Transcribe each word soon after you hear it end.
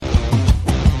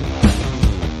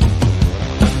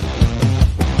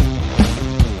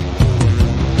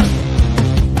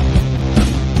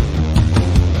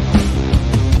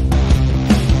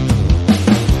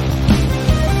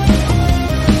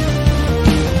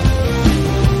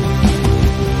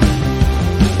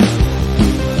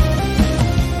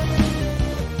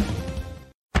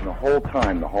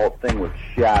time, the whole thing was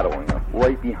shadowing us,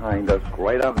 right behind us,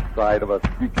 right on the side of us.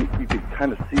 You could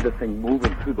kind of see the thing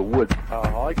moving through the woods.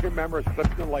 All I can remember is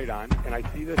flipping the light on, and I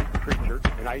see this creature,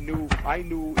 and I knew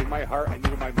in my heart, I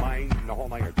knew in my mind, and the whole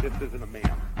night, this isn't a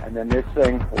man. And then this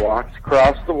thing walks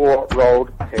across the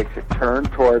road, takes a turn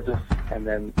towards us, and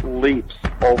then leaps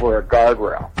over a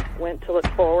guardrail. Went to look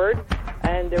forward,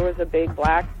 and there was a big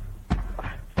black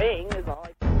thing, is all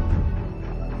I...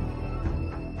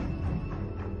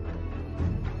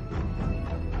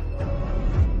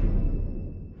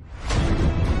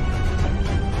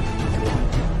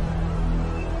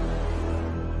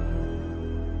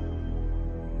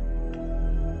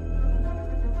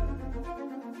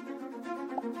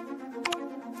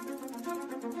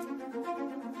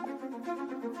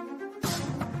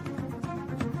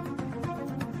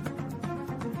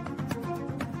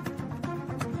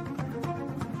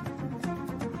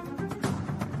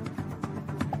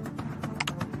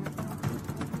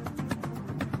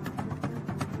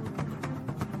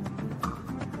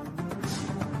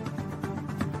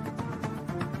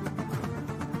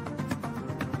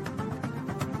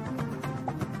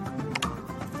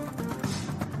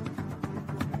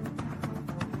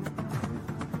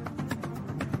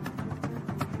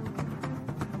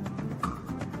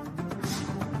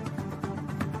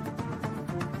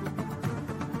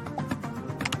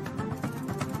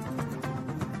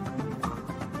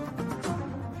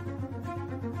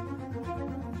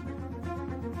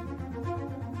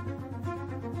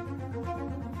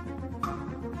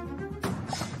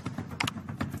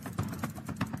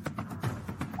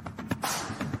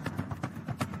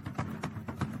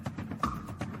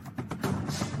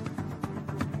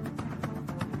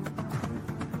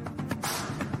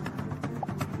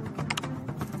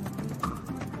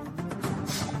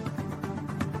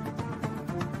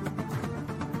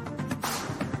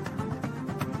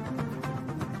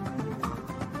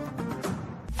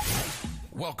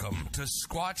 Welcome to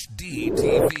Squatch D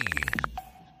TV,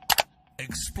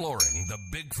 exploring the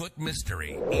Bigfoot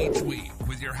mystery each week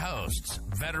with your hosts,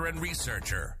 veteran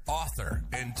researcher, author,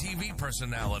 and TV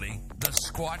personality, the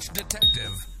Squatch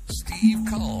Detective, Steve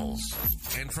Kulls,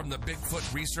 and from the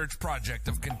Bigfoot Research Project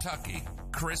of Kentucky,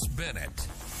 Chris Bennett.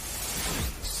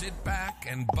 Sit back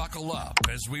and buckle up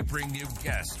as we bring you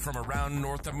guests from around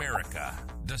North America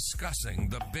discussing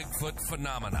the Bigfoot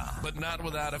phenomena, but not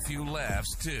without a few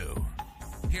laughs, too.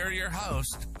 Here are your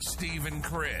hosts, Steve and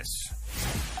Chris.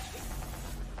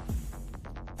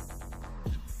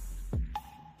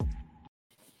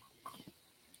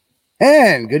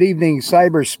 And good evening,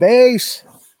 cyberspace.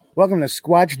 Welcome to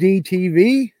Squatch D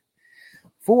TV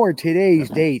for today's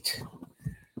date,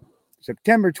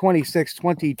 September 26,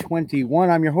 2021.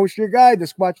 I'm your host, your guide, the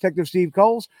Squatch Detective Steve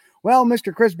Kulls. Well,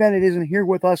 Mr. Chris Bennett isn't here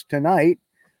with us tonight,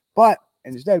 but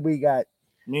instead we got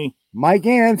me, Mike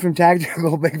Ann from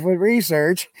Tactical Bigfoot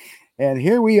Research. And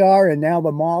here we are, and now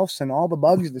the moths and all the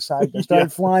bugs decide to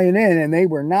start flying in, and they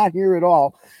were not here at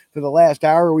all for the last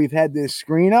hour. We've had this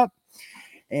screen up,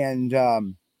 and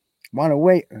want to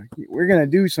wait. We're going to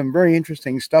do some very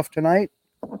interesting stuff tonight.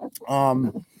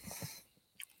 May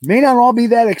not all be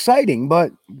that exciting,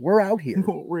 but we're out here.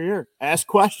 We're here. Ask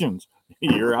questions.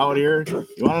 You're out here. You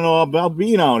want to know about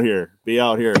being out here? Be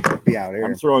out here. Be out here.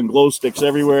 I'm throwing glow sticks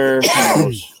everywhere.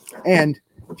 And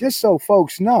just so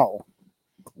folks know,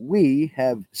 we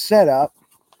have set up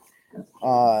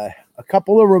a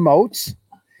couple of remotes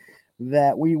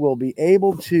that we will be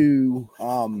able to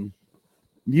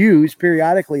use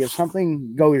periodically. If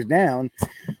something goes down,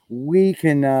 we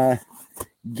can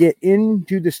get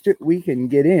into the we can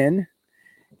get in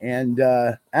and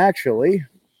actually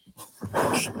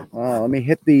let me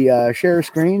hit the share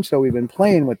screen. So we've been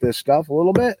playing with this stuff a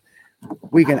little bit.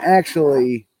 We can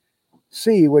actually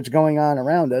see what's going on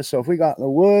around us. So if we got in the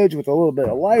woods with a little bit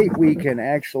of light, we can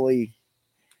actually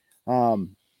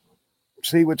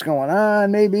see what's going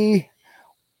on. Maybe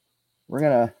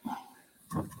we're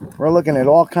looking at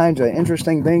all kinds of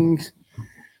interesting things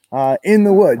in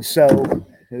the woods. So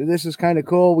this is kind of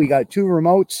cool. We got two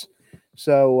remotes.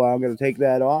 So I'm going to take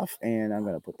that off and I'm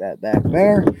going to put that back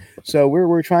there. So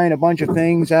we're trying a bunch of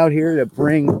things out here to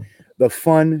bring the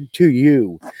fun to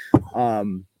you.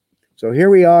 So here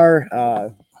we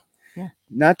are.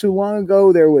 Not too long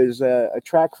ago, there was a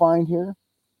track find here.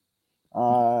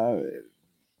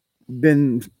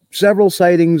 Been several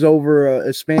sightings over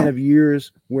a span of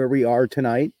years where we are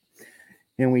tonight.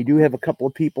 And we do have a couple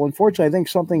of people. Unfortunately, I think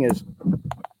something is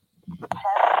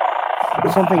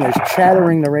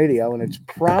chattering the radio, and it's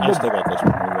probably...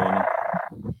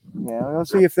 Yeah, we'll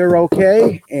see if they're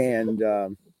okay,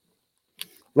 and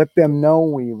let them know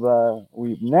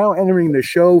we've now entering the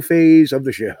show phase of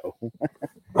the show.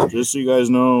 Just so you guys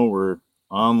know, we're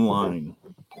online.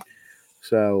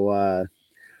 So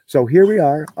here we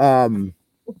are.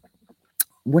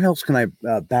 What else can I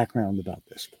background about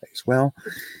this place? Well,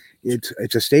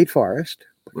 it's a state forest.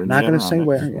 We're Not going to say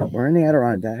where. Yeah, we're in the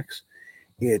Adirondacks.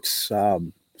 It's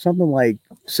something like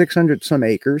 600 some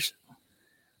acres,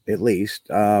 at least.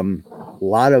 A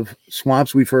lot of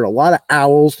swamps. We've heard a lot of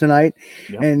owls tonight.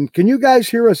 Yep. And can you guys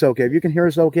hear us okay? If you can hear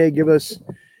us okay, give us,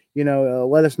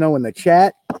 let us know in the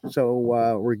chat.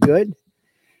 So we're good.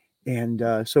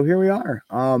 And so here we are.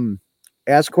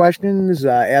 Ask questions,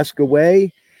 ask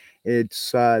away.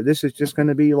 It's this is just going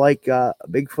to be like a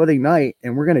Bigfooting night,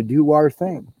 and we're going to do our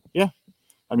thing. Yeah,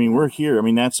 I mean, we're here. I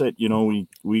mean, that's it.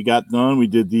 We got done. We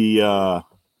did the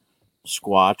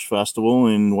Squatch Festival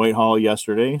in Whitehall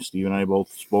yesterday. Steve and I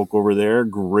both spoke over there.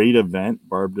 Great event.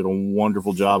 Barb did a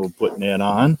wonderful job of putting that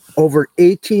on. Over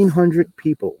 1,800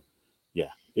 people. Yeah,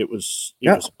 it was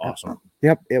awesome.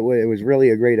 Yep, it was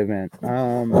really a great event.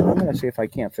 I'm going to see if I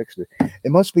can't fix it. It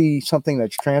must be something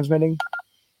that's transmitting.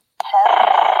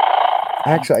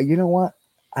 Actually, you know what?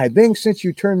 I think since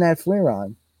you turned that flare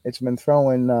on, it's been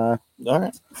throwing. All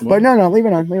right. But no, leave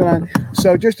it on.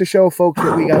 So just to show folks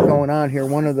what we got going on here,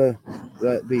 one of the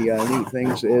neat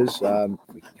things is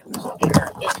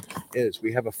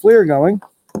we have a flare going.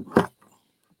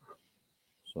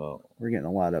 So we're getting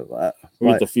a lot of. We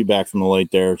get the feedback from the light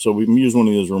there. So we can use one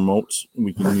of those remotes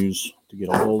we can use to get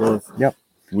a hold of. Yep.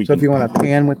 If you want to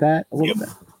pan with that a little bit.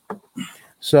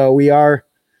 So we are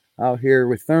out here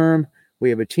with Therm. We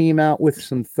have a team out with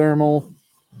some thermal.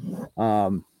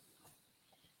 So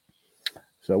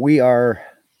we are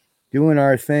doing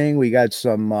our thing. We got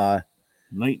some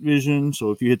night vision. So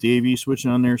if you hit the AV switch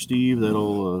on there, Steve,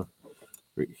 that'll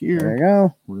right here. There you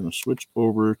go. We're going to switch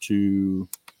over to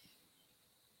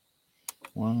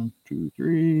 1, 2,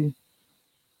 3.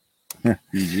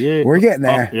 VGA. We're getting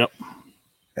there. Oh, yep.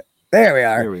 There we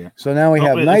are. There we are. So now we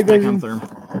have night vision.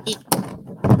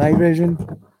 Night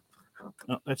vision.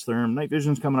 Oh, that's Therm. Night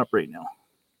vision's coming up right now.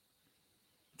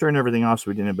 Turn everything off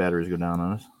so we didn't have batteries go down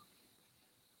on us.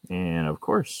 And of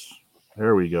course,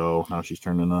 there we go. Now she's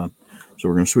turning on. So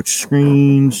we're going to switch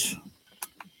screens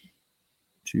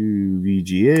to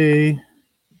VGA.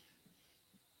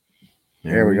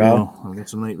 There we go. I'll get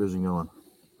some night vision going.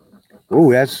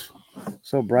 Oh, that's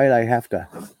so bright. I have to.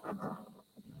 So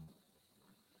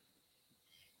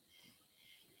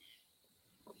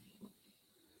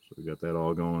we got that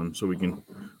all going. So we can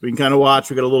kind of watch.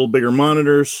 We got a little bigger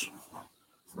monitors.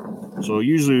 So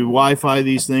usually we Wi-Fi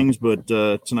these things, but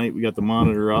tonight we got the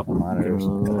monitor up. Monitors.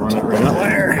 Run it right up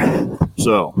there.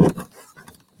 So.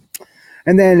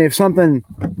 And then if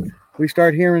we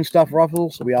start hearing stuff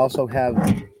ruffles, we also have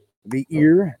the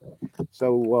ear.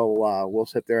 So we'll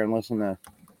sit there and listen to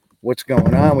what's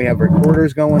going on. We have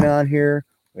recorders going on here.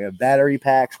 We have battery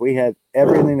packs. We have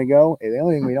everything to go. The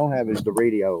only thing we don't have is the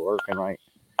radio working right.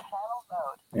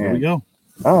 There we go.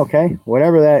 Oh, okay.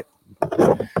 Whatever that.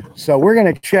 So we're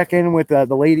going to check in with the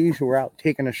ladies who are out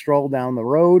taking a stroll down the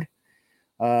road.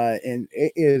 And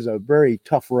it is a very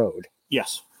tough road.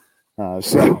 Yes.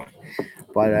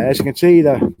 But as you can see,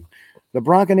 the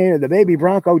Bronconator, the baby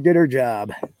Bronco did her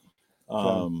job.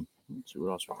 Let's see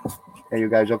what else. Are you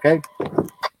guys okay?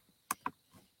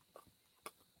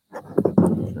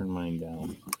 Turn mine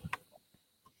down.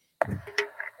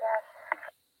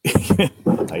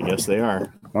 I guess they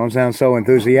are. Don't sound so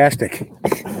enthusiastic.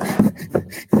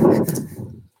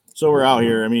 So we're out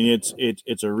here. I mean,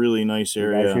 it's a really nice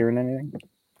area. You guys hearing anything?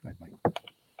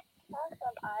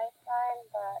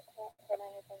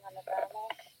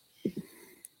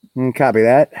 Copy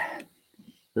that.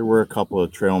 There were a couple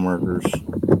of trail markers.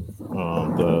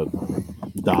 The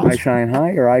dots. I shine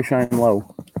high or I shine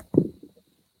low?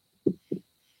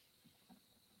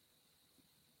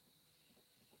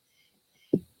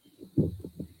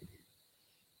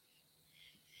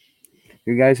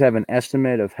 You guys have an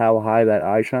estimate of how high that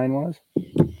eye shine was?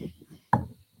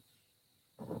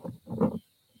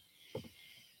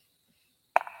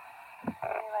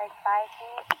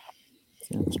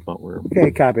 That's about where. Okay,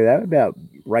 copy that. About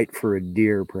right for a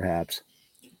deer, perhaps.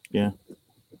 Yeah.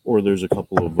 Or there's a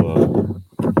couple of the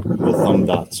thumb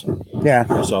dots. Yeah.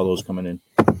 I saw those coming in.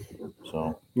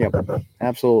 So. Yep.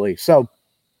 Absolutely. So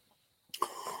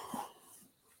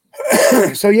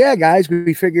yeah, guys,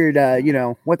 we figured,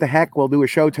 what the heck, we'll do a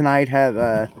show tonight.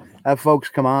 Have folks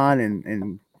come on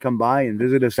and come by and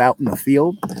visit us out in the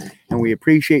field, and we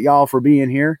appreciate y'all for being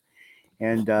here.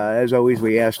 And as always,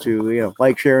 we ask to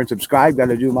like, share, and subscribe. Got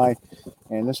to do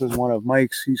and this is one of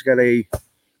Mike's. He's got that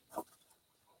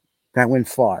went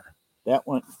far. That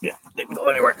one, yeah, didn't go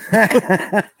anywhere.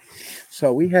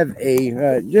 So we have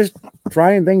a just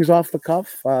trying things off the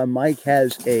cuff. Mike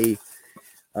has a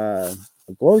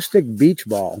glow stick beach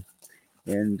ball,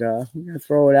 and we're gonna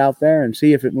throw it out there and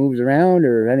see if it moves around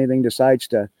or if anything decides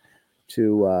to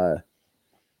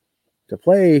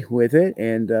play with it.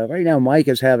 And right now, Mike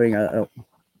is having a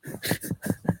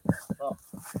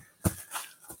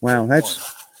wow.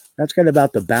 That's got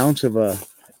about the bounce of a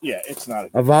it's not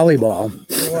a volleyball.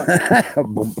 I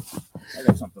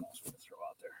got something else to throw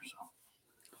out there.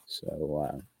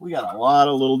 So We got a lot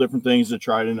of little different things to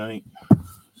try tonight.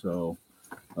 So,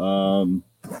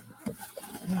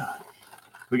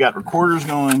 we got recorders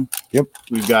going. Yep.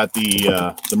 We've got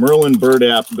the Merlin Bird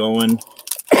app going.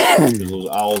 Those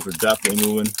owls are definitely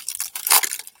moving.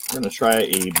 We're gonna try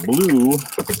a blue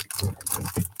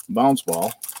bounce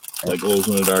ball that glows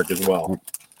in the dark as well.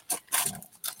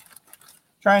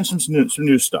 Trying some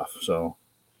new stuff. So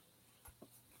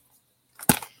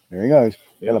there he goes.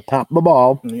 You gotta pop the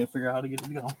ball. you gotta figure out how to get it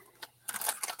to go.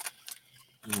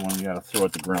 This is one you gotta throw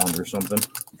at the ground or something.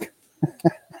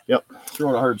 Yep, throw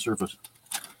it at a hard surface.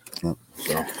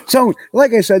 So,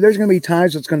 like I said, there's going to be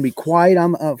times it's going to be quiet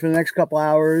for the next couple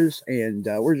hours, and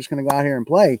we're just going to go out here and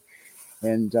play.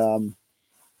 And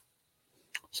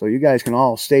so you guys can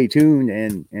all stay tuned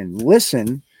and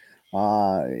listen,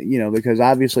 because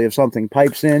obviously if something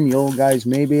pipes in, you guys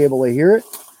may be able to hear it.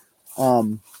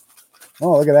 Oh,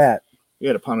 look at that. You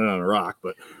had to pound it on a rock,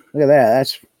 but Look at that.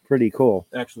 That's pretty cool.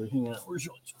 actually, hang on. Where's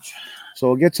your switch? So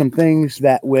we'll get some things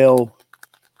that will...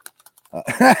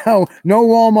 no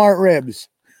Walmart ribs.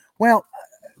 Well,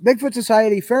 Bigfoot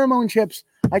Society, pheromone chips,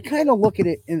 I kind of look at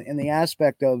it in the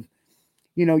aspect of,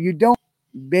 you don't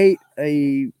bait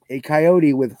a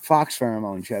coyote with fox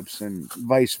pheromone chips and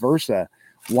vice versa.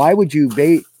 Why would you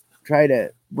try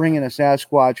to bring in a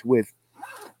Sasquatch with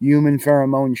human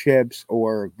pheromone chips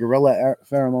or gorilla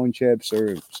pheromone chips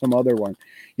or some other one?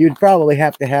 You'd probably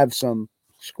have to have some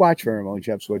Squatch pheromone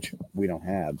chips, which we don't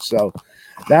have. So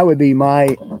that would be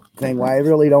my thing why I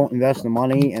really don't invest the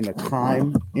money and the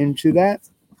time into that.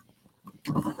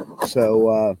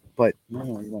 So, but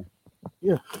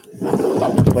Yeah.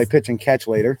 play pitch and catch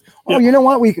later. Oh, Yeah. you know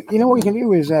what we can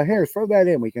do is here, throw that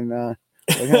in. We can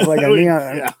have like a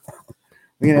neon. Yeah.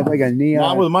 We can have like a neon.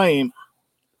 Not with my aim.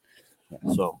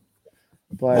 So,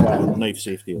 But knife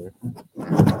safety there.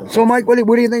 so Mike, what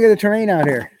do you think of the terrain out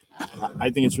here? I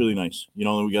think it's really nice. We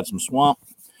got some swamp.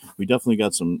 We definitely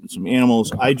got some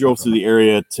animals. I drove through the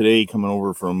area today coming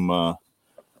over from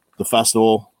the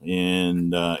festival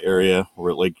and area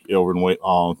where over in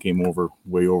Whitehall, came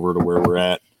way over to where we're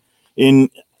at. In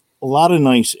a lot of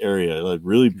nice area, like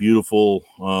really beautiful.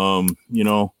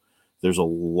 There's a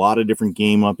lot of different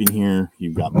game up in here.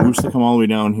 You've got moose that come all the way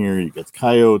down here. You got the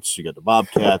coyotes. You got the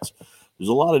bobcats. There's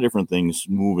a lot of different things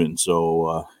moving.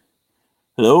 So,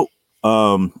 hello.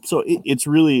 So it's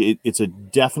really,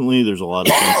 definitely, there's a lot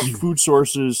of things, food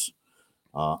sources,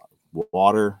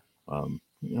 water,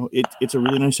 it's a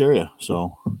really nice area.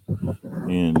 So,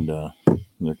 and,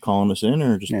 they're calling us in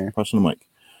or just pressing the mic.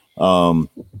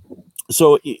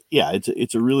 So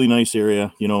it's a really nice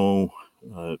area. The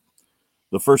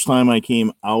first time I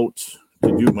came out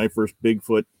to do my first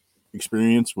Bigfoot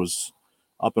experience was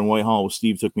up in Whitehall.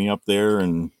 Steve took me up there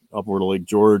and up over to Lake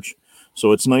George.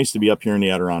 So it's nice to be up here in the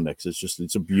Adirondacks.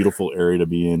 It's a beautiful area to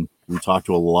be in. We talked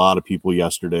to a lot of people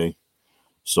yesterday.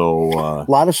 So a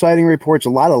lot of sighting reports, a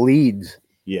lot of leads.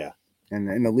 Yeah.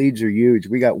 And the leads are huge.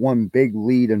 We got one big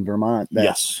lead in Vermont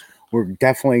that we're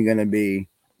definitely going to be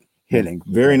hitting.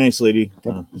 Very nice lady.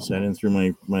 Sat in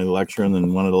through my lecture and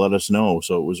then wanted to let us know.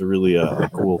 So it was a really a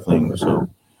cool thing. So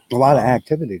a lot of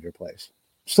activity at her place.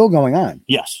 Still going on.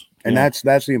 Yes. And that's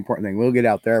the important thing. We'll get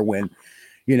out there when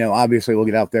obviously we'll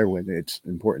get out there when it's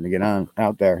important to get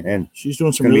out there. And she's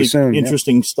doing some really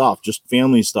interesting stuff, just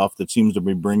family stuff that seems to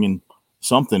be bringing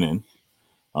something in.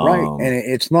 Right. And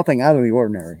it's nothing out of the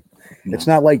ordinary. No. It's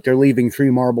not like they're leaving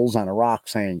 3 marbles on a rock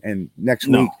and next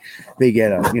week they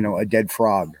get a dead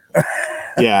frog.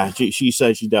 Yeah. She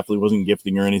said she definitely wasn't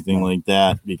gifting or anything like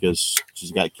that because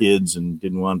she's got kids and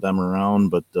didn't want them around,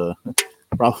 but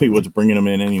probably what's bringing them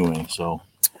in anyway. So,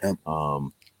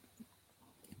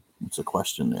 it's a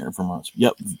question there from us.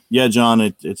 Yep. Yeah, John,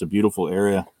 it's a beautiful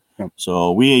area. Yep.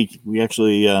 So we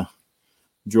actually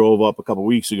drove up a couple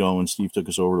weeks ago and Steve took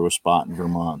us over to a spot in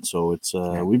Vermont. So it's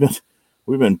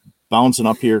we've been bouncing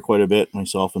up here quite a bit,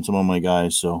 myself and some of my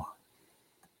guys. So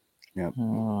yeah.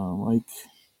 Mike,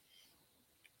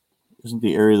 isn't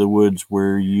the area of the woods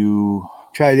where you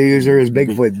try to use her as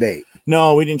Bigfoot bait?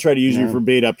 No, we didn't try to use her for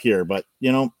bait up here, but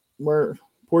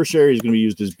poor Sherry is going to be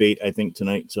used as bait, I think,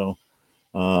 tonight. So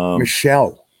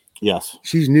Michelle. Yes.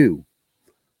 She's new.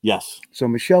 Yes. So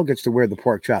Michelle gets to wear the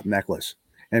pork chop necklace.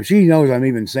 And if she knows I'm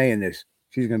even saying this,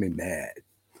 she's going to be mad.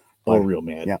 Oh, real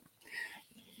mad. Yeah.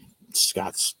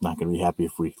 Scott's not going to be happy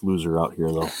if we lose her out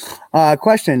here, though.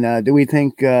 Question. Do we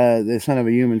think the son of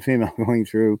a human female going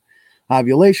through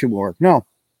ovulation will work? No.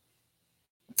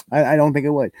 I don't think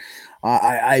it would.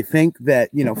 I think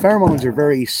that, pheromones are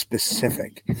very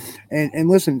specific. And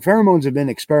listen, pheromones have been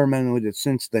experimented with it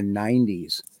since the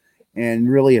 90s and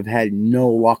really have had no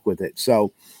luck with it.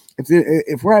 So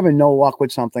if we're having no luck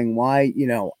with something, why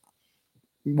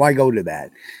go to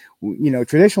that?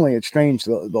 Traditionally it's strange.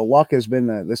 The luck has been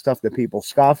the stuff that people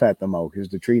scoff at the most, is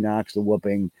the tree knocks, the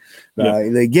whooping,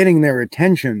 the getting their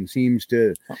attention seems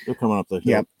to. They're coming up the hill.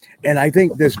 Yeah. And I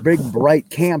think this big bright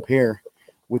camp here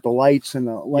with the lights and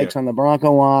the lights on the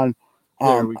Bronco on.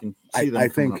 There, we can see them. I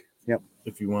think. Yep.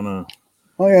 If you want to.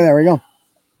 Oh yeah, there we go.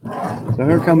 So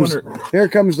here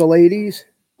comes the ladies.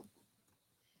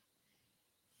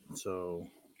 So.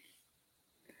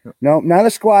 No, not a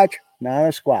squatch. Not a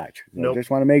squatch. Nope. I just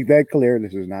want to make that clear.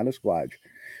 This is not a squatch.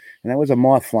 And that was a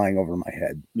moth flying over my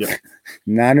head. Yeah.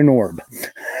 Not an orb.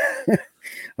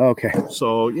 Okay.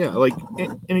 So yeah,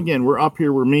 and again, we're up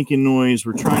here, we're making noise,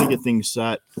 we're trying to get things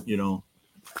set,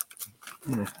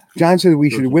 John said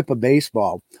we should whip a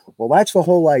baseball. Well, that's the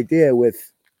whole idea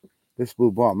with this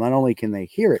blue ball. Not only can they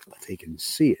hear it, but they can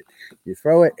see it. You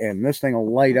throw it and this thing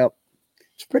will light up.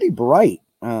 It's pretty bright.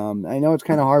 I know it's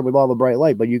kind of hard with all the bright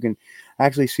light, but you can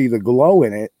actually see the glow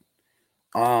in it.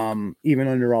 Even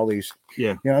under all these,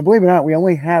 believe it or not, we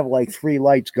only have like 3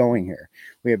 lights going here.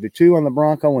 We have the 2 on the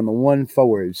Bronco and the 1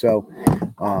 forward. So,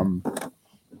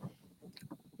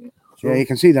 you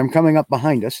can see them coming up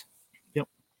behind us. Yep.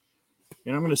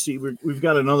 And I'm going to see, we've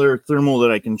got another thermal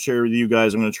that I can share with you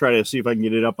guys. I'm going to try to see if I can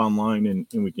get it up online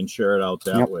and we can share it out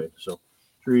that way. So,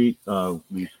 leaves.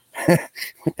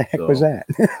 What the heck was that?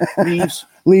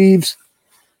 Leaves.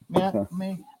 Matt,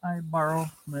 may I borrow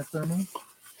my thermal?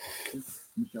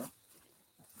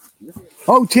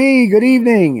 OT, good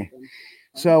evening.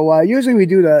 So usually we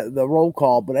do the roll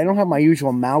call, but I don't have my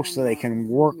usual mouse that I can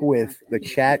work with the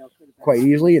chat quite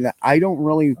easily, and I don't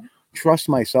really trust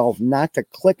myself not to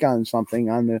click on something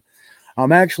on the.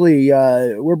 I'm actually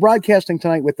we're broadcasting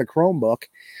tonight with the Chromebook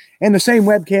and the same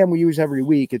webcam we use every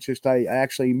week. It's just I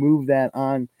actually moved that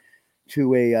on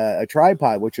to a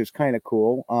tripod, which is kind of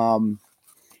cool.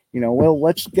 Well,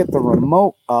 let's get the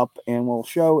remote up and we'll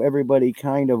show everybody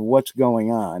kind of what's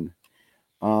going on.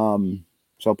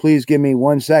 So please give me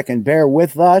 1 second. Bear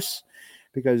with us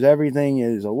because everything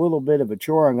is a little bit of a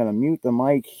chore. I'm going to mute the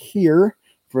mic here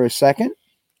for a second.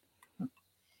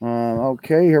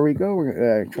 Okay, here we go.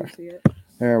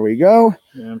 There we go.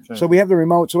 Yeah, so we have the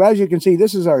remote. So as you can see,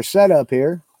 this is our setup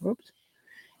here. Oops.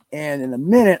 And in a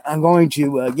minute, I'm going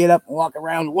to get up and walk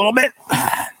around a little bit.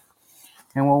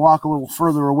 And we'll walk a little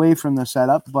further away from the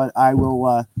setup, but I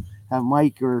will have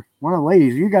Mike or one of the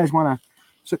ladies. You guys want to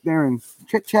sit there and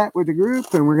chit-chat with the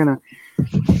group, and we're going to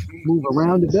move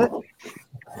around a bit.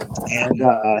 And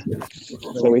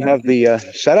so we have the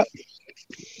setup.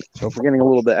 So if we're getting a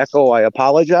little bit echo, I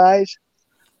apologize.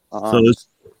 There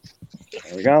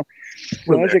we go.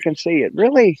 So as you can see,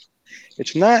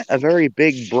 it's not a very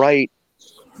big, bright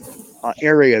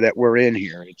area that we're in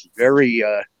here. It's very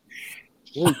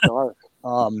dark.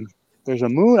 There's a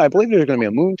moon. I believe there's going to be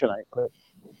a moon tonight, but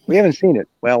we haven't seen it.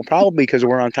 Well, probably because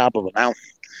we're on top of a mountain.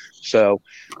 So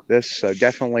this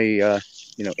definitely,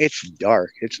 it's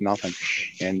dark. It's nothing.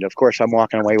 And of course, I'm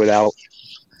walking away without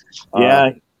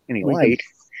any light.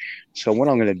 So what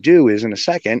I'm going to do is in a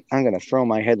second, I'm going to throw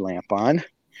my headlamp on.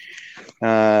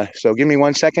 So give me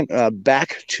 1 second.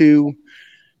 Back to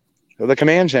the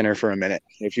command center for a minute.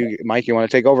 If you, Mike, you want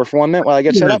to take over for 1 minute while I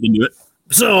get set up? I can do it.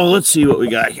 So let's see what we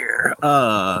got here.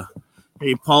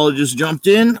 Hey, Paula just jumped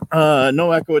in.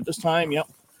 No echo at this time. Yep.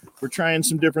 We're trying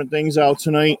some different things out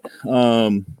tonight.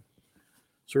 So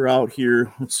we're out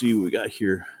here. Let's see what we got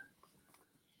here.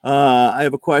 I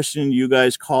have a question. You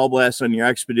guys call blast on your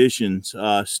expeditions.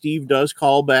 Steve does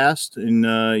call blast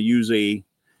and use a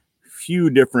few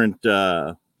different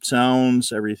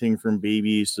sounds, everything from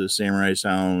babies to samurai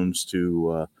sounds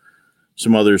to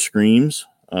some other screams.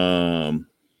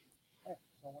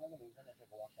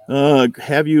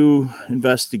 Have you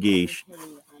investigation?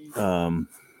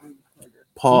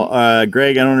 Paul,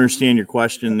 Greg, I don't understand your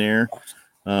question there.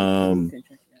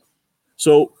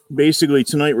 So basically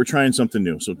tonight we're trying something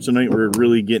new. So tonight we're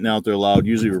really getting out there loud.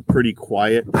 Usually we're pretty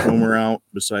quiet when we're out,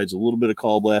 besides a little bit of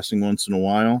call blasting once in a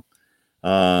while.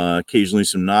 Occasionally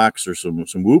some knocks or some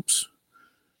whoops.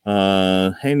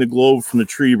 Hang the globe from the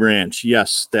tree branch.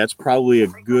 Yes, that's probably a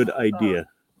good idea.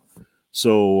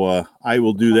 So I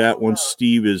will do that once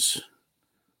Steve is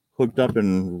hooked up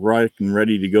and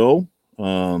ready to go.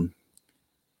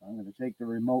 I'm going to take the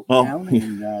remote Oh. down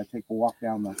and take a walk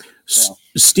down the trail.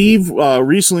 Steve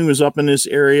recently was up in this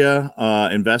area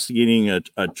investigating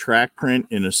a track print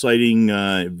in a sighting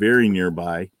very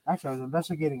nearby. Actually, I was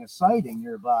investigating a sighting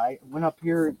nearby. Went up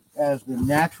here as the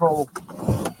natural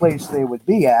place they would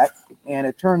be at, and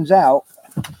it turns out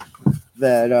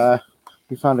that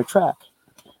we found a track.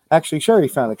 Actually, Sherry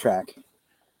found a track.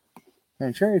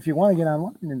 And Sherry, if you want to get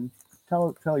online and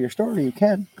tell your story, you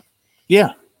can.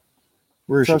 Yeah.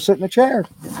 Where is So she? sit in the chair.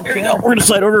 There you go. We're going to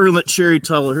slide over and let Sherry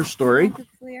tell her story.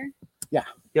 Yeah.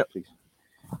 Yep. Please.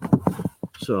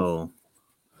 So,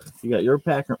 you got your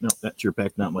pack? No, that's your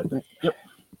pack, not my pack. Yep.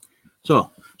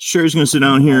 So, Sherry's going to sit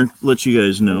down here, let you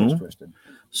guys know.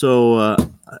 So,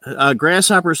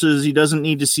 Grasshopper says he doesn't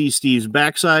need to see Steve's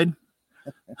backside.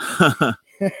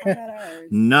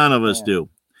 None of us do.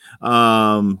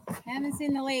 Haven't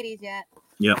seen the ladies yet.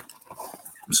 Yep.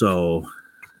 So,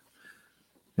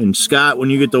 and Scott, when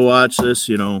you get to watch this,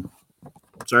 you know,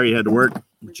 sorry you had to work,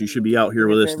 but you should be out here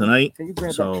with us tonight. Can you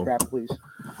grab So- that strap, please?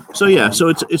 So yeah, so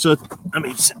it's a. Let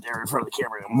me sit there in front of the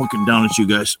camera. I'm looking down at you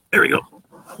guys. There we go.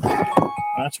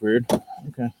 That's weird.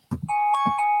 Okay.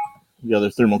 The other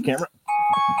thermal camera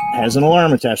has an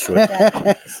alarm attached to it.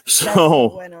 That's So,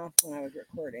 what went off when I was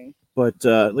recording. but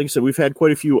like I said, we've had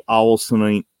quite a few owls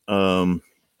tonight.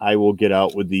 I will get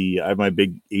out with I have my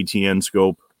big ATN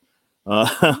scope.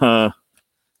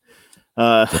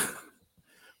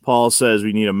 Paul says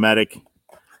we need a medic.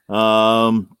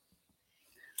 Damn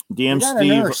We got a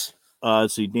Steve. nurse.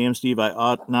 Let's see, damn Steve, I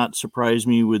ought not surprise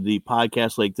me with the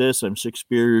podcast like this. I'm 6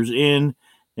 beers in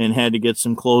and had to get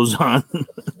some clothes on.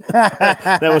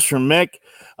 That was from Mick.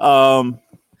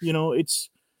 You know, it's,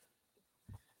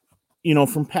 you know,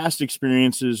 from past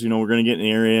experiences, you know, we're going to get in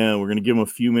the area. We're going to give them a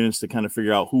few minutes to kind of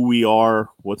figure out who we are,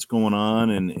 what's going on,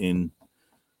 and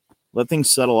let things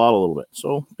settle out a little bit.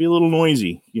 So be a little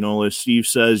noisy. You know, as Steve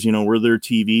says, you know, we're their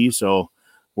TV. So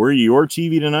we're your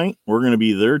TV tonight. We're going to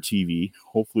be their TV.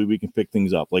 Hopefully we can pick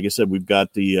things up. Like I said, we've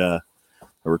got the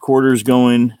recorders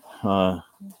going.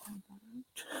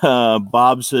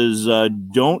 Bob says,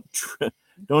 don't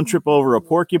trip over a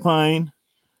porcupine.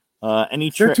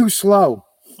 They're too slow.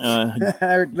 uh,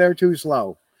 They're too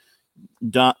slow.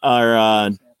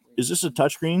 is this a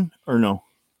touchscreen or no?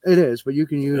 It is, but you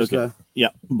can use Okay. the. Yeah,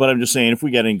 but I'm just saying, if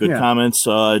we got any good Yeah. comments,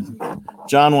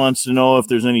 John wants to know if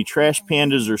there's any trash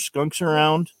pandas or skunks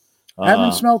around.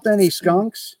 Haven't smelt any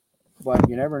skunks, but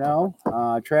you never know.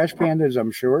 Trash pandas,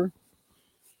 I'm sure.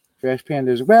 Trash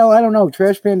pandas. Well, I don't know.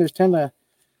 Trash pandas tend to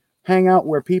hang out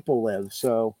where people live,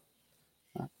 so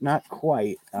not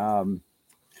quite. Well,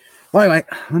 anyway,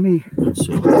 let me Let's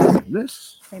see.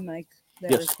 this. Hey, Mike,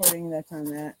 that Yes. recording that's on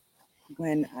that,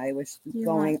 when I was You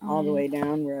going want all the on- way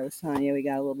down where I was telling you we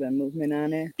got a little bit of movement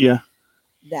on it, Yeah.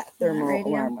 that thermal radio?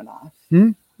 alarm went off.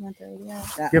 Want the radio?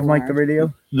 That Give Mike the alarm-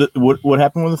 radio. What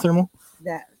happened with the thermal?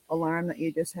 That alarm that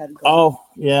you just had go. Oh,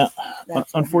 yeah.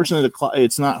 That's what Unfortunately, the clock,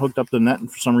 it's not hooked up to the net, and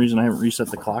for some reason, I haven't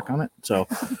reset the clock on it. So,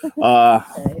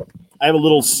 happened. I have a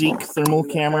little Seek thermal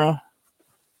camera.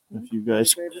 If you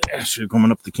guys actually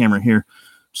coming up the camera here,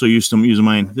 so used to using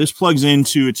mine. This plugs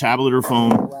into a tablet or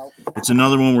phone. It's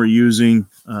another one we're using.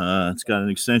 It's got an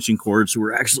extension cord, so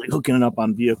we're actually hooking it up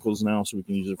on vehicles now, so we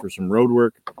can use it for some road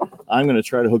work. I'm going to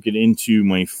try to hook it into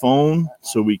my phone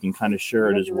so we can kind of share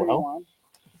it as well.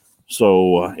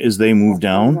 So as they move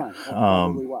down,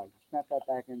 Snap that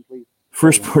back in, please.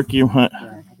 first book you want.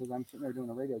 Yeah, because I'm sitting there doing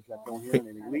a radio check. Don't hear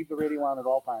anything. Leave the radio on at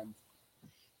all times.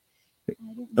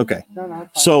 Okay. No, it's fine.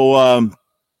 So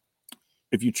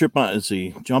if you trip on, let's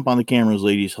see, jump on the cameras,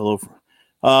 ladies. Hello.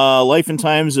 Life and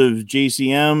Times of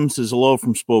JCM says hello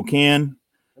from Spokane.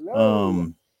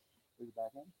 Hello. Please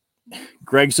back in.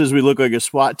 Greg says we look like a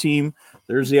SWAT team.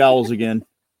 There's the owls again.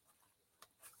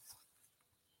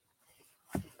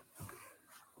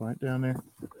 Quiet down there.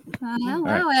 Hello,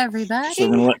 right. everybody. So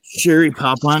we're gonna let Sherry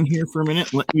pop on here for a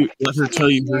minute. Let her tell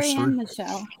you her Sherry story. and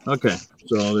Michelle. Okay.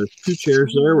 So there's 2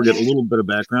 chairs there. We're getting a little bit of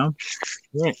background.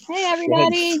 All right. Hey,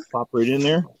 everybody. Pop right in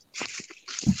there.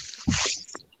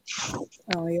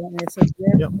 Oh, you want me to sit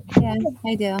there? Yep. Yeah,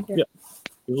 I do. There's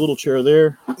a little chair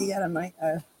there. You got a mic,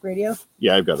 radio?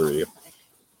 Yeah, I've got the radio.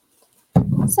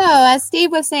 So, as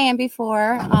Steve was saying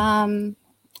before,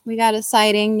 we got a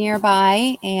sighting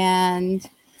nearby, and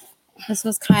this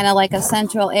was kind of like a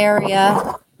central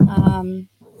area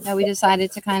that we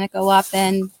decided to kind of go up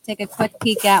and take a quick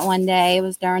peek at one day. It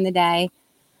was during the day.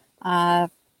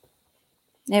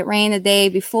 It rained the day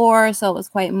before, so it was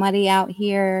quite muddy out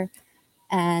here.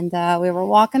 And we were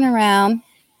walking around,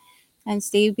 and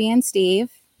Steve being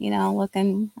Steve, you know,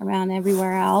 looking around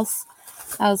everywhere else.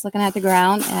 I was looking at the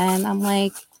ground and I'm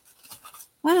like,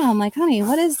 wow, I'm like, honey,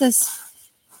 what is this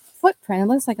footprint? It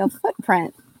looks like a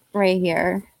footprint right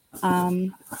here.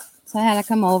 So I had to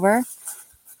come over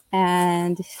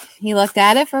and he looked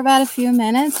at it for about a few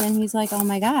minutes and he's like, oh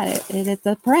my God, it's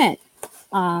a print.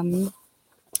 I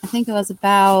think it was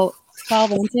about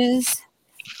 12 inches,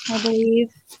 I believe,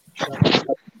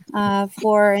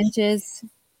 4 inches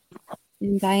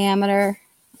in diameter.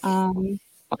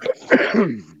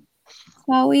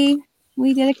 So we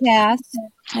did a cast,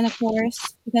 and of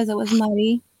course, because it was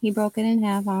muddy, he broke it in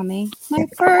half on me. My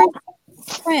first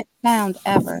print found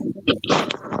ever.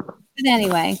 But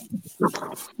anyway,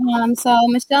 so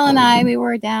Michelle and I, we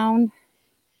were down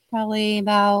probably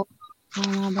about, I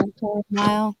don't know, about a quarter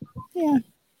mile. Yeah,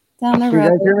 down the You road.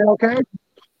 guys hear me okay?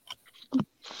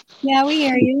 Yeah, we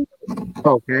hear you.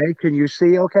 Okay. Can you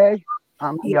see okay?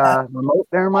 On the remote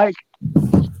there, Mike?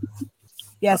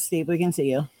 Yes, Steve, we can see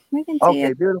you. We can see Okay,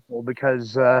 you. beautiful.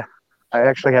 Because I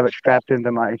actually have it strapped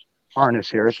into my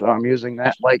harness here, so I'm using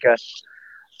that like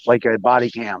a body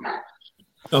cam.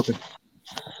 Okay.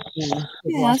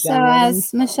 Yeah, so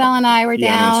as Michelle and I were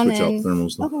Yeah, I'm down gonna switch out and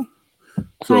thermals though.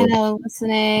 kind of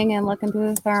listening and looking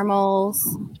through the thermals.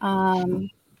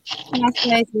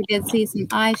 Yesterday we did see some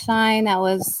eye shine that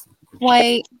was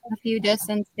quite a few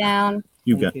distance down.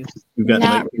 You've got Not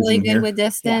night really vision good here. with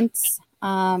distance.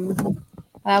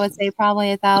 I would say probably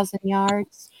 1,000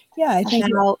 yards. Yeah, I think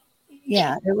About,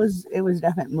 it was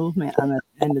definite movement on the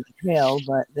end of the trail,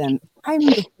 but then I'm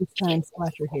the first time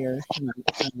squatcher here tonight.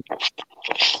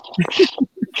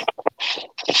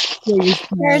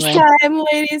 first time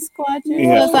ladies squatching.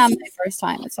 Yeah. Well, it's not my first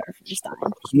time, it's her first time.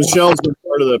 Michelle's been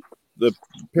part of the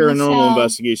paranormal Michelle.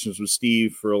 investigations with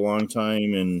Steve for a long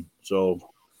time, and so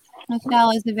Michelle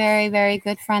is a very, very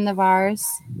good friend of ours.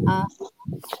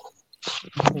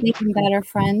 Even better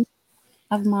friend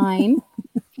of mine.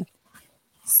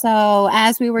 So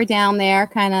as we were down there,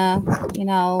 kind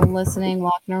of, listening,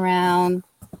 walking around,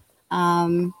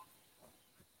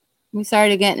 we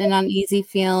started getting an uneasy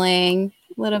feeling,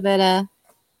 a little bit of,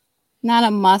 not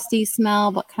a musty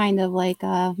smell, but kind of like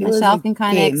Michelle can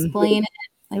kind of explain it.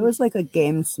 It was like a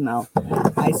game smell.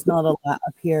 I smelled a lot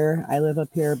up here. I live up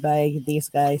here by these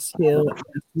guys too. I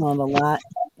smelled a lot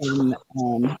in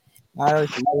our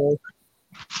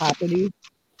property,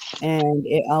 and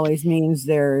it always means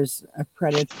there's a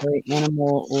predatory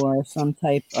animal or some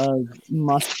type of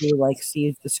musky, like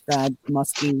Steve described,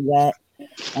 musky, wet,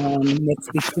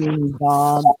 mixed between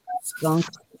dog, skunk,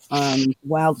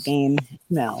 wild game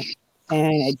smell.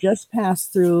 And it just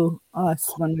passed through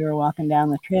us when we were walking down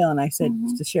the trail. And I said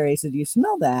to Sherry, I said, you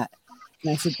smell that?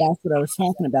 And I said, that's what I was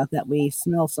talking about, that we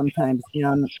smell sometimes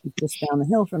just down the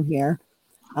hill from here,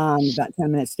 about 10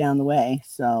 minutes down the way.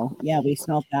 So, yeah, we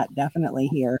smelled that definitely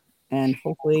here. And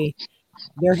hopefully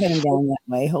they're heading down that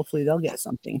way. Hopefully they'll get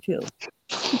something too.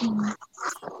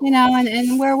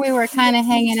 And where we were kind of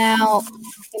hanging out,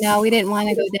 we didn't want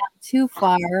to go down too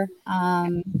far,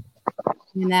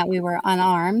 in that we were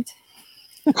unarmed.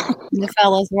 And the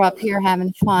fellows were up here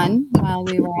having fun while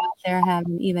we were out there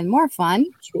having even more fun.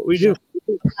 that's what we do.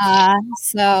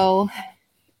 So,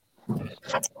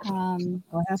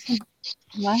 What happened?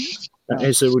 what?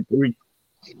 I said we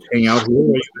hang out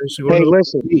here. Hey,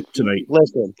 listen tonight.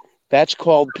 Listen, that's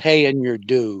called paying your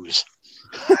dues.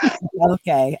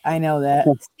 Okay, I know that.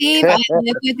 Steve, I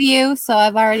live with you, so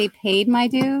I've already paid my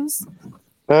dues.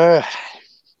 I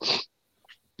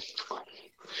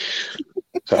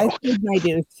paid my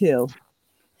dues too,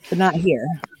 but not here.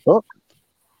 Oh.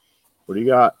 What do you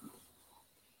got?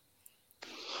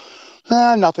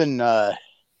 Nothing.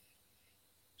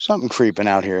 Something creeping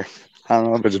out here. I don't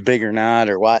know if it's big or not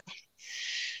or what.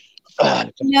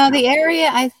 The area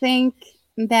I think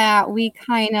that we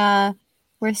kind of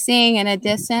were seeing in a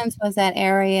distance was that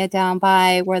area down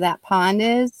by where that pond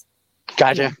is.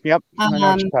 Gotcha. Yep. I know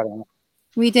what you're talking about.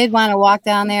 We did want to walk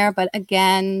down there, but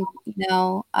again,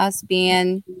 us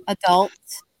being adult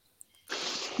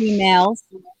females,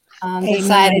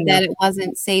 decided that it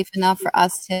wasn't safe enough for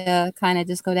us to kind of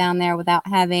just go down there without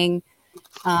having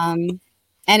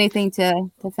anything to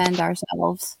defend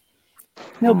ourselves.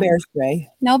 No bear spray.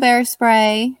 No bear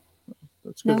spray.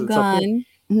 No it's gun.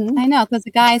 I know, because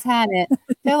the guys had it.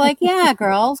 They're like, yeah,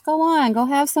 girls, go on. Go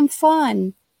have some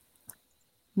fun.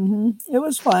 It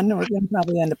was fun. We're going to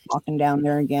probably end up walking down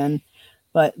there again.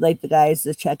 But like the guys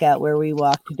to check out where we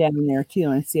walked down there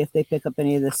too and see if they pick up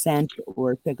any of the scent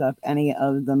or pick up any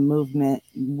of the movement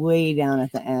way down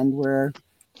at the end where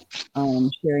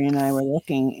Sherry and I were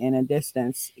looking in a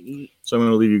distance. So I'm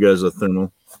going to leave you guys a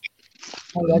thermal.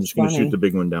 Oh, I'm that's just going to funny. shoot the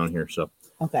big one down here. So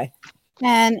Okay.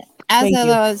 And as Thank I you.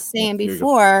 was saying Here you go.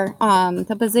 before,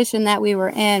 the position that we were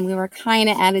in, we were kind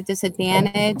of at a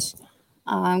disadvantage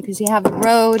because you have a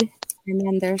road and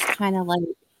then there's kind of like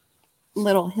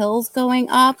little hills going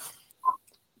up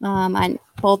on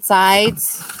both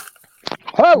sides.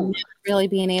 Oh, Not really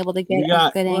being able to get You a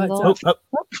got- good What's angle. up?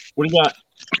 Oh, what do you got?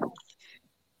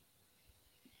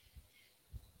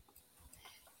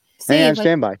 hang on, Steve,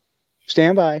 stand by.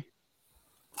 Stand by.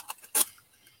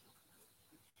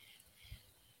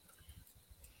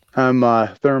 I'm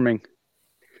therming.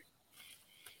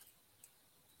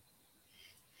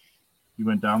 You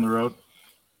went down the road?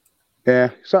 Yeah,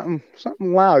 something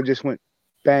loud just went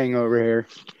bang over here.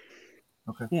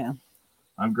 Okay. Yeah.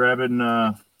 I'm grabbing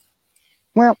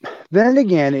Well, then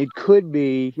again, it could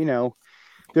be,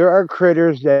 there are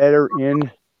critters that are in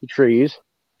the trees,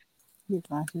 Your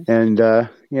glasses. and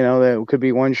there could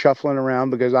be one shuffling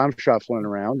around because I'm shuffling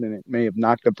around, and it may have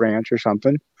knocked a branch or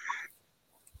something.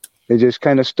 It just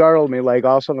kind of startled me, like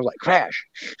all of a sudden it was like crash.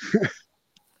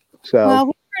 So well,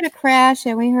 we heard a crash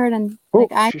and we heard I Oh,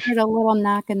 heard a little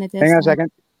knock in the distance. hang on a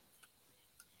second.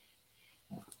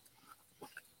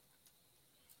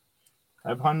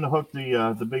 I've unhooked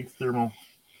the big thermal.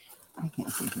 I can't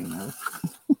see through those.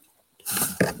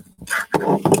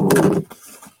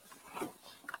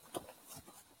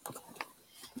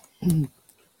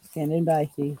 Standing by,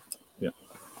 Steve.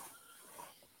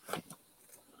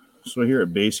 So here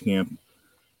at base camp,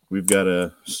 we've got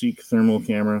a Seek thermal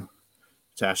camera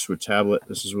attached to a tablet.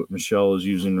 This is what Michelle is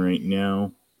using right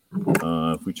now.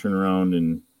 If we turn around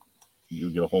and you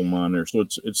get a whole monitor, so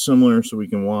it's similar, so we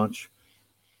can watch.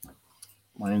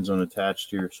 Mine's unattached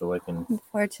here, so I can.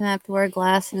 Unfortunately, I have to wear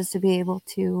glasses to be able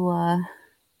to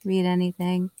read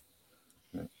anything.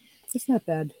 It's not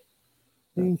bad.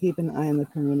 We can keep an eye on the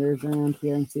perimeters around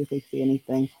here and see if we see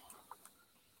anything.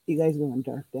 You guys going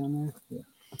dark down there? Yeah.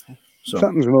 Okay. So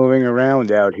Something's moving around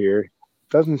out here.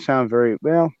 Doesn't sound very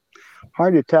well.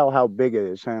 Hard to tell how big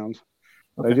it sounds.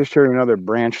 Okay. I just heard another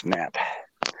branch snap.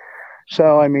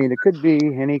 So I mean, it could be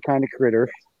any kind of critter.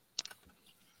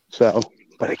 So,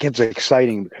 but it gets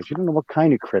exciting because you don't know what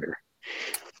kind of critter.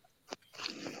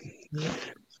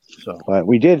 So But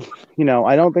we did,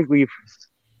 I don't think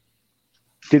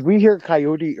did we hear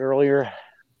coyote earlier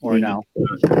or we no?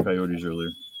 did coyotes earlier.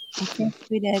 I think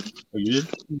we did. Oh, you did?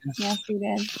 Yes, we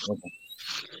did.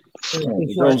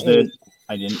 The girls did.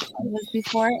 I didn't. It was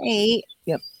before 8.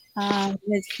 Yep. It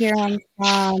was hearing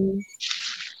from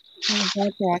the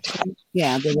road direction.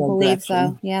 Yeah, the I road believe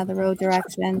direction. so. Yeah, the road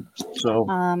direction. So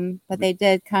But they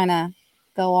did kind of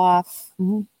go off.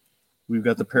 we've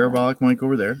got the parabolic mic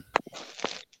over there,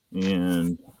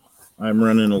 and I'm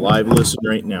running a live listen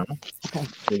right now. Okay.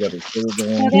 We got a So guys,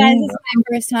 this is my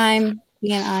first time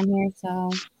being on here, so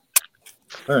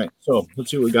All right, so let's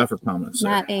see what we got for comments.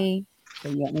 not a So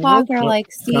you got any talker Yep.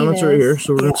 like Steve Comments is. right here.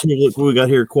 So we're gonna see what we got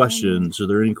here. Questions? Are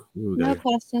there any? What we got No here?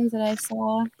 questions that I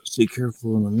saw. Stay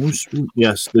careful in the moose.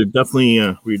 Yes, they're definitely.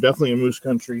 We're definitely in moose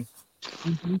country.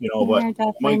 Mhm. But They're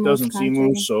definitely Mike moose doesn't see country.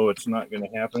 moose, so it's not going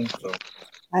to happen. So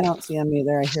I don't see them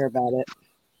either. I hear about it.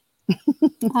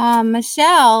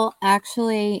 Michelle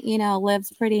actually,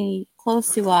 lives pretty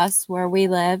close to us where we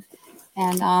live.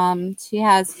 And she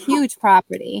has huge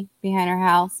property behind her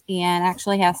house and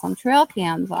actually has some trail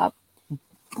cams up.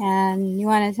 And you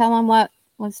want to tell them what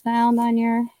was found on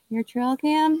your trail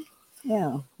cam?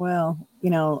 Yeah. Well,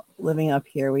 living up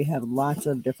here, we have lots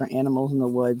of different animals in the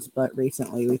woods, but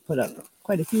recently we put up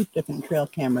quite a few different trail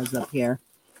cameras up here.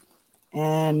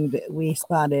 And we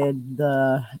spotted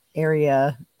the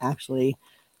area, actually,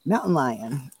 mountain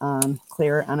lion,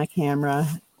 clear on a camera,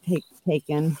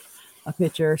 taken a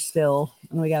picture still,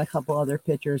 and we got a couple other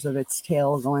pictures of its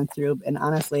tail going through. And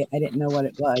honestly, I didn't know what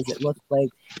it was. It looked like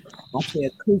actually a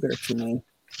cougar to me.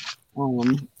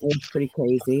 It was pretty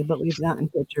crazy, but we've gotten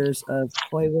pictures of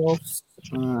coy wolves,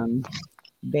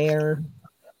 bear,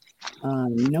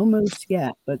 no moose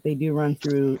yet, but they do run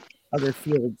through other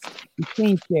fields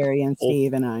between Sherry and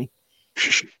Steve and I.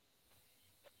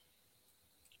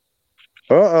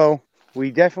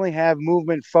 We definitely have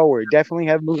movement forward.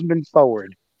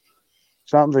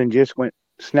 Something just went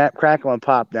snap, crackle, and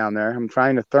pop down there. I'm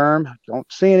trying to therm. Don't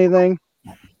see anything.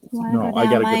 You wanna No, go I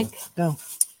down, gotta Mike? Go.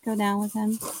 Go down with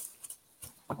him.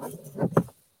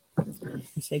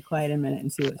 Stay quiet a minute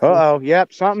and see what.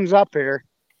 Yep, something's up here.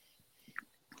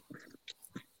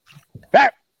 Ah!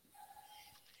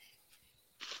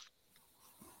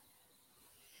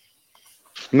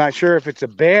 I'm not sure if it's a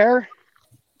bear.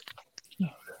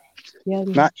 Yeah,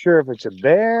 Not sure if it's a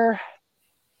bear.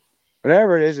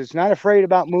 Whatever it is, it's not afraid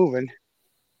about moving.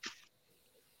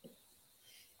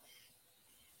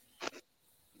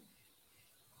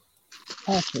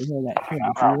 I actually hear that too.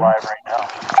 I'm not live right now.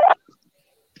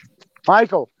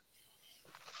 Michael.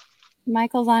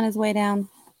 Michael's on his way down.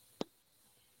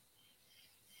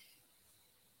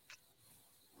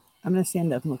 I'm going to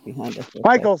stand up and look behind us.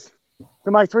 Michael,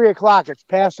 to my 3 o'clock. It's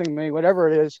passing me, whatever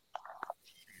it is.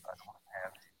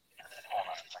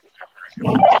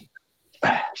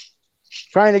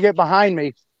 Trying to get behind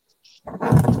me.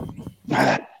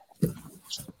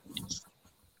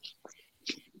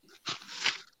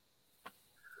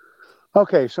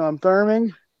 Okay, so I'm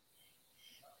therming.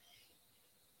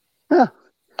 Huh.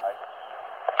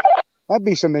 That'd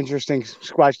be some interesting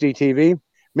Squatch DTV.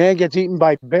 Man gets eaten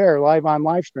by bear live on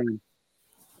live stream.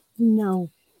 No.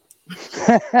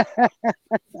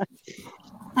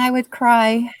 I would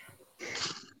cry.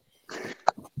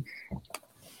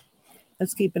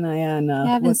 Let's keep an eye on I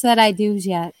haven't said I do's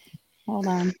yet. Hold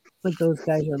on. What those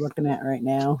guys are looking at right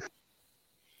now.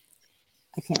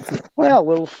 I can't see. Well, a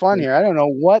little fun here. I don't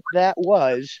know what that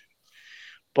was,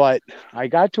 but I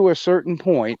got to a certain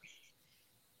point,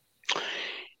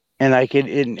 and I could,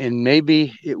 and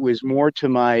maybe it was more to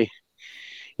my,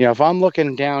 if I'm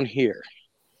looking down here,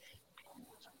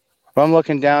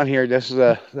 this is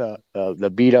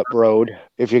the beat up road,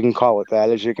 if you can call it that.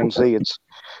 As you can see, it's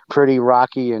pretty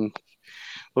rocky and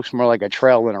looks more like a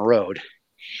trail than a road.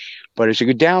 But as you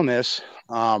go down this,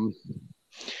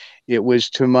 it was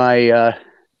to my,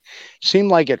 seemed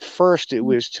like at first it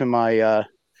was to my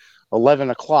 11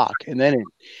 o'clock. And then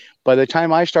by the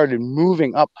time I started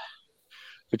moving up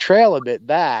the trail a bit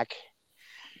back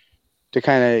to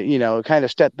kind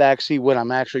of step back, see what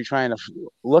I'm actually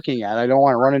looking at. I don't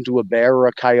want to run into a bear or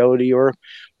a coyote or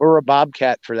a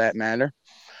bobcat for that matter.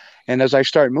 And as I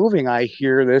start moving, I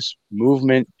hear this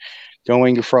movement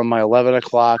going from my 11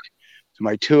 o'clock to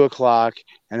my 2 o'clock.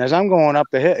 And as I'm going up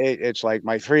the hill, it's like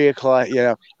my 3 o'clock,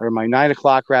 or my 9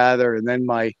 o'clock rather, and then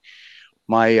my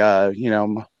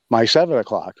 7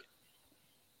 o'clock.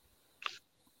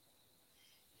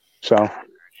 So,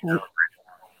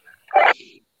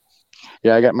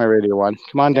 yeah, I got my radio on.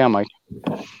 Come on down, Mike.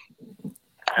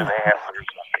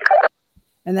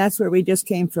 And that's where we just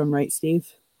came from, right,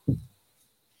 Steve?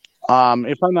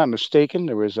 If I'm not mistaken,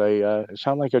 there was it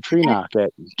sounded like a tree knock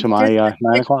to my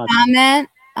 9 o'clock. Comment,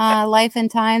 Life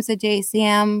and Times of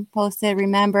JCM posted,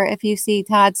 remember, if you see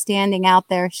Todd standing out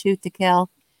there, shoot to kill.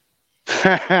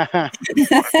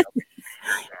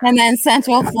 And then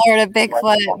Central Florida Bigfoot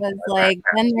was like,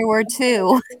 then there were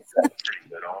two.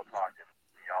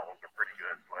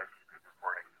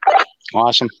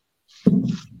 Awesome.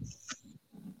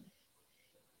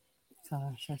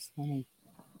 Gosh, that's funny.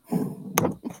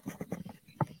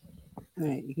 All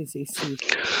right, you can see Steve.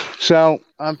 So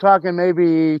I'm talking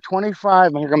maybe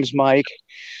 25. Here comes Mike.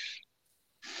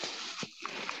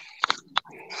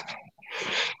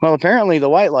 Well, apparently the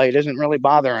white light isn't really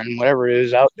bothering whatever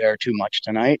is out there too much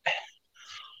tonight.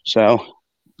 So.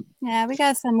 Yeah, we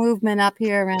got some movement up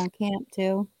here around camp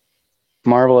too.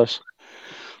 Marvelous.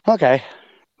 Okay.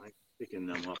 I'm picking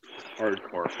them up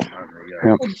hardcore.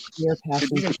 Yep. Could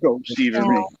you just go, Steve, and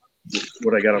read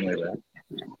what I got on my back?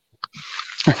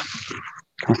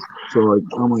 So, like,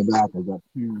 on my back, I got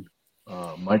two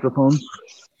microphones,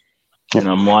 and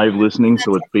I'm live listening,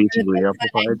 so it's basically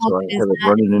amplified. So I have it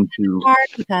running into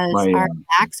my our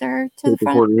backs are to the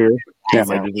front. Here. Yeah.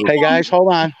 Hey guys,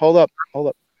 hold on, hold up.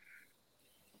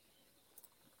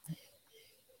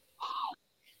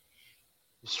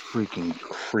 It's freaking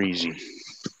crazy.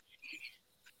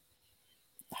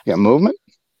 You got movement?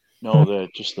 No,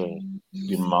 just the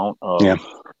amount of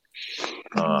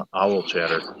owl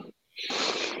chatter.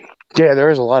 Yeah, there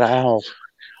is a lot of owls.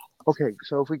 Okay,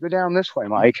 so if we go down this way,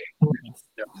 Mike,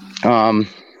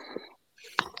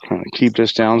 keep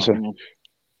this down. So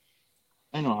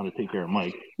I know how to take care of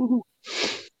Mike.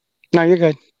 No, you're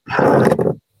good.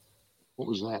 What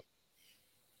was that?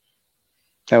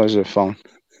 That was the phone.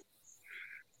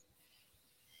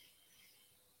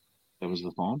 That was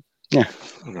the phone? Yeah.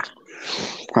 Okay.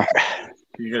 All right.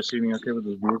 Can you guys see me okay with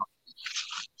this view?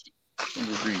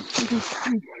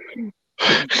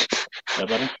 That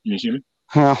better? Can you see me?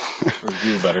 Well, or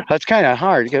view better? That's kind of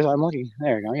hard because I'm looking.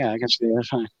 There you go. Yeah, I can see the other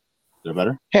side. Is that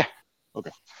better? Yeah.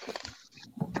 Okay.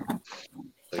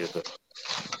 I get that.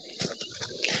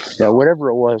 Yeah, whatever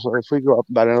it was, if we go up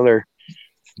about another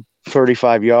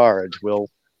 35 yards, we'll.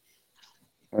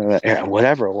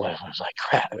 Whatever it was like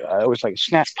crap. It was like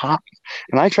snap pop,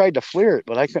 and I tried to FLIR it,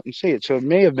 but I couldn't see it. So it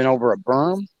may have been over a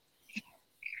berm.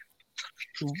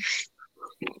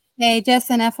 Hey, just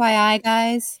an FYI,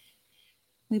 guys.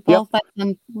 We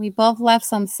both left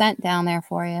some scent down there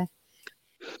for you.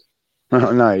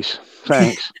 Oh, nice.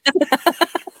 Thanks.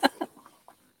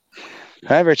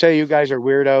 I ever tell you guys are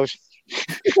weirdos?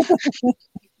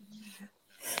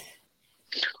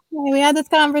 We had this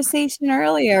conversation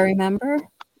earlier, remember?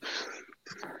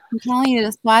 I'm telling you,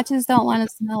 the Swatches don't want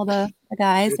to smell the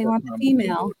guys. They want the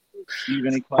female.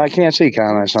 I can't see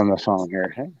comments on the phone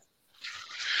here.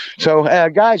 So,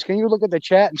 guys, can you look at the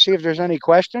chat and see if there's any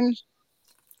questions?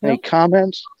 Any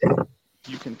comments?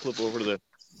 You can flip over to the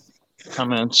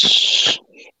comments.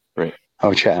 Right.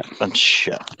 Oh, chat. On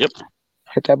chat. Yep.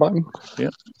 Hit that button.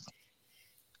 Yep.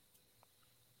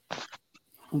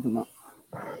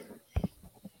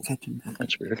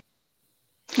 That's weird.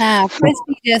 Nah,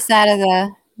 Christy just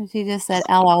she just said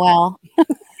LOL.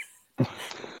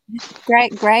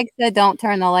 Greg said don't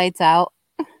turn the lights out.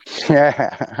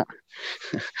 Yeah.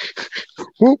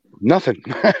 Whoop, nothing.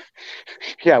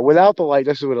 Yeah, without the light,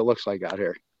 this is what it looks like out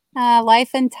here. Life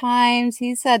and Times,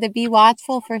 he said to be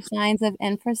watchful for signs of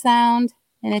infrasound.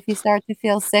 And if you start to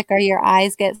feel sick or your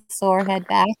eyes get sore, head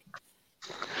back.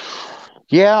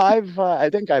 Yeah, I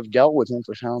think I've dealt with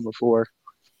infrasound before.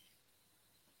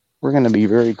 We're going to be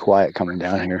very quiet coming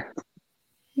down here.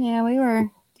 Yeah, we were.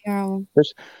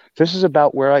 This is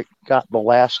about where I got the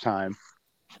last time.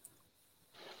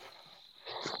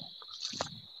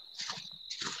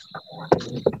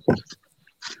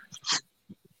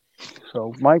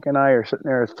 So Mike and I are sitting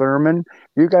there at Thurman.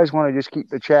 You guys want to just keep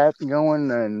the chat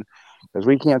going, and because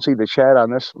we can't see the chat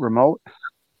on this remote.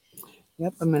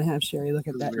 Yep, I'm gonna have Sherry look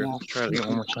at that now. Try to get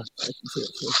one more time.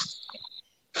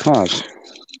 Huh.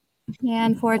 Yeah,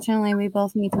 unfortunately, we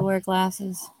both need to wear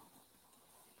glasses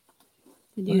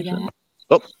to do that.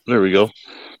 Oh, there we go.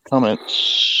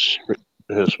 Comments.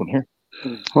 This one here.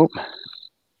 Oh.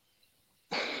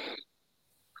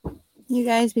 You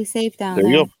guys be safe down There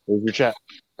there. you go. There's your chat.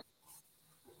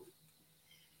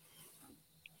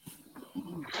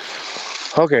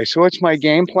 Okay, so what's my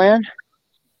game plan?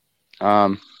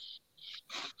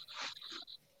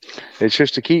 It's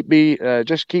just to keep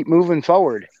moving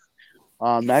forward.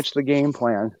 That's the game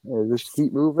plan. Just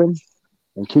keep moving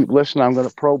and keep listening. I'm going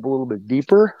to probe a little bit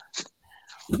deeper.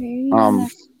 We brought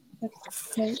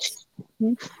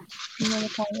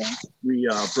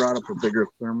up a bigger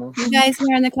thermal. You guys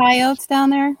hearing the coyotes down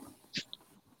there?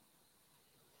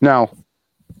 No,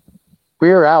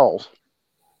 we are owls.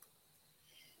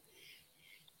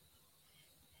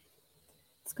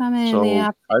 It's coming in So the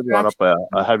I brought up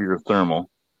a heavier thermal.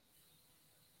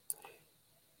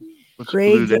 What's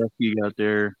Greg, Blue Daffy got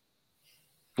there?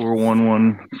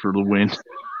 411 for the win.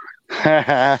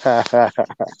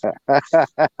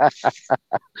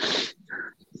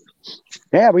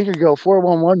 Yeah, we could go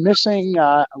 411 missing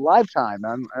live time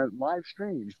on live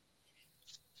stream.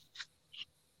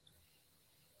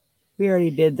 we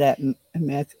already did that,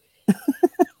 Mick.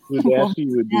 Blue Daffy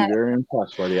would be very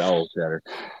impressed by the owl chatter.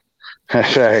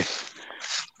 Sorry.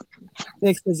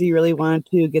 Mick says he really wanted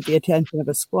to get the attention of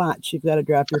a Squatch. You've got to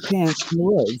drop your pants in the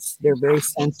woods. They're very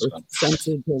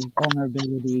sensitive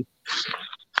vulnerability.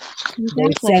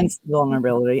 They sense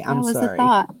vulnerability. I'm that was sorry. a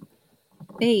thought.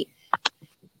 Bait.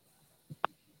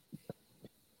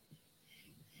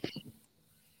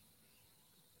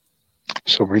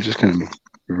 So we're just going to be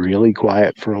really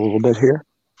quiet for a little bit here.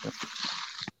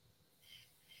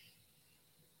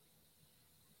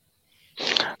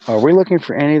 Are we looking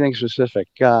for anything specific?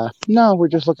 No, we're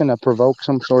just looking to provoke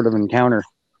some sort of encounter.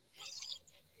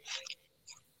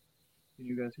 Can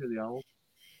you guys hear the owl?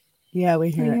 Yeah, we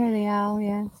We hear it. hear the owl,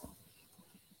 yeah.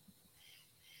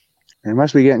 It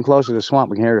must be getting closer to the swamp.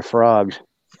 We can hear the frogs.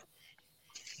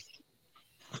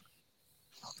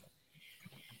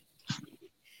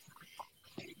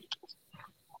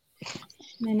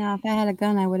 I know, if I had a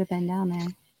gun, I would have been down there.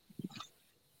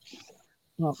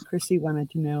 Well, Chrissy wanted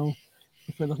to know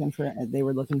if they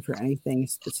were looking for anything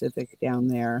specific down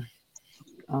there.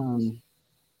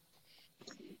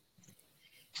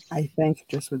 I think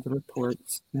just with the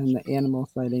reports and the animal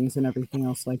sightings and everything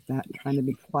else like that, trying to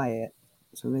be quiet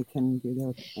so they can do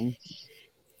their thing.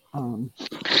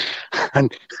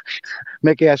 And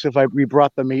Mick asked if we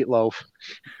brought the meatloaf.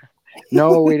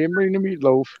 No, we didn't bring the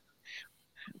meatloaf.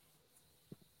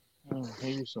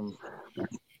 Maybe some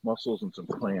mussels and some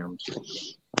clams.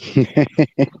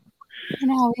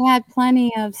 No, we had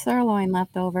plenty of sirloin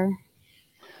left over.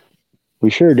 We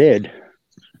sure did.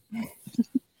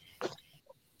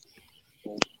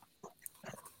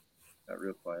 Got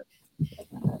real quiet.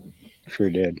 Sure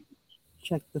did.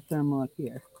 Check the thermal up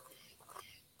here.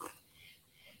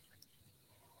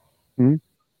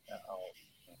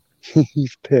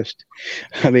 He's pissed.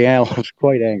 The owl is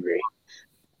quite angry.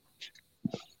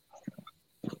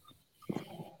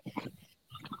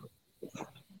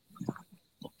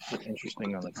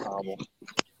 Interesting on the cobble.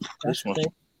 That's This one.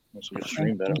 cool. Must have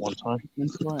streamed that at one time.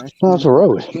 No, it's a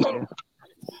road.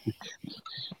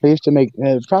 They used to make,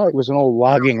 it probably was an old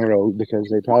logging road because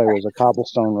they probably was a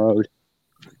cobblestone road.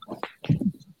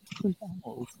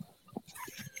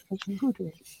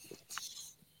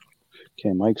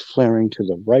 Okay, Mike's flaring to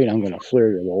the right. I'm going to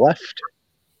flare to the left.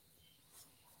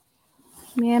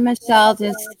 Me and Michelle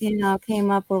just, came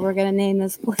up where we're going to name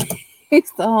this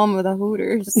place the home of the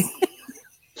Hooters.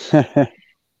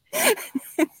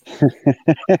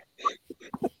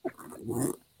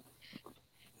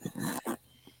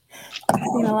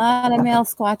 Seen a lot of male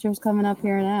squatchers coming up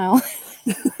here now.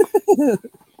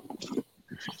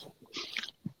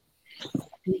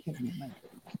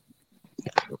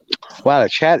 Wow, the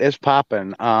chat is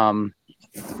popping. How'd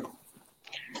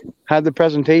the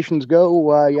presentations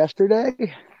go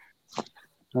yesterday?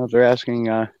 Oh, they're asking.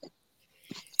 Wow,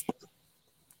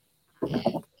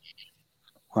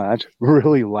 that's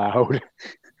really loud.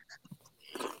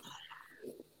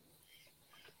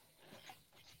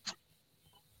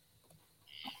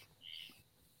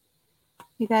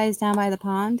 You guys down by the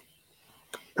pond?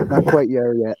 Not quite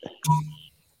there yet.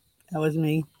 That was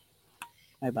me.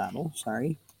 My bottle,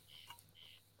 sorry.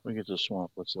 We get to the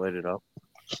swamp. Let's light it up.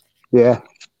 Yeah.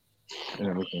 And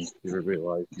then we can keep everybody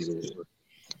alive.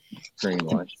 Green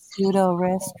light. Pseudo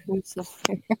wrist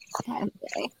crucifix.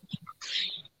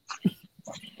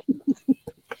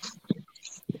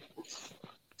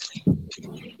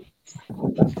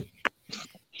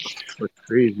 What's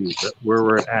crazy is that where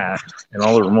we're at and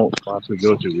all the remote spots we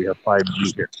go to, we have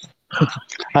 5G here.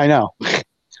 I know.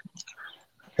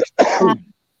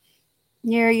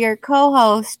 Your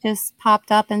co-host just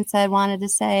popped up and wanted to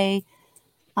say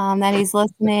that he's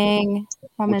listening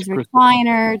from his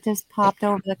recliner. Just popped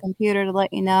over the computer to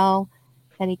let you know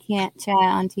that he can't chat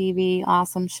on TV.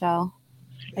 Awesome show.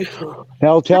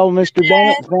 I'll tell Mr.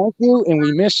 Bennett thank you, and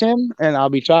we miss him, and I'll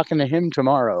be talking to him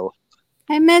tomorrow.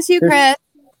 I miss you, Chris.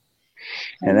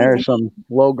 And there's some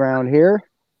low ground here.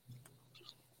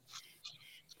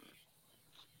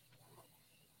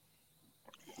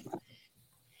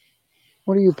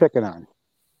 What are you picking on?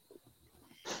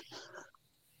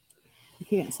 You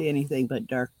can't see anything but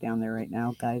dark down there right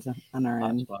now, guys, on our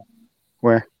end.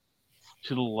 Where?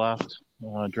 To the left,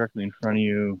 directly in front of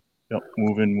you. Yep,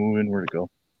 moving. Where'd it go?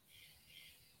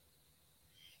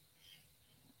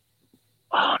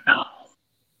 Oh, no.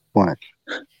 What?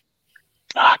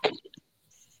 Knock.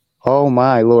 Oh,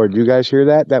 my Lord. You guys hear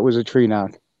that? That was a tree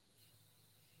knock.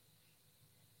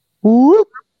 Whoop.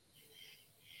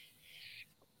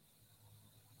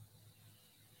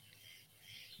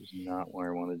 This is not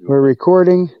where I want to do it. We're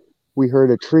recording. We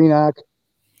heard a tree knock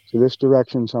to this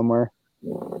direction somewhere.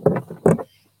 Okay.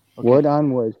 Wood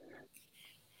on wood.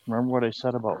 Remember what I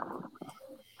said about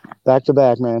back to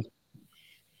back, man.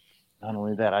 Not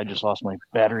only that, I just lost my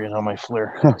battery on my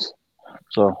flare.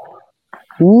 So.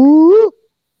 Woo!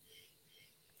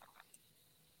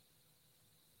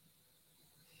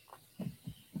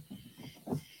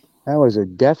 That was a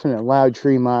definite loud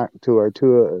tree mark to our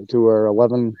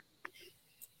 11,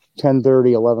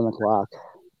 10:30, 11 o'clock.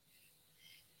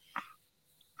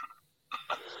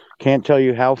 Can't tell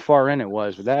you how far in it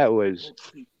was, but that was.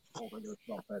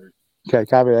 Okay,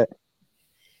 copy that.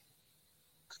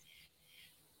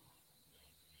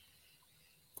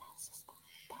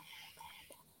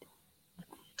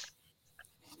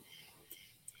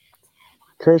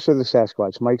 Curse of the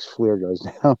Sasquatch. Mike's FLIR goes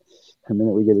down the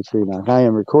minute we get a tree knock. I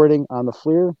am recording on the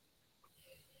FLIR.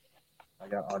 I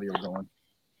got audio going.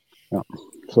 Yeah.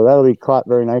 So that'll be caught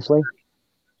very nicely.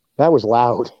 That was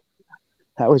loud.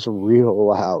 That was real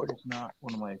loud. It's not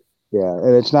one of my. Yeah,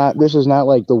 and it's not. This is not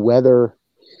like the weather.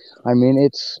 I mean,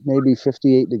 it's maybe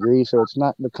 58 degrees, so it's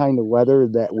not the kind of weather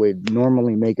that would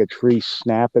normally make a tree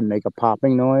snap and make a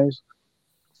popping noise.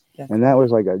 Definitely. And that was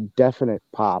like a definite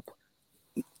pop.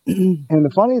 And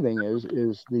the funny thing is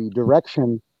the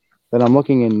direction that I'm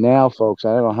looking in now, folks.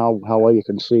 I don't know how well you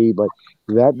can see, but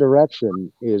that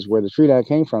direction is where the tree knock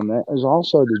came from. That is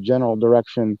also the general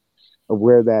direction of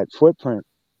where that footprint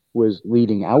was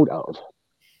leading out of.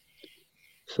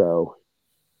 So,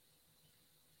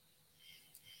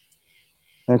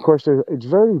 and of course, it's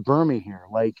very bermy here.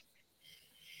 Like,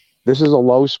 this is a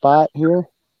low spot here.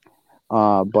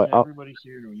 But up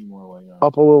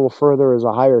a little further is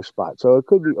a higher spot. So it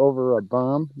could be over a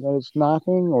berm that it's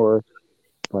knocking,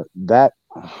 but that,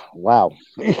 wow.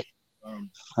 And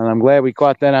I'm glad we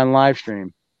caught that on live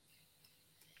stream.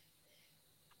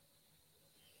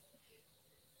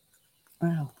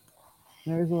 Wow.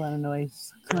 There's a lot of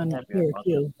noise coming up here,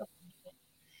 too.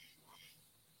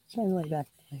 Trying to light back.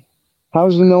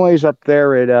 How's the noise up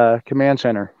there at Command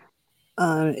Center?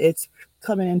 It's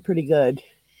coming in pretty good.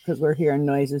 because we're hearing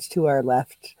noises to our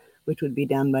left, which would be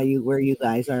down by you where you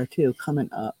guys are too, coming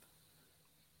up.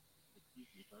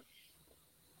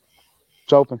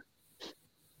 It's open.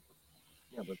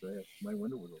 Yeah, but my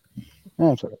window was open.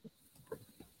 That's okay.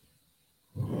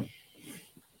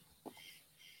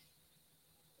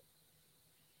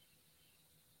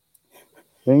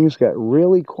 Things got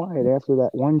really quiet after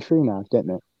that one tree knock,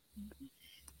 didn't it?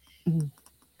 Mm-hmm.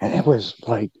 And it was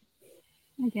like,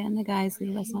 Again, the guys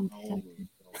leave us unprotected.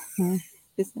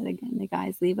 Just said again, the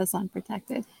guys leave us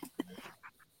unprotected.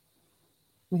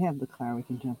 We have the car we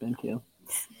can jump into.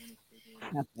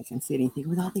 Not that I can see anything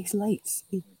with all these lights.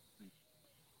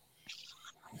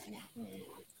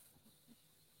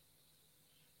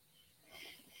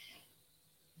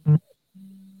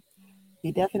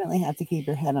 You definitely have to keep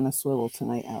your head on a swivel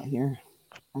tonight out here,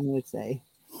 I would say.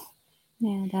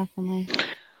 Yeah, definitely.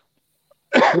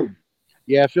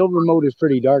 yeah, field remote is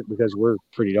pretty dark because we're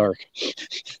pretty dark.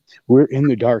 We're in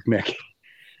the dark, Mick.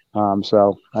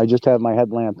 So I just have my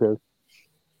headlamp here.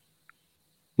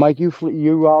 Mike,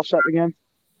 you all set again?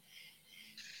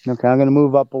 Okay, I'm going to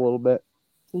move up a little bit.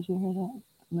 Did you hear that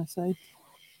on the side?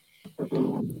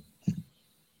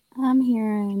 I'm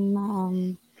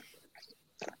hearing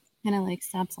kind of like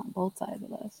steps on both sides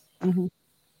of us. Mm-hmm.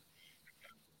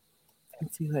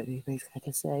 Let's see what anybody's got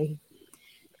to say.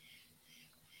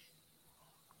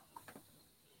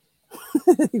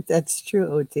 That's true,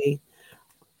 OT.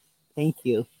 Thank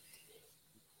you.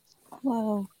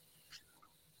 Whoa.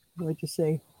 What'd you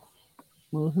say?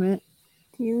 Movement?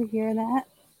 Do you hear that?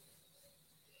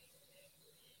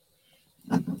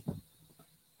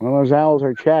 Well, those owls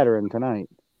are chattering tonight.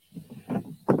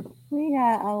 We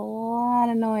got a lot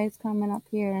of noise coming up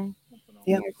here.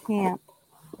 Yep. Your camp.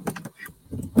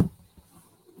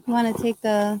 You want to take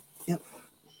the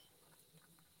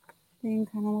thing,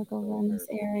 kind of look over in this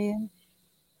area?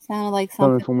 Sounded like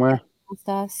something from where? past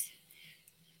us.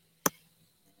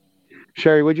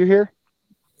 Sherry, what'd you hear?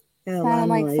 Yeah, Sounded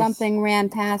like something ran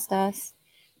past us.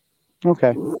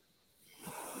 Okay.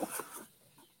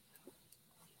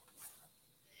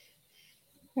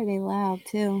 Pretty loud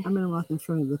too. I'm gonna walk in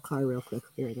front of the car real quick.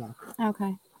 Here we go.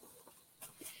 Okay.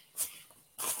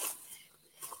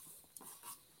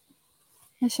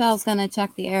 Michelle's gonna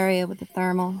check the area with the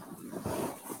thermal.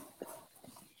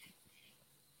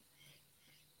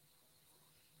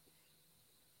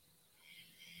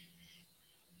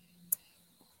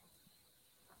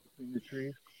 In the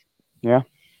trees. Yeah.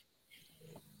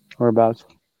 Whereabouts?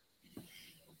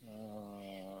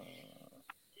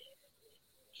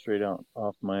 Straight out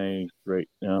off my right.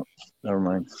 No, never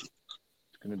mind.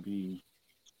 It's gonna be.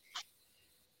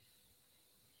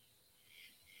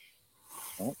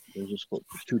 Oh, there's a split.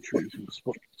 There's two trees. There's a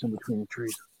split. It's in between the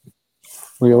trees.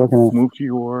 What are you looking at? Move to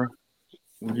your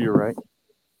right.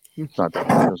 It's not that.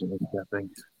 It doesn't look that big.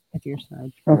 At your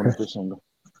side. Okay. This angle.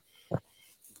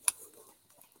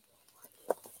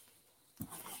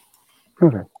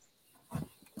 Okay.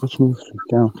 Let's move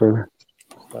down further.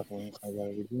 Definitely, I got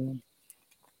it again.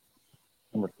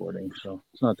 I'm recording, so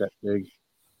it's not that big.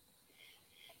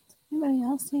 Anybody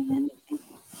else see anything?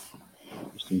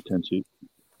 Just intense heat.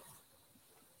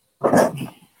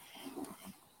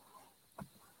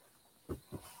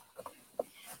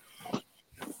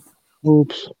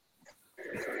 Oops.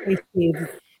 Hey, Steve.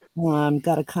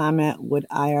 Got a comment. Would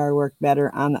IR work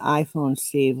better on the iPhone,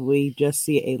 Steve? We just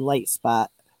see a light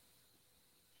spot.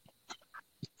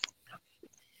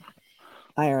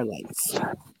 IR lights.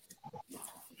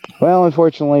 Well,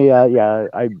 unfortunately, yeah,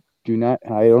 I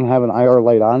don't have an IR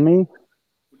light on me.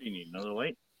 What do you need? Another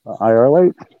light? IR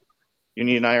light? You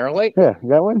need an IR light? Yeah, you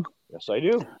got one? Yes, I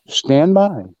do. Stand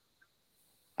by.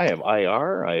 I have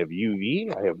IR, I have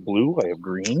UV, I have blue, I have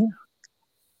green.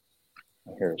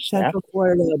 I hear a snap. Central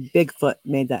Florida Bigfoot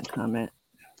made that comment.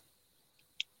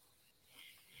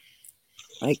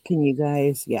 Like, can you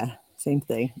guys? Yeah, same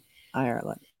thing. IR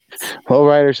light. Low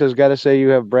Rider says, "Gotta say you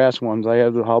have brass ones.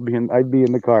 I'd be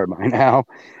in the car by now."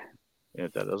 Yeah,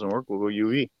 if that doesn't work, we'll go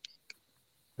UV.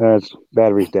 That's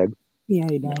battery's dead. Yeah,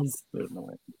 he does. There's no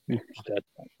way.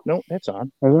 No, that's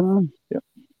on. Is it on? Yep.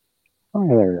 Oh,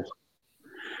 yeah, there it is.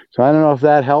 So I don't know if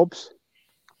that helps.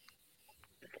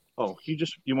 Oh,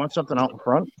 you want something out in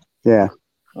front? Yeah.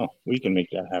 Oh, we can make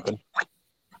that happen.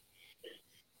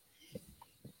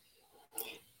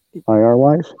 IR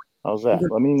wise? How's that?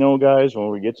 Let me know, guys, when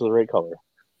we get to the right color.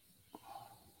 Is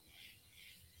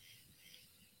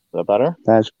that better?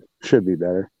 That should be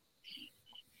better.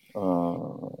 We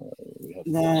have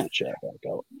to That- the chat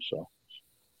back out. So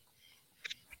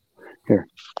Here.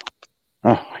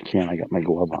 Oh, I can't. I got my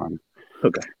glove on.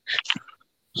 okay.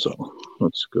 So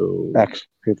let's go. X.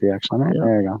 Hit the X on it. Yeah.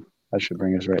 There you go. That should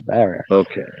bring us right there.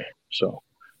 Okay. So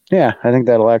Yeah, I think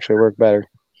that'll actually work better.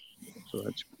 so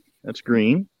that's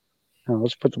green. Now,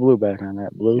 let's put the blue back on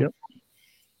that blue. Yep.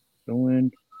 Go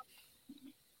in.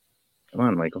 Come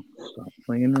on, Michael. Stop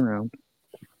playing around.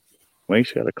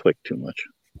 Mike's got to click too much.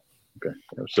 Okay.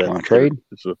 That's that. Want to trade?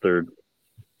 It's the third.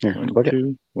 Here, One, look at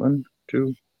two, 1,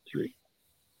 2, 3.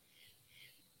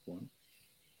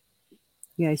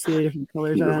 Yeah, I see the different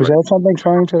colors Either on Is it. that something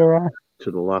trying to the right?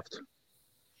 To the left.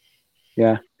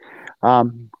 Yeah.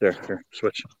 There.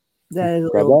 Switch. That is a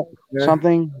Grab little that.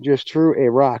 Something just threw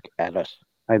a rock at us,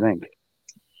 I think.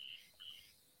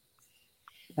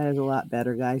 That is a lot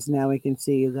better, guys. Now we can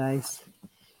see you guys.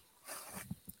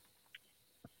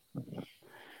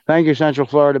 Thank you, Central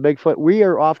Florida Bigfoot. We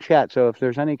are off chat, so if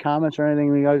there's any comments or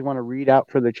anything you guys want to read out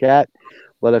for the chat,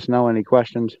 let us know. Any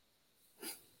questions?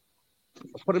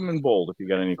 Put them in bold if you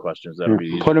got any questions. That'll be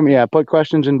easy. Put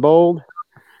questions in bold.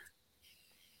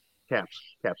 Caps.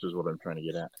 Caps is what I'm trying to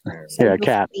get at. Yeah,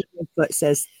 caps. But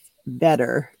says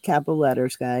better, capital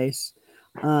letters, guys.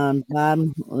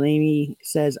 Bob Lamy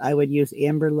says I would use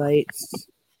amber lights.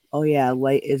 Oh yeah,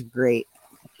 light is great.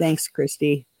 Thanks,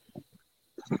 Christy.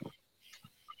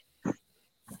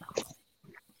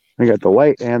 I got the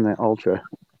light and the ultra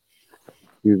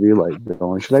UV light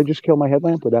going. Should I just kill my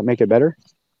headlamp? Would that make it better?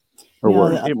 Or No,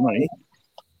 worse? the- It might.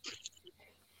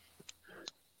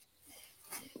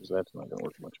 That's not going to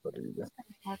work much better either.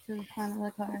 Walk to the front of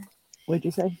the car. What'd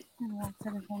you say? And walk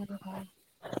to the front of the car.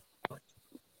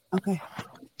 Okay.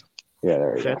 Yeah,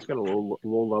 there you go. That's got a low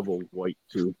level white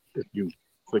too. If you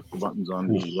click the buttons on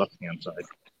the left hand side.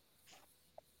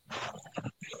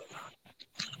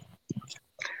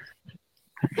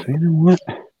 So you know what?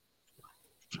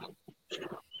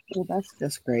 Well, that's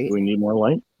just great. Do we need more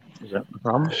light? Is that the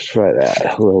problem? Let's try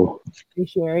that. A little. Hey,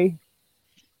 Sherry.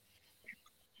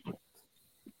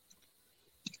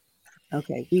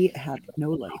 Okay, we have no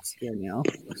lights here now.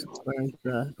 Where's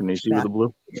the Can you see with the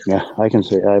blue? Yeah, I can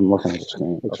see. I'm looking at the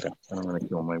screen. Okay. I'm going to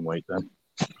kill my white then.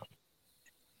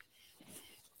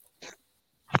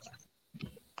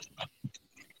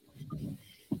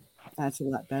 That's a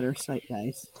lot better sight,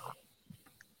 guys.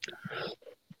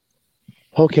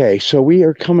 Okay, so we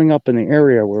are coming up in the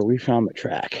area where we found the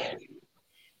track.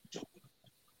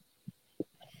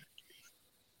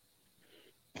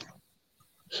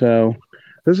 So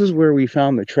this is where we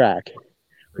found the track.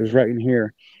 It was right in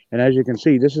here. And as you can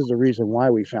see, this is the reason why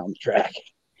we found the track.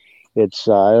 It's,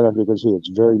 I don't know if you can see, it's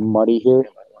very muddy here.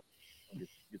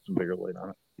 Get some bigger light on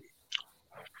it.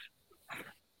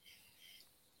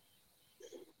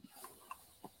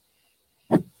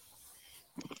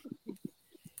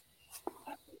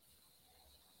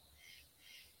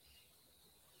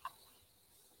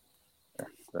 There,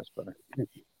 that's better.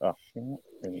 Oh, yeah,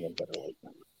 maybe get better light.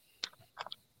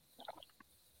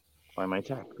 Why my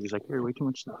attack? Because I carry way too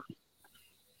much stuff.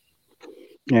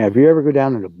 Yeah, if you ever go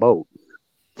down in a boat,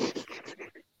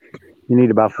 you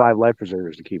need about 5 life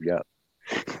preservers to keep you up.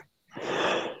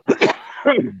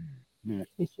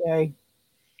 Hey, Sherry.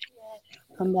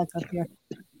 Come back up here.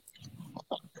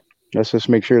 Let's just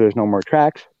make sure there's no more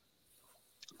tracks.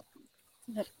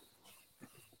 Yep.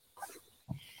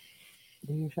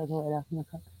 Do you shut the light off in the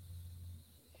car?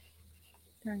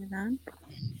 Turn it on.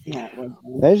 Yeah, it was.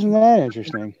 Isn't that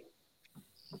interesting?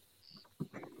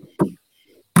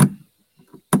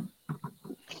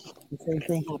 The same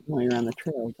thing happened when you're on the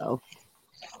trail, though.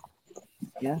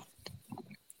 Yeah.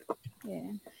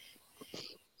 Yeah.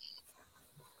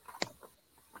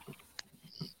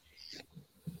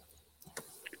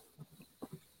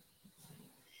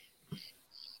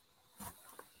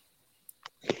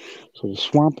 So the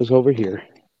swamp is over here.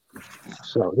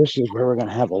 So this is where we're going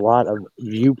to have a lot of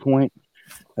viewpoint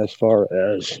as far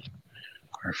as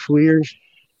our fleers.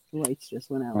 The lights just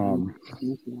went out.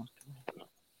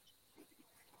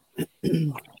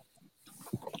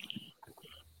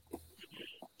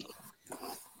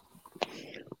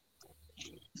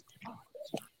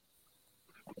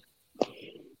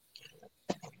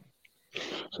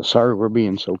 So sorry we're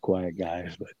being so quiet,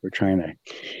 guys, but we're trying to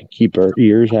keep our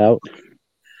ears out.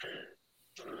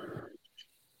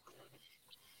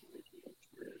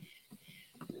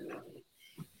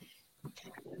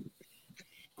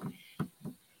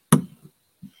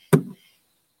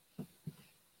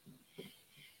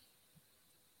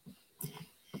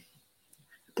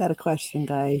 Got a question,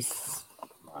 guys.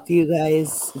 Do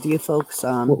you folks,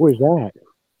 What was that?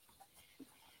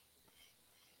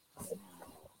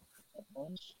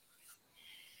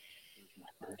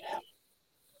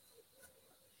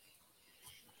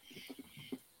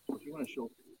 If you want to show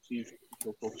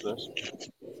folks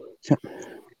this,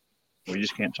 we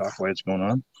just can't talk while it's going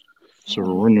on. So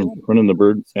we're running the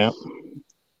Bird app.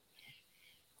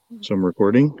 So I'm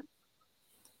recording.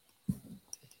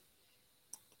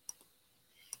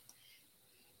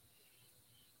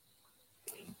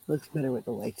 Looks better with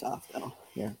the lights off, though.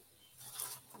 Here.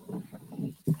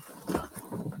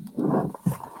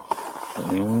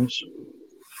 Anyways.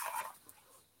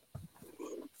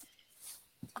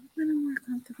 Want a more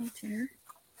comfortable chair?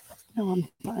 No, I'm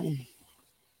fine.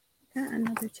 Got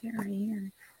another chair right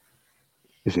here.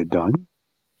 Is it done?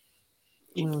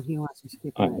 Well, he wants to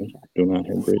skip I it. do not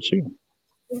have great signal.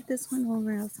 Put this one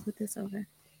over. I'll put this over.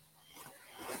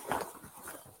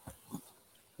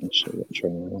 Let's see, let's try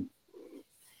that one.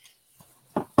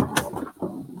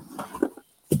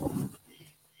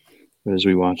 As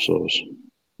we watch those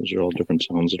are all different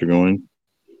sounds that are going.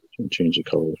 So we change the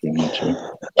color if we need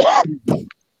to.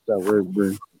 So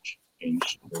we're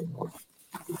Change.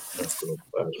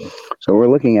 So we're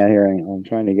looking at here, and I'm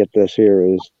trying to get this here,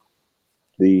 is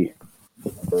the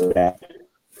app.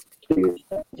 You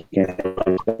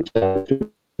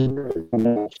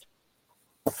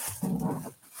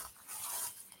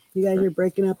guys are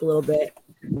breaking up a little bit.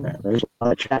 There's a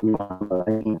lot of chat going on, but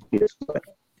I can't see it.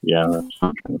 Yeah.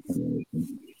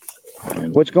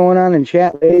 And What's going on in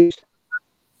chat, ladies?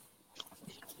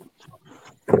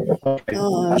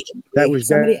 That was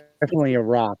definitely a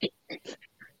rock.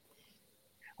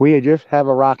 We had just have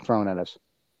a rock thrown at us.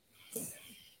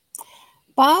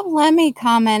 Bob Lemmy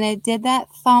commented, did that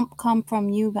thump come from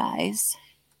you guys?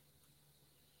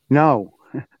 No,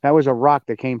 that was a rock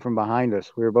that came from behind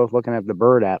us. We were both looking at the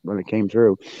Bird app when it came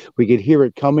through. We could hear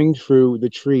it coming through the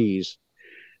trees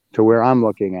to where I'm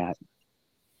looking at.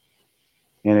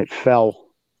 And it fell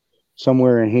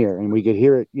somewhere in here. And we could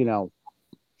hear it,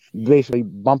 basically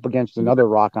bump against another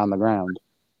rock on the ground.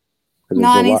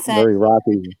 Nani said, very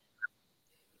rocky.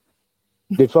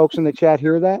 Did folks in the chat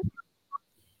hear that?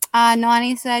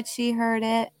 Nani said she heard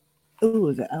it.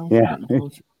 Ooh, the elephant. Yeah.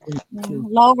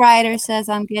 Lowrider says,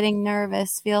 I'm getting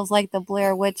nervous. Feels like the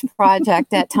Blair Witch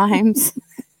Project at times.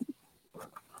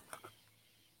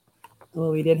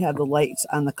 Well, we did have the lights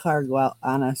on the car go out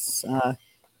on us.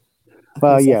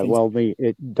 Well, yeah. Well,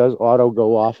 it does auto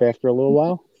go off after a little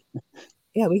while.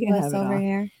 Yeah, we can have What's it over off.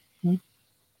 here? Hmm?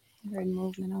 I heard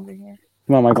movement over here.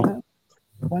 Come on, Michael.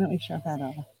 Why don't we shut that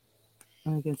off?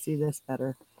 And we can see this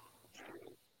better.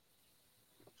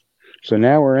 So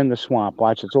now we're in the swamp.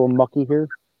 Watch, it's a little mucky here.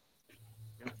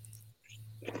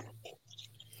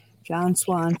 John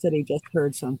Swan said he just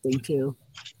heard something too.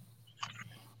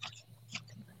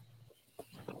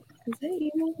 Is it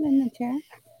you moving in the chair?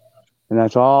 And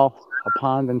that's all a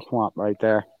pond and swamp right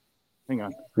there. hang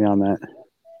on. Beyond that.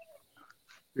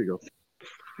 Here you go.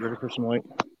 You ready for some light?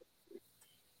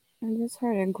 I just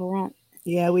heard a grunt.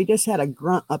 Yeah, we just had a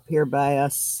grunt up here by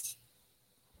us.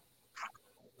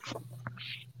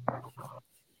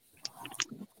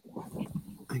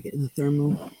 I get in the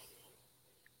thermal.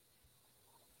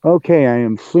 Okay, I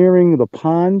am clearing the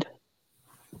pond.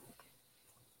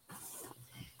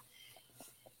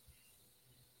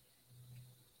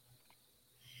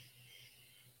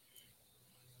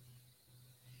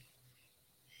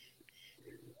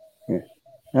 Yeah.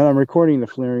 And I'm recording the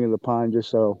clearing of the pond just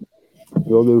so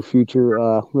we'll do future,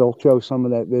 we'll show some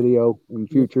of that video in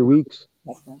future weeks.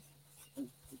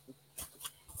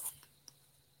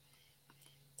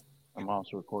 I'm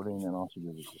also recording and also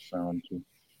gives us a sound too.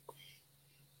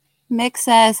 Mick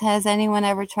says, has anyone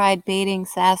ever tried baiting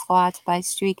Sasquatch by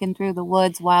streaking through the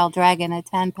woods while dragging a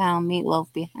 10-pound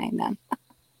meatloaf behind them?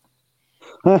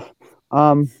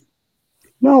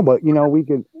 No, but we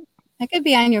could. That could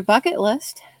be on your bucket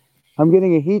list. I'm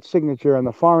getting a heat signature on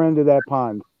the far end of that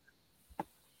pond.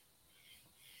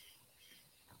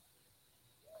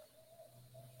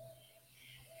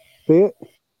 See it?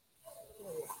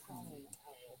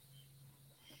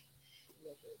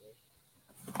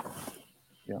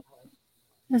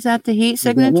 Is that the heat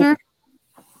signature?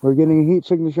 We're getting a heat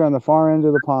signature on the far end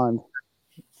of the pond.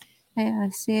 Yeah, I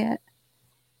see it.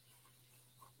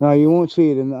 No, you won't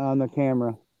see it on the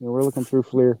camera. We're looking through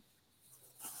FLIR.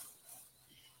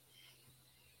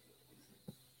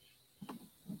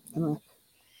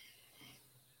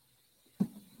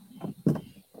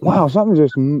 Wow,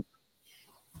 something's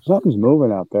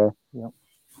moving out there. Yep.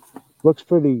 Looks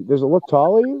pretty. Does it look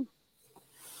tall to you?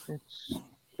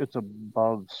 It's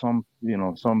above some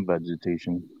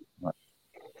vegetation.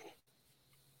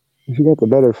 You got the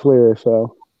better FLIR,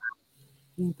 so.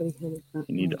 You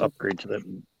need to upgrade to that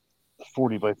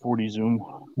 40 by 40 zoom.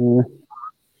 Yeah.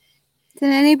 Did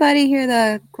anybody hear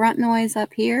the grunt noise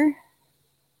up here?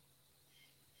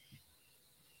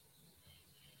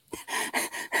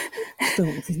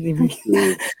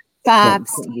 Bob,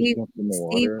 Something Steve, just jumped in the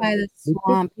Steve water. by the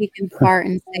swamp. He can fart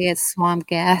and say it's swamp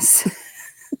gas.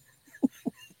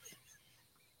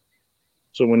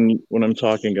 So when I'm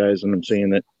talking, guys, and I'm saying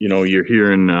that, you're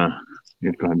hearing,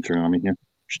 you go ahead and turn it on me here.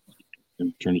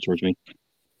 Turn it towards me.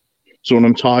 So when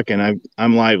I'm talking,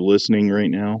 I'm live listening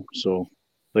right now. So,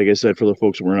 like I said, for the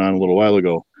folks that were on a little while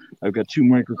ago, I've got 2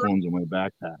 microphones in my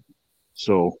backpack.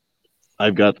 So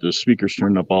I've got the speakers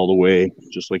turned up all the way,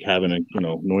 just like having a,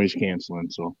 noise canceling.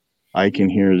 So I can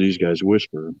hear these guys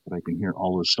whisper, but I can hear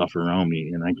all this stuff around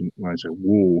me. And when I say,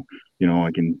 whoa,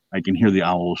 I can hear the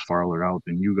owls farther out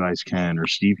than you guys can, or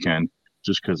Steve can,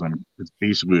 just because it's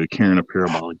basically carrying a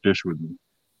parabolic dish with me.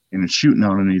 And it's shooting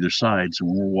out on either side. So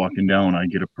when we're walking down, I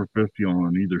get a peripheral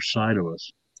on either side of us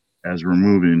as we're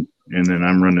moving. And then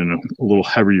I'm running a little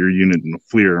heavier unit than a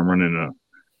FLIR. I'm running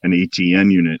an ATN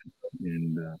unit,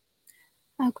 and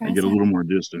I get a little more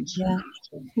distance. Yeah.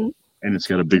 So, and it's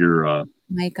got a bigger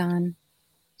mic on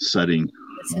setting.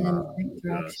 Listen in the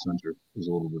right The sensor is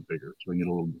a little bit bigger, so I can get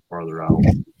a little bit farther out.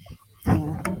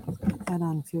 Yeah. Add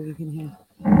on, see what you can hear.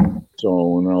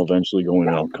 So, and I'll eventually go in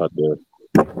and I'll cut the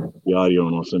audio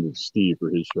and I'll send it to Steve for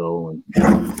his show.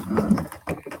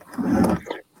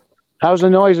 How's the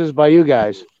noises by you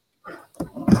guys?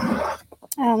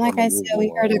 Like I said,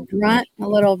 we heard a grunt a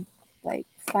little, like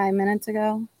 5 minutes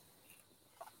ago.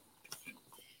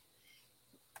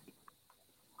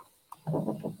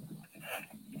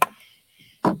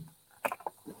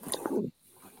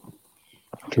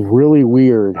 It's really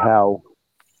weird how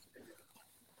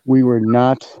we were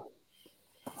not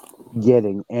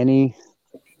getting any.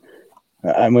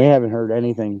 We haven't heard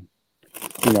anything,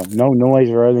 no noise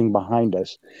or anything behind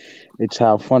us. It's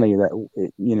how funny that,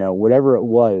 whatever it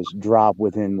was dropped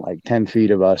within like 10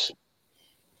 feet of us.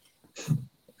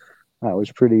 That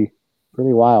was pretty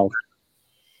wild.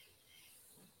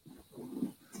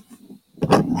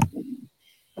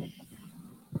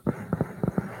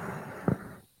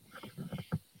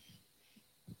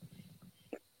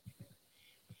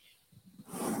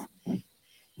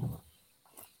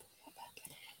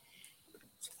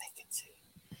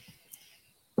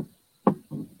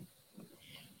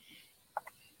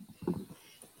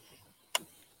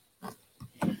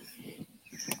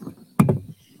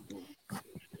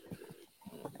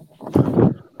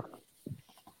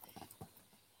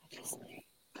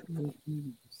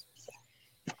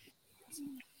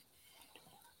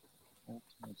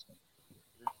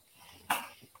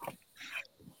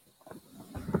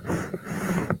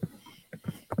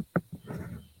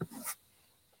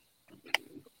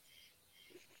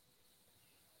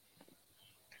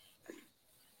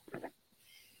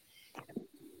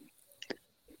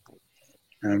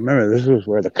 I remember this was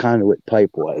where the conduit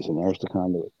pipe was, and there's the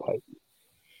conduit pipe.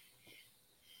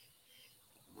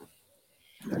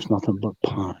 There's nothing but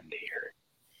pond here.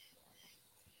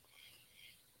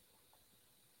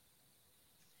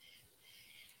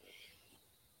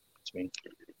 It's me.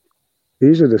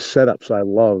 These are the setups I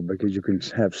love because you can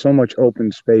have so much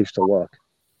open space to look.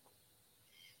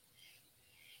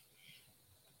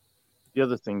 The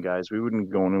other thing, guys, we wouldn't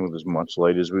go in with as much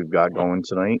light as we've got going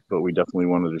tonight, but we definitely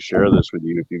wanted to share this with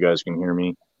you if you guys can hear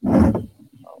me.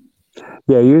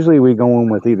 Yeah, usually we go in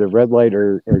with either red light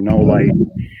or no light.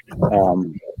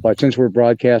 But since we're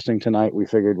broadcasting tonight, we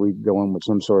figured we'd go in with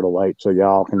some sort of light so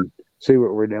y'all can see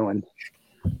what we're doing.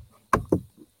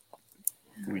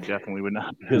 We definitely would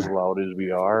not be as loud as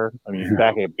we are. I mean,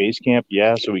 back at base camp,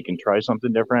 yeah, so we can try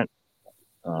something different.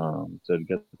 So we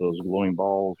get those glowing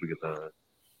balls, we get the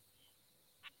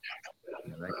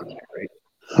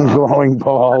glowing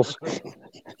balls.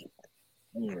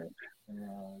 Anyway,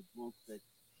 glow stick,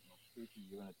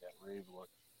 giving it that rave look.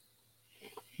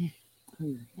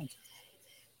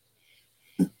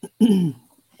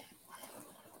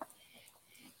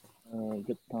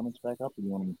 Get the comments back up, or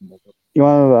you want them to come back up? You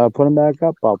want to put them back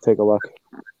up? I'll take a look.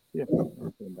 Yeah,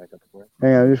 put them back up for it.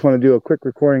 Hey, I just want to do a quick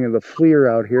recording of the FLIR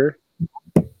out here.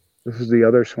 This is the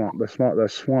other swamp, the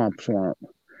swamp.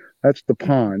 That's the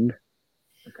pond.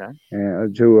 Okay.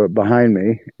 And to behind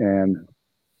me, and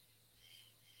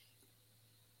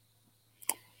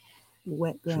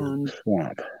wet ground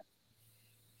swamp.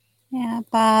 Yeah,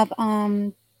 Bob.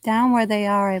 Down where they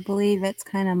are, I believe it's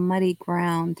kind of muddy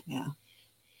ground. Yeah.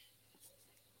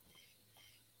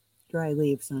 Dry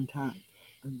leaves on top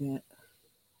a bit.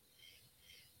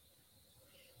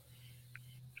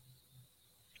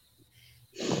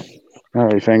 All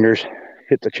right, fingers,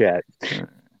 hit the chat.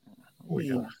 We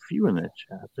got a few in that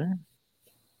chat there.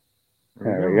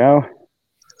 There we go.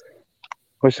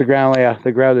 What's the ground layout?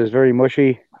 The ground is very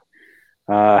mushy.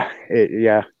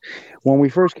 Yeah. When we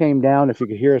first came down, if you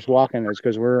could hear us walking, it's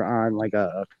because we're on like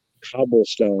a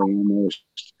cobblestone almost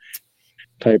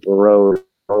type of road,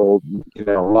 old,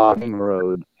 logging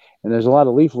road. And there's a lot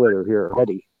of leaf litter here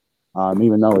already,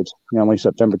 even though it's only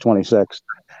September 26th.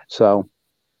 So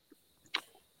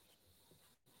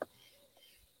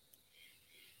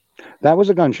that was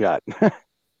a gunshot.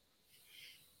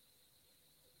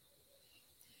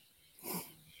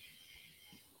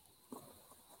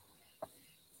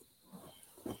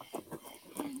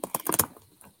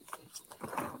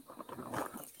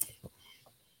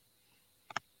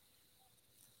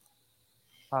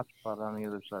 Hotspot on the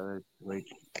other side of the lake.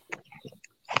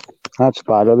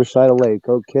 Hotspot, other side of lake.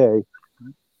 Okay.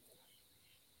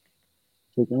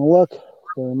 Taking a look.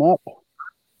 Pull him up.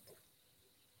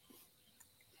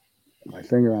 My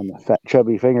finger on the fat,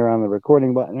 chubby finger on the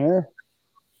recording button here.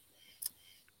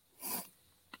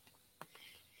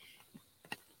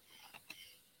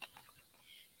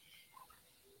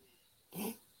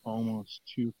 Almost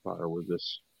too far with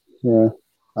this. Yeah,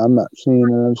 I'm not seeing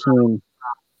it.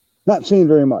 Not seeing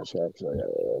very much, actually.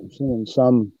 I'm seeing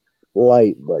some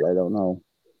light, but I don't know.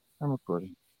 I'm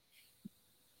recording.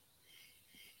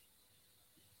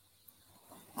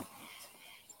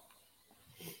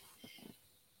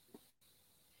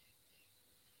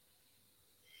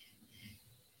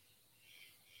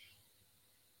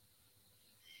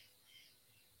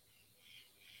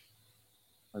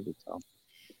 Hard to tell.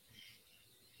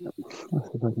 Let's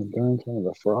see if I can burn some of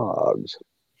the frogs.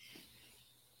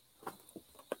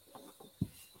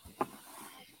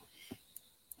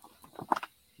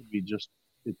 Could be just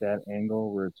at that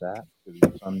angle where it's at,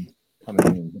 because the sun coming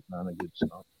in and hitting on a good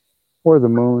spot. Or the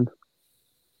moon.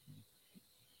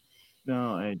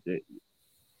 No, it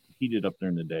heated up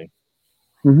during the day.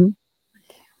 Mm-hmm.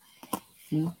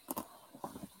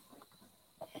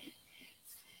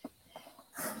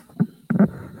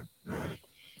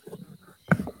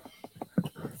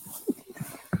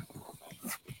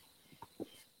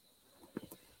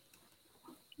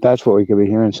 That's what we could be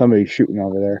hearing. Somebody shooting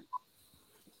over there.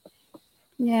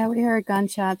 Yeah, we heard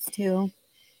gunshots too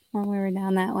when we were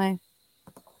down that way.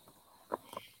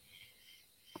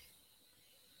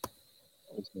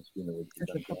 There's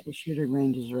a couple shooting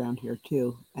ranges around here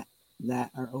too that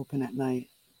are open at night.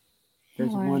 There's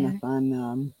one up on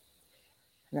I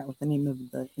forgot what the name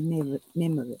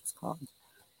of it's called.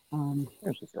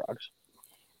 There's the frogs.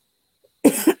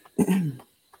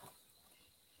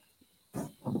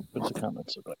 What's the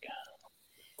comments look like?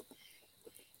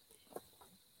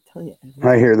 Tell you,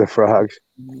 I hear the frogs.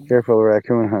 Careful,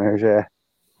 raccoon hunters. Yeah.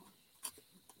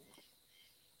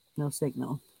 No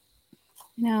signal.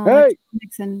 No. Hey!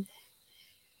 Nixon.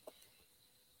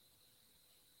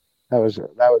 That was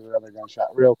another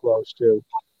gunshot, real close too.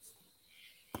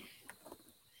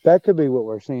 That could be what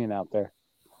we're seeing out there.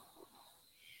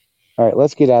 All right,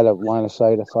 let's get out of line of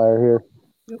sight of fire here.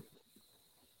 Yep.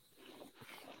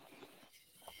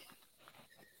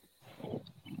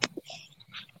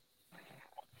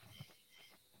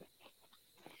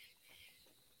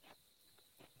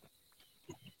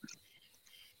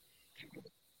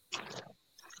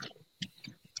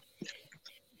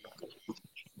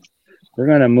 We're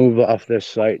going to move off this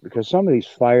site because somebody's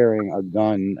firing a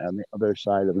gun on the other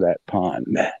side of that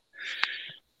pond.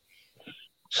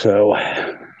 So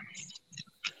I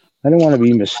don't want to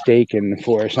be mistaken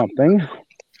for something.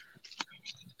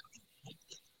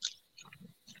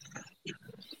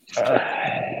 Some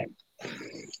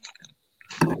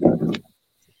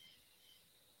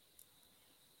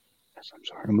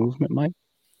sort of movement, Mike?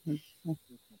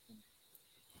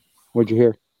 What'd you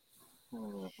hear?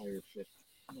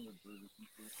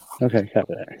 Okay,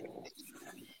 copy that.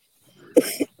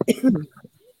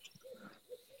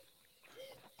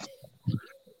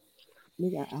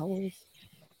 We got owls.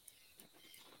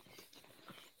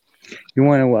 You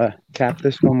want to tap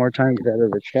this one more time? Get out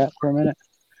of the chat for a minute.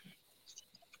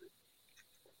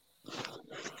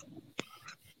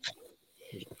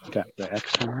 Tap the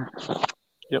X on it.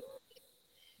 Yep.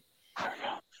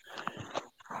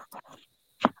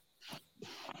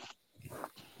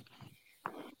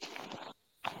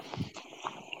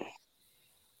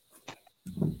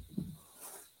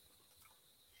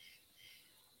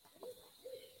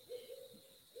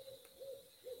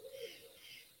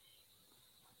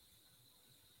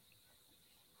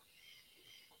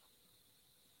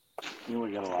 You know,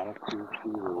 we got a lot of trees, a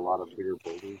lot of bigger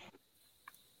boulders.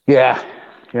 Yeah.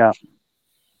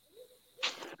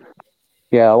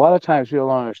 A lot of times people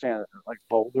don't understand that, like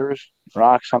boulders,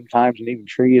 rocks sometimes, and even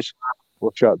trees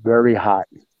will show up very hot.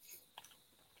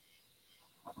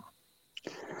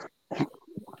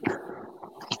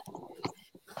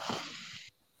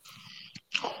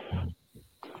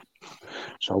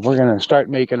 So So we're going to start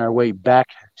making our way back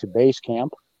to base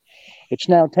camp. It's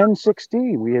now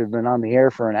 10:16. We have been on the air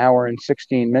for an hour and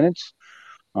 16 minutes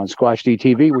on Squatch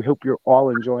DTV. We hope you're all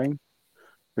enjoying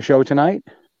the show tonight.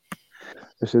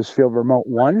 This is Field Remote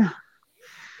 1.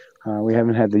 We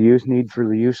haven't had the need for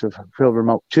the use of Field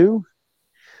Remote 2.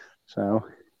 So,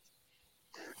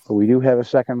 but we do have a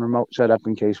second remote set up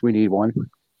in case we need one.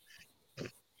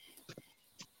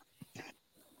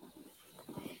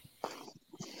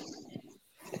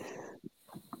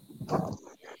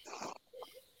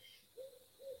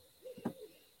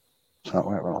 So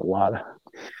we're having a lot of...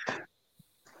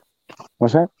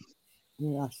 What's that?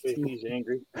 Yes, He's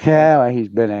angry. Yeah, well, he's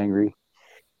been angry.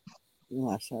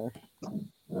 yes, sir.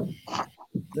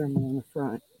 Thermal in the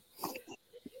front.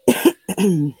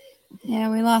 Yeah,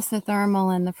 we lost the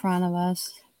thermal in the front of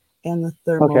us. And the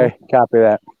thermal. Okay, copy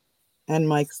that. And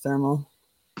Mike's thermal.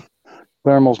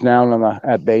 Thermal's down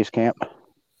at base camp.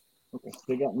 Okay,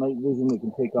 they got night vision. They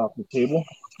can take off the table.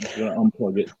 I'm gonna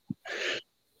unplug it.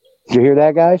 Did you hear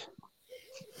that, guys?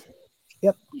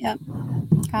 Yep.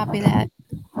 Copy that.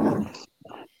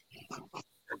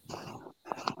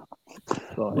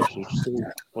 So actually,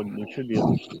 we should be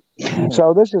able to...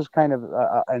 So this is kind of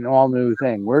an all-new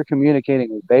thing. We're communicating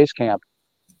with base camp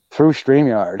through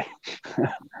StreamYard,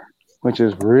 which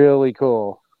is really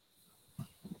cool.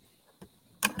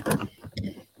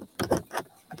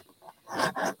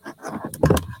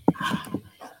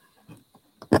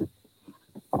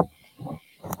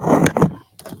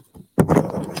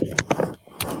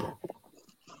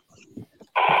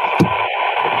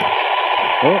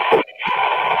 Oh.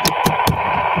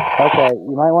 Okay,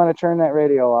 you might want to turn that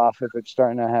radio off if it's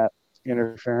starting to have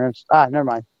interference. Never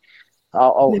mind.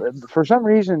 For some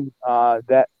reason,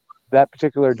 that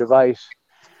particular device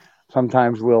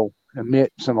sometimes will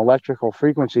emit some electrical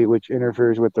frequency which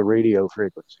interferes with the radio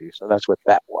frequency. So that's what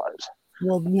that was.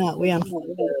 Well, no, we unplugged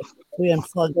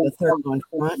the thermal in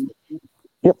front.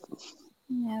 Yep.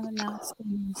 Yeah, but now it's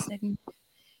getting the signal.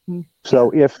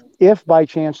 So if by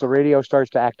chance the radio starts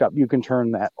to act up, you can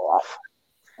turn that off.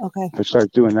 Okay. To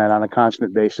start doing that on a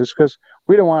constant basis, because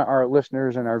we don't want our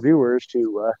listeners and our viewers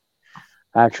to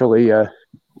actually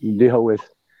deal with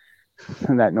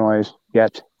that noise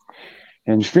yet.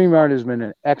 And StreamYard has been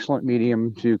an excellent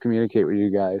medium to communicate with you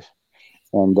guys.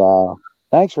 And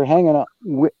thanks for hanging up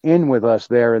in with us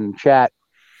there in the chat.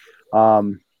 I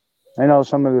know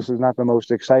some of this is not the most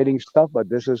exciting stuff, but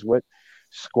this is what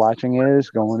squatching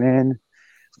is, going in,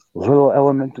 a little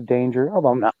element of danger,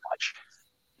 although not much.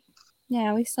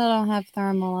 Yeah, we still don't have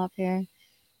thermal up here.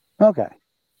 Okay.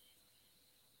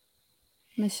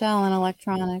 Michelle in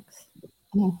electronics.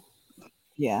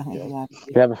 Yeah. You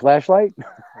have a flashlight?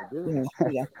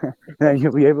 Yeah. Then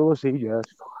you'll be able to see just.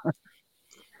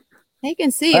 They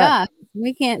can see us.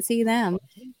 We can't see them.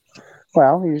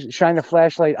 Well, you shine a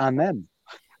flashlight on them.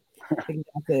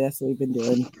 Exactly. That's what we've been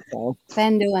doing. So.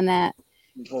 Been doing that.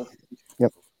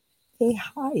 Yep. They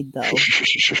hide, though.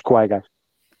 Shh, quiet, guys.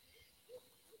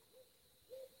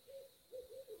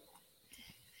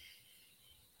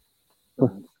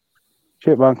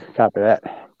 Chipmunk, copy that.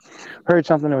 Heard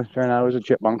something that was turned out it was a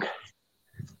chipmunk.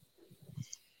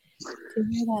 Did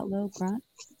you hear that low grunt?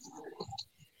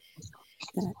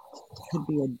 That could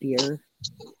be a deer.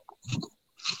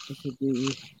 It could be.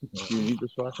 Do you need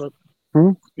this flashlight?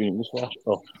 You need this flash?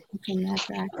 Oh.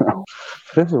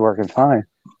 This is working fine.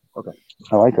 Okay.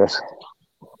 I like this.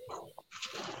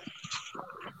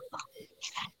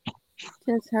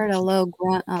 Just heard a low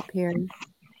grunt up here.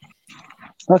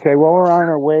 Okay, well, we're on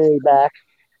our way back.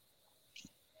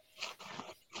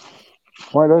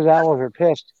 Boy, those owls are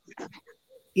pissed.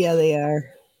 Yeah, they are.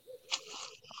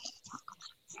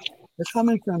 They're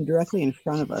coming from directly in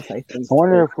front of us, I think. I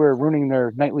wonder if we're ruining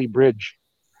their nightly bridge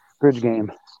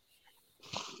game.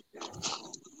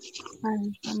 I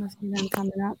must see them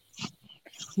coming up.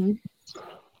 We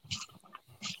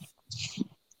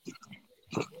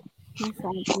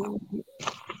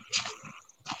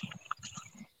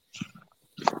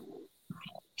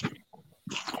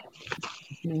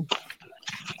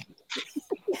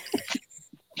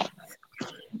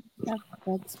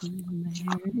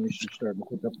should start to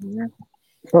pick up in the air.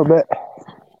 A little bit.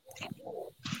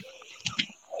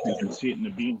 You can see it in the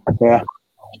beam. Yeah.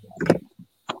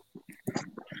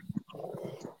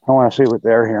 I want to see what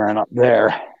they're hearing up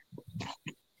there.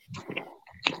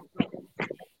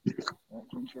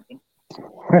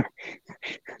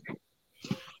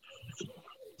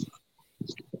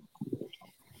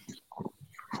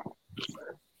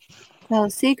 So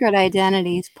Secret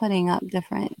Identity's putting up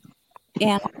different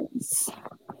animals.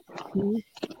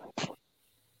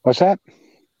 What's that?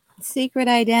 Secret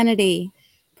Identity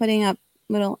putting up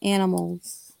little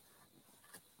animals.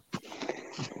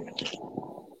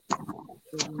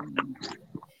 You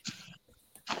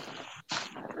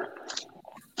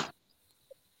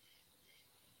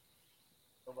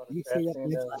see that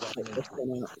my flashlight just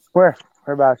went out.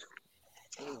 Whereabouts?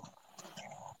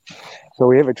 So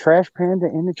we have a trash panda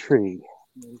in the tree.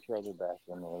 He's further back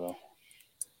than though.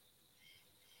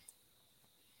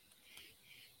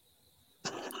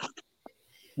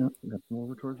 Yep, got him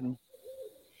over towards me.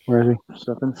 Where is he?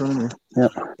 Step in front of me.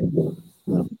 Yep.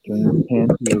 Yep. Turn your hand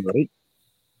to your right.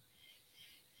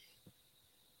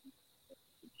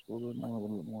 A little bit more, a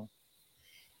little bit more.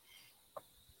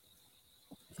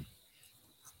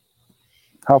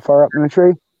 How far up in the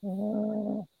tree?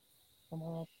 Come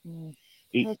on.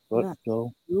 8 foot,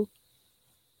 go.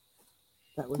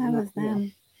 That was That not was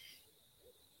them.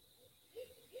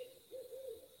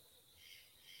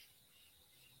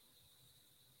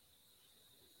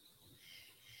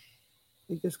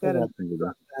 We just got a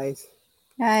guys.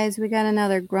 Guys, we got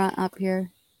another grunt up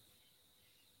here.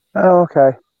 Oh,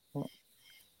 okay. All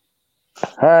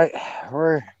right,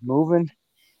 we're moving.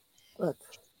 Look.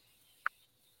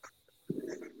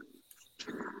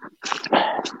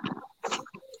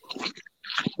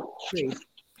 Tree.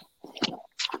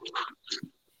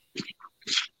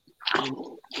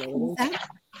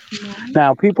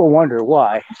 Now, people wonder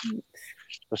why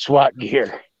the SWAT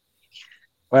gear.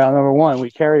 Well, number one, we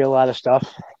carry a lot of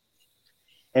stuff.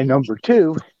 And number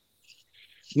two,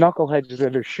 knuckleheads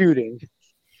that are shooting,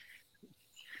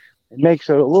 it makes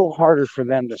it a little harder for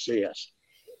them to see us.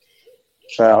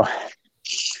 So,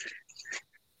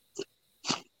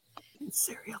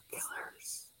 Serial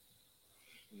killers.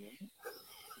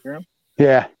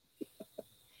 yeah.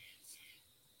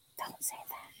 Don't say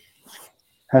that.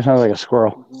 That sounds like a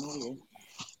squirrel.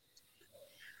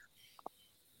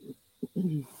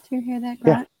 Did you hear that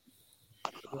grunt?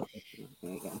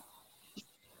 There you go.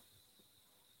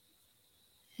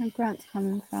 The grunt's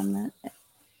coming from it.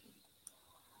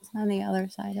 It's on the other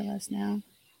side of us now.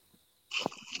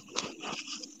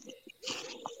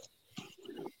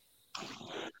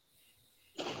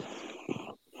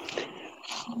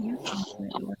 Your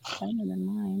flashlight works better than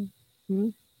mine.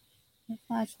 Your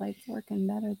flashlight's working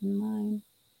better than mine.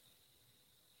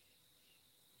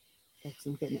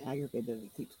 I'm getting aggravated.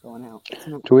 It keeps going out. It's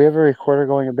not. Do we have a recorder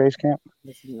going at base camp?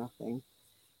 This is nothing.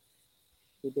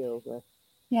 We do, but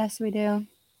Yes, we do.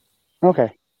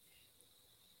 Okay.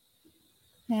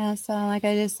 Yeah, so like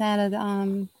I just said,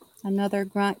 another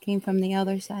grunt came from the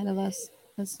other side of us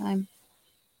this time.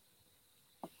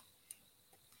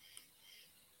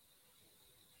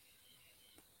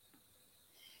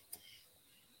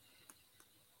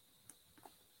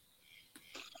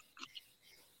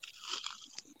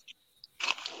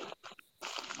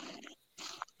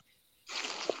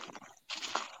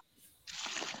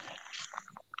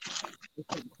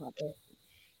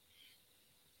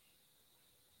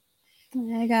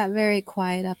 I got very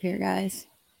quiet up here, guys.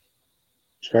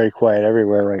 It's very quiet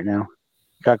everywhere right now.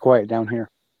 Got quiet down here.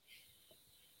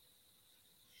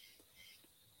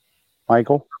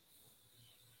 Michael?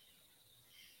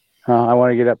 I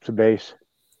want to get up to base.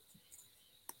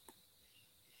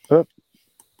 Oop.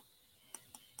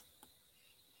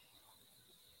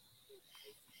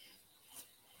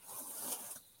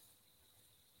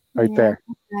 Right there.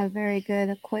 I have very good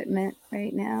equipment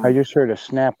right now. I just heard a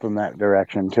snap from that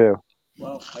direction, too.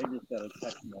 Well, I just got a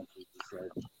text message that said,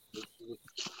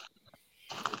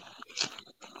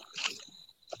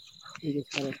 we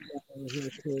just got a step over here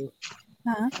too.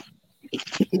 Huh?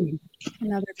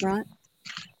 Another grunt.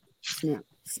 Snap.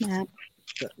 Snap.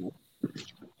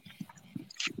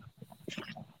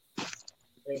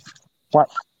 What?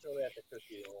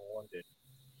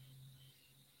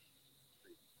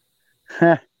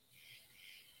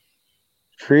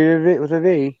 Treated it with a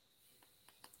V.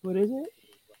 What is it?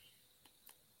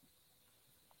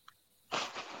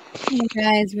 Hey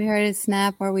guys, we heard a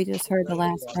snap or we just heard the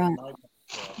last grunt.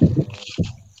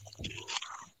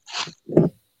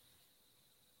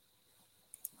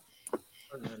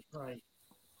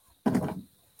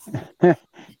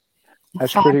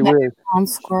 That's pretty weird. On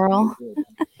squirrel.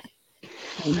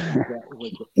 I got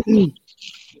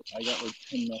like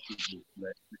 10 messages.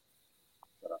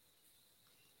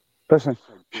 Listen.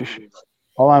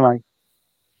 Hold on, Mike.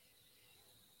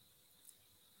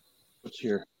 What's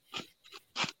here?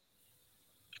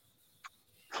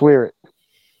 Clear it.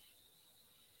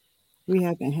 We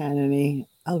haven't had any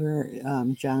other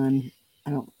John. I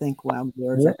don't think wild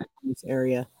boars in this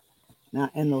area.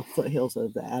 Not in the foothills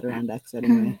of the Adirondacks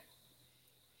anyway.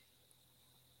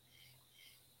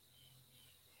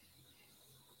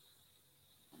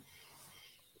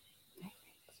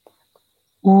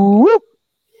 Whoop.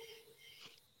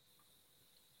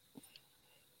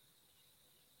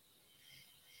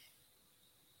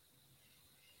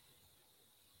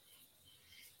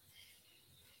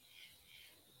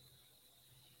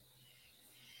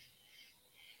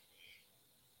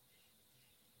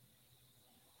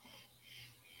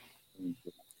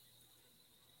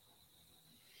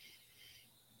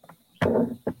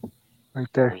 Right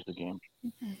there. There's the game.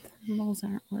 Those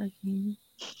aren't working.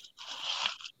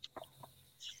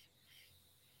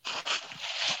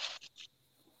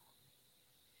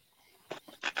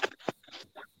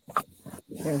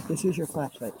 Here, just use your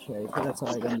flashlight, Sherry, because that's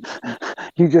all I got.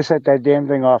 You just set that damn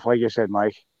thing off, like you said,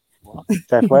 Mike.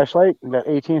 That flashlight, that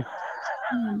 18.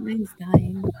 Oh, mine's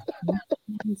dying.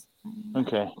 Mine's dying.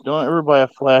 Okay. Don't ever buy a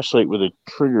flashlight with a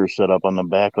trigger set up on the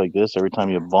back like this. Every time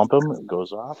you bump them, it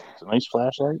goes off. It's a nice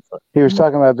flashlight. But He was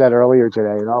talking about that earlier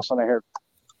today, and all of a sudden I heard,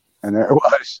 and there it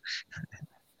was.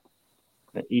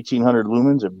 at 1800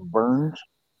 lumens, it burns.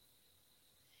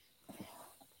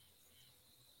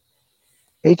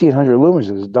 1800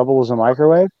 lumens is double as a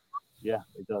microwave? Yeah,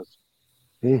 it does.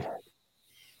 Yeah.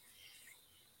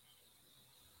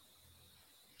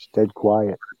 It's dead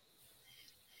quiet.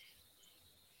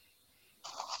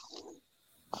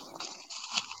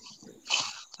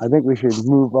 I think we should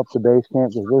move up to base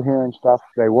camp because we're hearing stuff.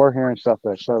 They were hearing stuff,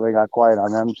 but so they got quiet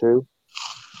on them too.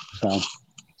 So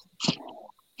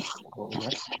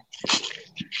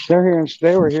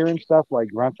they were hearing stuff like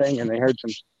grunting, and they heard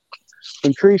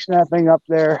some tree snapping up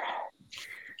there.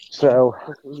 So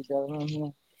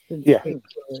yeah,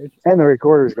 and the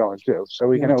recorder's going too, so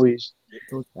we can always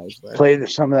play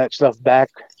some of that stuff back.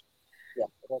 Yeah,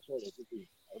 that's right.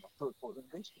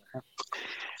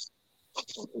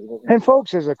 And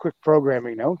folks, as a quick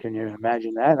programming note, can you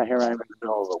imagine that? Here I am in the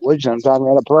middle of the woods. I'm talking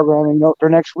about a programming note for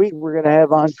next week. We're going to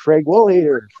have on Craig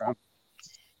Woolhater, from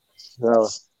the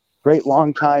great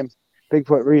long-time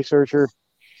Bigfoot researcher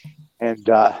and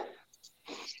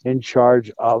in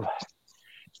charge of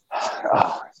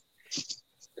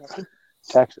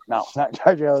Texas. No, not in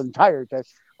charge of the entire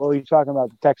Texas. Well, he's talking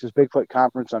about the Texas Bigfoot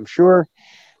Conference, I'm sure,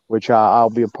 which I'll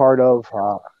be a part of.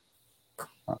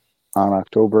 On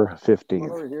October 15th.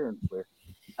 Come over here and play.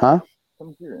 Huh?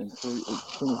 Come here and turn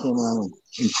the camera on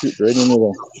and shoot right into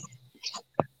the.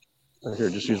 Right here,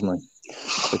 just use my.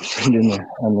 Like straight in there.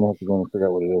 I'm gonna have to go and figure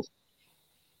out what it is.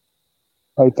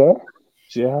 Right there?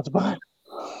 See that spot?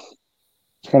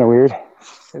 It's kind of weird.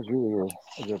 It's really weird.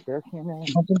 Is there a bear camera or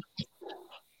something?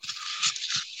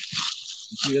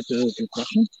 You get the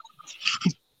concussion?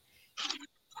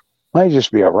 Might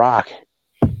just be a rock.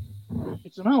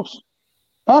 It's a mouse.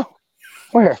 Oh,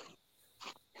 where?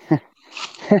 Is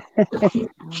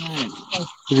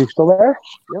he still there?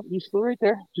 Yep, he's still right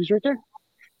there. He's right there.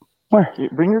 Where?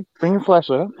 Bring your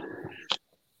flashlight up.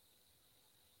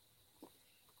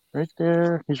 Right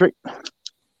there. He's right.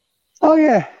 Oh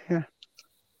yeah, yeah.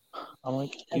 I'm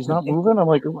like, he's not moving. I'm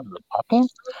like, what, the popping?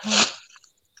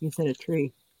 You said a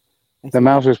tree. The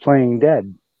mouse is playing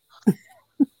dead.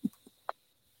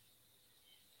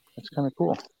 That's kind of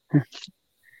cool.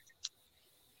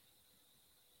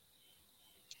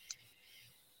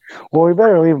 Well, we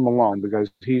better leave him alone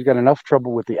because he's got enough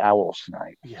trouble with the owls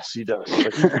tonight. Yes, he does.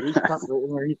 But he's right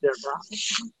underneath that rock.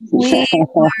 We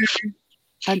were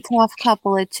a tough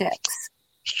couple of chicks.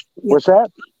 What's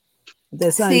that?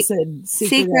 The son said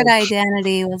secret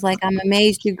identity was like, I'm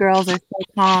amazed you girls are so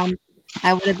calm.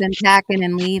 I would have been packing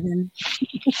and leaving.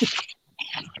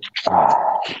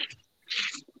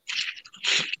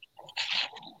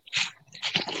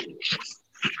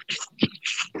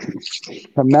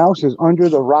 The mouse is under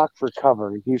the rock for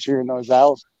cover. He keeps hearing those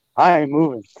owls. I ain't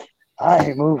moving. I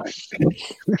ain't moving.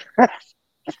 I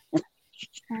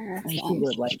see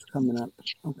the lights coming up.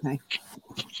 Okay.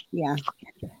 Yeah.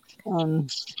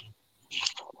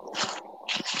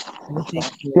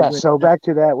 Yeah, so back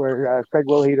to that where Craig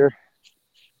Woolhater,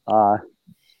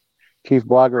 chief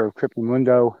blogger of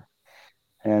Cryptomundo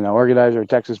and organizer of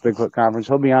Texas Bigfoot Conference,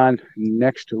 he'll be on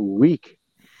next week.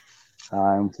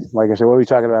 Like I said, we'll be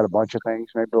talking about a bunch of things.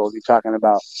 Maybe we'll be talking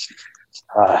about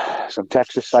some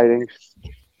Texas sightings.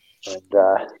 And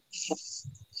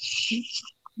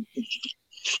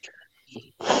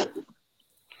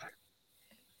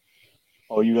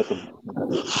oh, you got the.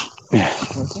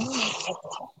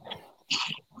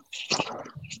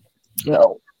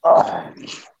 No.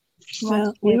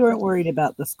 Well, we weren't worried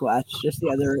about the Squatch. Just the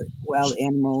other wild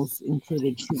animals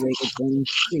included two-legged things,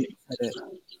 creeps that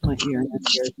went here and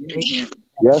there.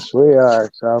 Yes, we are.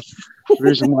 So the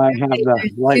reason why I have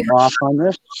the light off on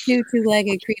this.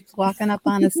 Two-legged creeps walking up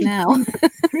on us now.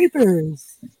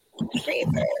 Creepers.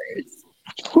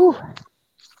 Whew.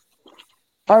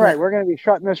 All right, we're going to be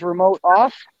shutting this remote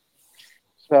off.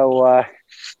 So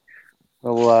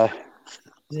we'll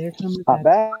hop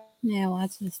back. Yeah,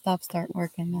 watch this stuff start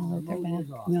working now that they're back.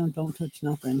 No, don't touch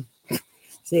nothing.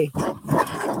 See? I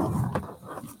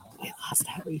lost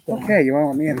everything. Okay, you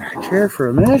want me in the chair for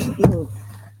a minute?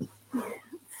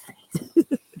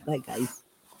 Bye, guys.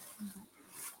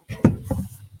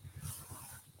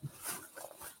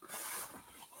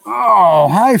 Oh,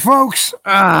 hi, folks.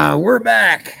 We're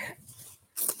back.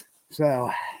 So,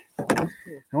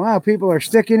 wow, people are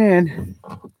sticking in.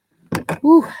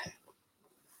 Whew.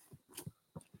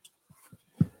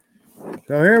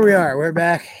 So here we are. We're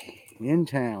back in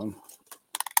town.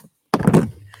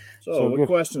 So what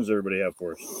questions does everybody have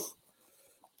for us?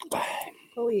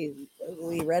 Well,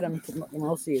 we read them to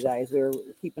most of you guys. We were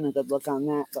keeping a good look on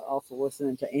that, but also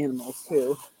listening to animals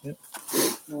too. Yep.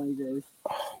 Noises.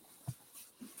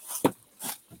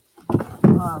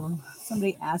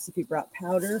 Somebody asked if he brought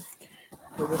powder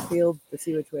for the field to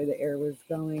see which way the air was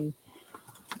going.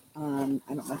 I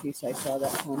don't know if you guys saw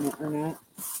that comment or not.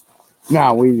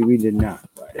 No, we did not.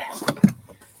 But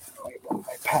I got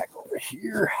my pack over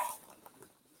here.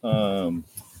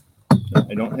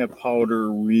 I don't have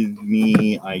powder with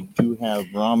me. I do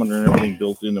have barometer and everything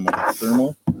built into my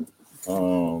thermal.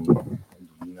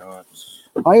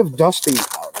 I have dusting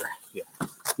powder. Yeah.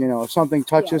 You know, if something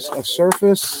touches a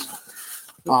surface,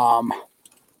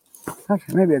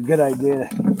 maybe a good idea.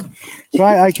 So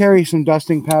I carry some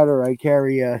dusting powder. I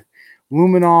carry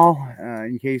luminol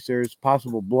in case there's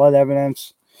possible blood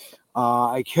evidence.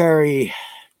 I carry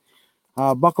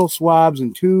buccal swabs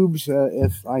and tubes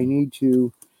if I need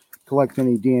to collect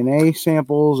any DNA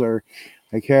samples, or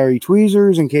I carry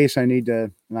tweezers in case I need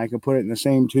to, and I can put it in the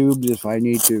same tubes if I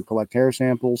need to collect hair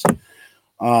samples.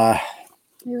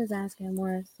 He was asking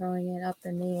more throwing it up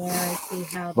in the air and see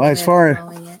how Well, as far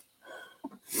throwing it.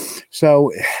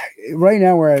 So right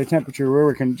now we're at a temperature where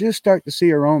we can just start to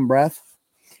see our own breath.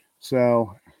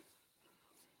 So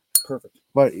perfect.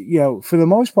 But you know, for the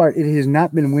most part, it has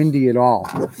not been windy at all.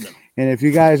 No. And if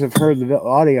you guys have heard the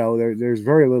audio, there's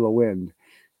very little wind.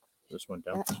 This went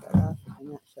down. I'm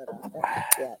not shut off.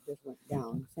 Yeah, this went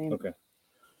down. Same. Okay.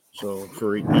 So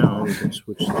for right now, we can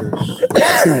switch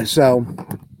this. So,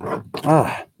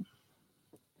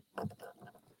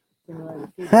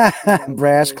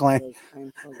 brass clank.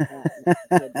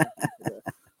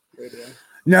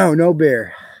 No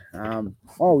beer. That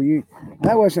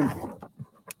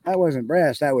wasn't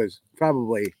brass. That was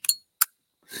probably.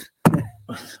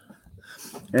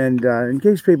 And in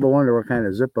case people wonder what kind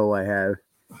of Zippo I have,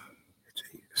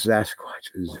 it's a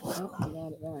Sasquatch.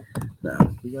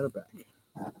 No, we got it back.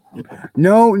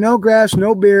 No grass,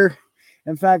 no beer.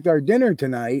 In fact, our dinner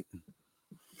tonight,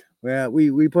 well,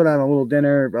 we put on a little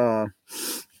dinner.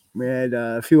 We had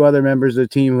a few other members of the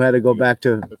team who had to go back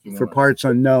for parts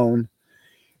unknown,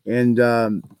 and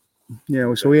so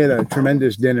we had a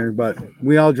tremendous dinner. But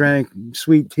we all drank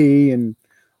sweet tea and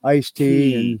iced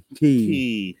tea and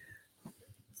tea.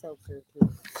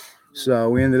 So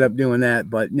we ended up doing that.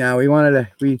 But now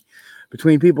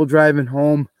between people driving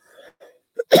home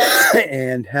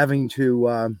and having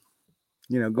to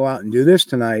go out and do this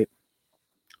tonight,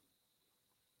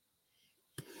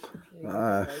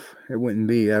 it wouldn't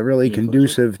be really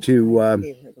conducive to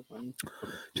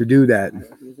do that.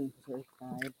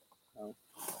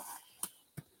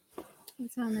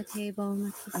 It's on the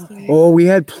table. Oh, we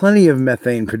had plenty of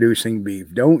methane producing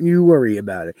beef. Don't you worry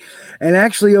about it. And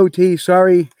actually, OT,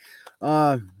 sorry,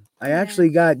 I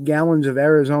actually got gallons of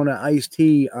Arizona iced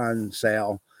tea on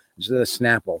sale instead of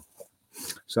Snapple.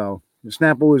 So the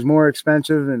Snapple was more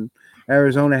expensive, and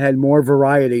Arizona had more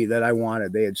variety that I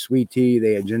wanted. They had sweet tea,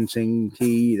 they had ginseng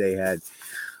tea, they had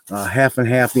half and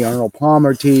half the Arnold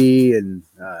Palmer tea, and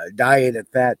diet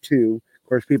at that too. Of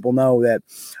course, people know that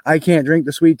I can't drink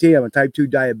the sweet tea. I'm a type 2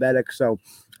 diabetic, so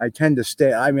I tend to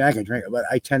stay. I mean, I can drink it, but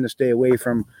I tend to stay away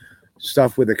from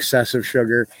stuff with excessive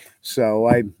sugar. So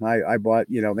I bought,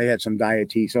 they had some diet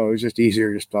tea, so it was just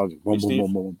easier. Just boom, boom,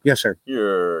 boom, boom. Yes, sir.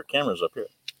 Your camera's up here.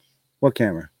 What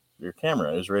camera? Your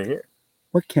camera is right here.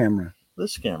 What camera?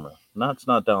 This camera. No, it's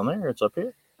not down there. It's up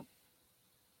here.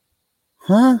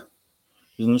 Huh?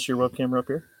 Isn't this your web camera up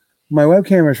here? My web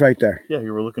camera's right there. Yeah,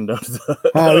 you were looking down to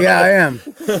the... Oh, yeah, I am.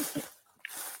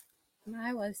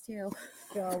 I was too.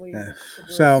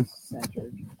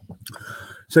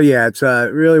 So yeah, it's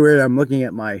really weird. I'm looking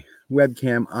at my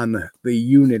webcam on the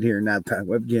unit here, not the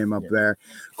webcam up there.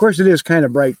 Of course, it is kind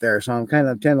of bright there, so I'm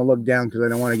tend to look down because I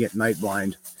don't want to get night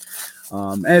blind.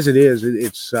 As it is,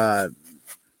 it's I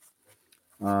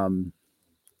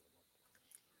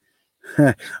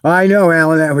know,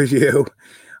 Alan, that was you.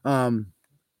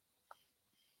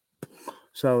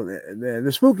 So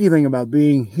the spooky thing about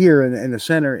being here in the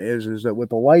center is that with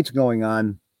the lights going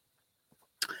on,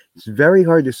 it's very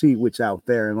hard to see what's out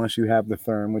there unless you have the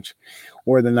therm,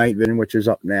 or the night vision, which is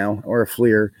up now, or a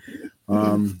FLIR.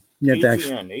 ATN,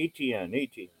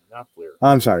 not FLIR.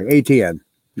 I'm sorry, ATN.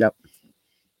 Yep.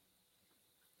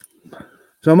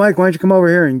 So, Mike, why don't you come over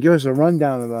here and give us a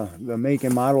rundown of the make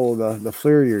and model of the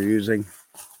FLIR you're using?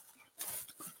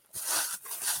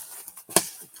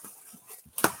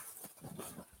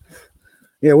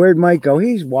 Yeah, where'd Mike go?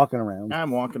 He's walking around. I'm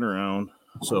walking around.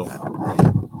 So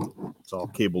it's all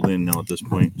cabled in now at this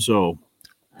point. So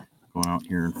going out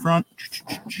here in front.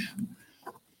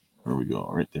 There we go.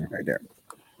 Right there. Right there.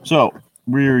 So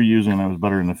we're using, I was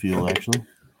better in the field actually.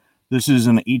 This is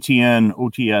an ETN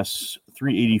OTS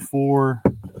 384.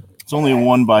 It's only a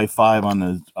 1x5 on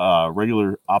the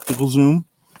regular optical zoom.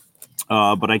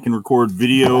 But I can record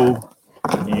video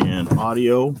and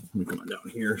audio. Let me come on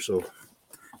down here so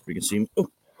we can see me.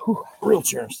 Oh, real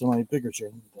chair, still my bigger chair.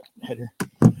 Head here.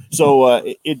 So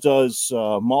it does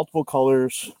multiple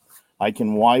colors. I can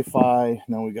Wi-Fi.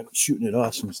 Now we got it shooting at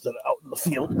us instead of out in the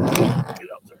field. Get out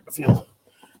there in the field.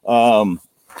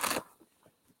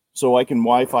 So I can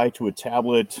Wi-Fi to a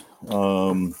tablet,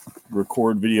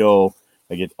 record video.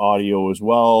 I get audio as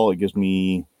well. It gives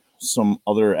me some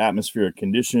other atmospheric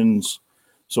conditions.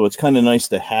 So it's kind of nice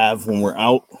to have when we're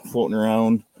out floating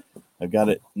around. I've got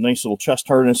a nice little chest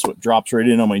harness, so it drops right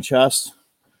in on my chest.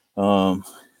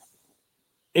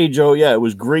 Hey, Joe, yeah, it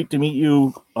was great to meet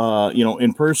you,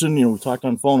 in person. We talked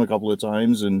on phone a couple of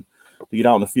times, and to get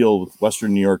out in the field with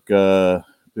Western New York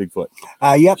Bigfoot.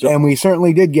 Yep, so, and we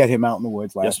certainly did get him out in the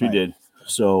woods last night. Yes, we did.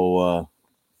 So,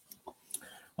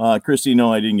 Christy,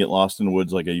 no, I didn't get lost in the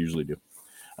woods like I usually do.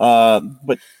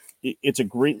 But it's a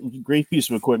great piece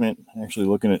of equipment. Actually,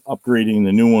 looking at upgrading,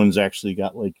 the new one's actually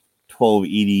got like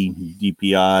 1280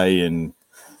 DPI, and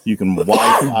you can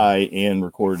Wi-Fi and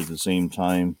record at the same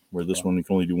time, where this one you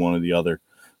can only do one or the other.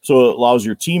 So it allows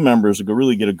your team members to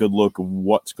really get a good look of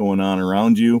what's going on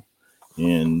around you,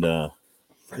 and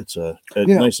it's a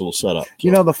nice little setup.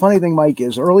 So. The funny thing, Mike,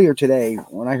 is earlier today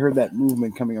when I heard that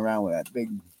movement coming around with that big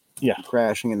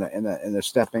crashing and the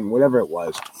stepping, whatever it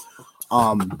was,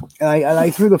 and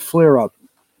I threw the FLIR up.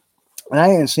 And I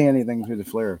didn't see anything through the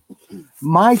FLIR.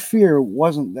 My fear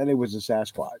wasn't that it was a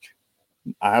Sasquatch.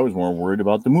 I was more worried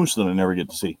about the moose that I never get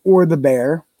to see. Or the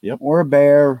bear. Yep. Or a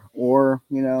bear. Or,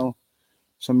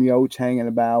 some yotes hanging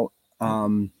about.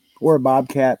 Or a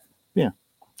bobcat. Yeah.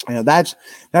 That's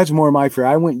more my fear.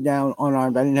 I went down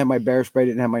unarmed. I didn't have my bear spray.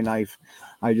 Didn't have my knife.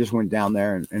 I just went down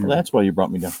there. And well, that's why you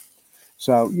brought me down.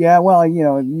 So, yeah, well,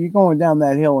 you're going down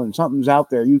that hill and something's out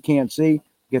there you can't see.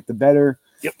 Got the better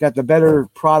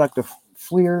product of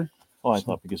FLIR. Oh, I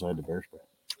thought because I had the bear spray.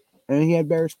 And he had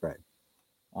bear spray.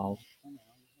 Oh.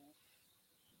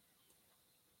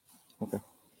 Okay.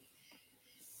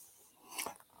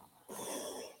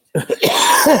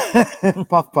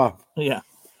 Puff puff. Yeah.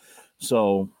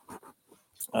 So,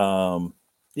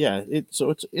 it's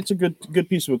a good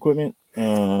piece of equipment.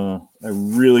 A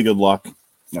really good luck.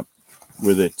 Yep.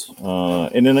 With it.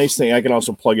 And the nice thing, I can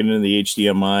also plug it into the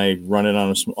HDMI, run it on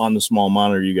the small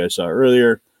monitor you guys saw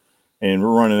earlier, and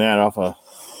we're running that off a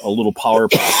little power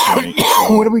pack.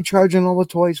 So. What are we charging all the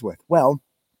toys with? Well,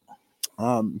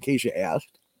 in case you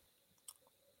asked,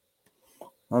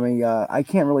 I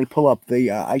can't really pull up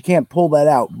I can't pull that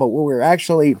out, but what we're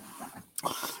actually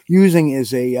using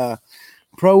is a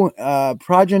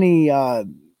Progeny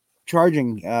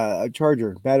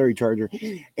battery charger.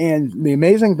 And the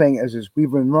amazing thing is we've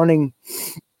been running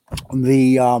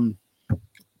the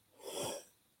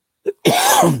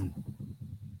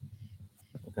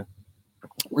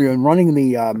we've been running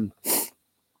the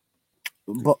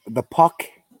puck.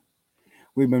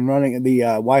 We've been running the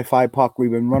Wi-Fi puck.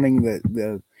 We've been running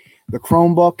the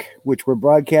Chromebook, which we're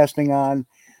broadcasting on.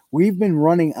 We've been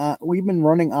running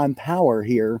on power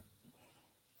here.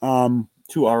 2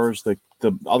 hours. The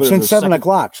other since 7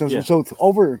 o'clock. So it's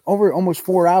over almost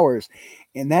 4 hours,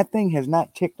 and that thing has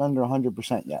not ticked under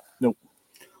 100% yet. Nope.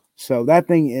 So that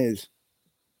thing is,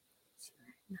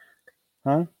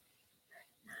 huh?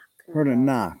 Heard a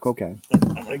knock. Okay.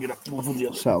 I'm gonna get up both of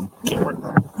you. So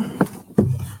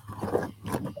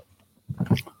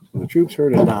the troops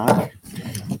heard a knock.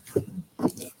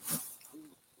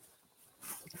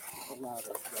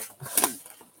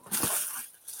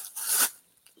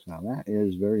 So that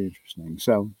is very interesting.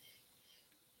 So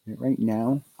right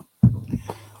now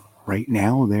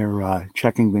they're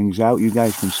checking things out. You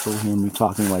guys can still hear me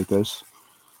talking like this.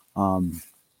 And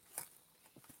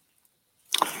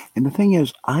the thing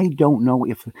is, I don't know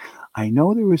I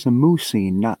know there was a moose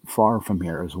scene not far from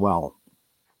here as well.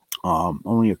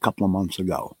 Only a couple of months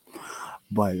ago.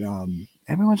 But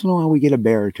every once in a while we get a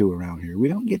bear or two around here. We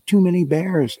don't get too many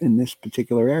bears in this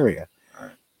particular area. All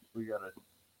right. We got a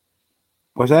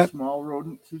What's that? Small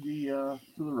rodent to the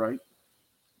right.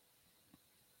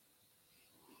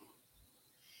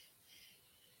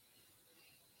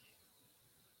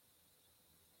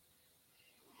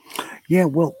 Yeah,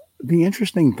 well, the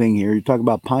interesting thing here, you talk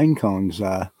about pine cones,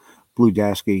 Blue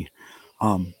Dasky.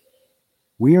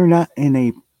 We are not in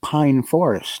a pine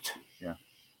forest. Yeah.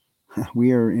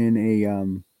 We are in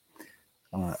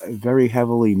a very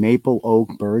heavily maple,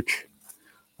 oak, birch.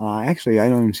 Actually, I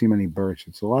don't even see many birch.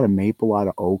 It's a lot of maple, a lot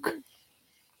of oak.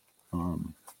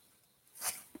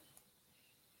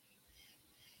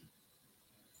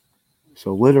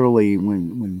 So literally,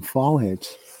 when fall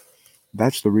hits,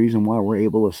 that's the reason why we're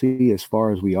able to see as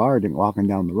far as we are walking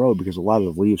down the road, because a lot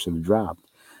of the leaves have dropped.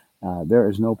 There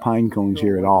is no pine cones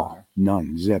here at all.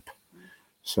 None. Zip.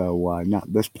 So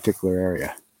not this particular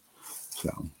area.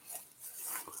 So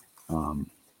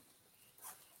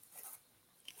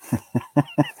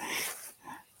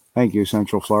thank you,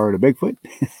 Central Florida Bigfoot.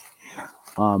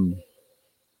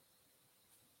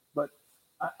 But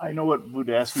I know what Blue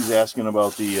Dasky's asking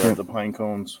about the pine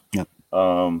cones. Yep.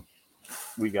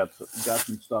 We got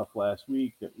some stuff last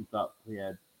week that we thought we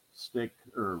had stick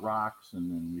or rocks,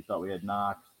 and then we thought we had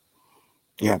knocks.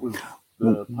 Yeah. It was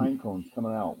the pine cones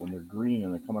coming out when they're green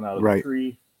and they're coming out of the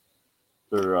tree.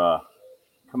 They're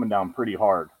coming down pretty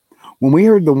hard. When we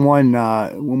heard the one,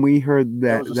 when we heard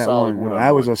that one,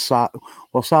 that was a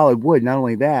solid wood. Not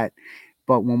only that,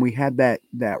 but when we had that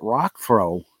rock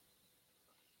throw,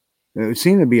 it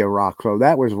seemed to be a rock throw.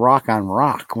 That was rock on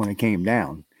rock when it came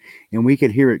down, and we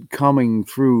could hear it coming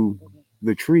through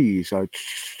the trees, and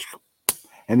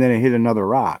then it hit another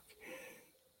rock.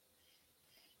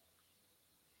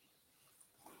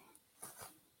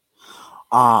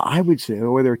 I would say,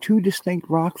 were there two distinct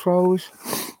rock throws?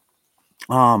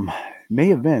 May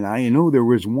have been. I know there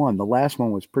was one. The last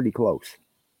one was pretty close.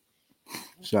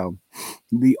 So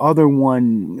the other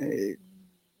one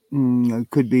it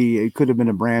could have been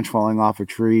a branch falling off a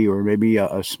tree, or maybe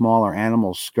a smaller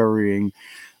animal scurrying,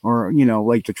 or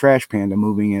like the trash panda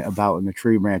moving about in the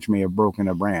tree branch may have broken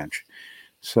a branch.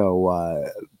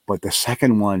 So but the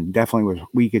second one definitely was,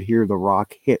 we could hear the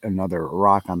rock hit another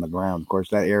rock on the ground. Of course,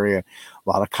 that area, a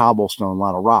lot of cobblestone, a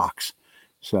lot of rocks.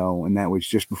 So, and that was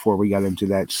just before we got into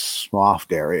that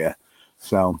soft area.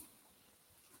 So,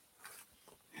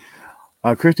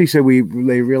 Christy said they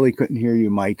really couldn't hear you,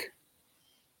 Mike,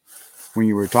 when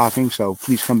you were talking. So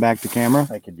please come back to camera.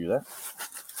 I can do that.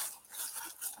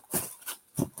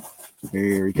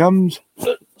 Here he comes.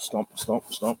 Stomp, stomp,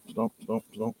 stomp, stomp, stomp,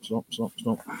 stomp, stomp, stomp,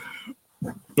 stomp.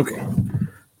 Okay.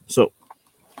 So,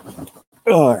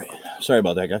 all right. Sorry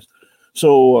about that, guys.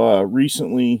 So,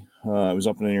 recently, I was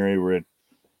up in an area where it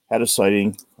had a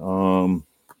sighting and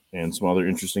some other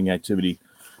interesting activity.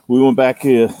 We went back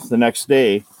the next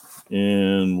day,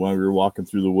 and while we were walking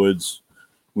through the woods,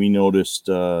 we noticed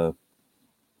what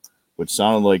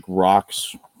sounded like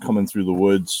rocks coming through the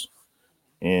woods,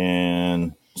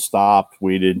 and stopped,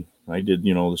 waited. I did,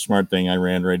 the smart thing. I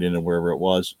ran right into wherever it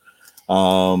was.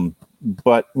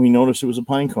 But we noticed it was a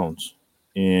pine cones,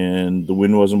 and the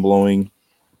wind wasn't blowing.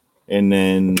 And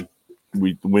then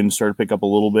the wind started to pick up a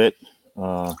little bit.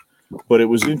 But it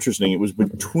was interesting. It was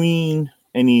between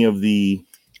any of the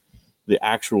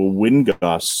actual wind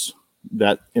gusts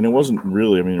and it wasn't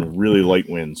really, really light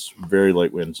winds, very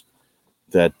light winds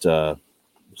that, thermal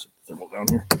down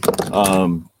here.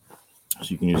 So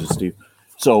you can use it, Steve.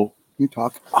 So you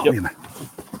talk. Yep.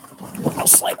 I'll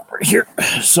slide over here.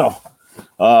 So,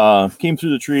 came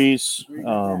through the trees,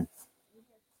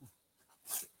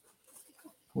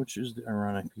 which is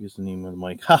ironic because the name of the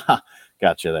mic. Haha,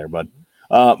 gotcha there, bud.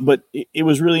 But it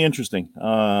was really interesting.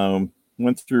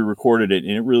 Went through, recorded it,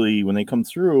 and it really, when they come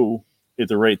through at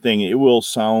the right thing, it will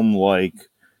sound like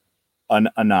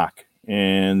a knock.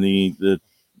 And the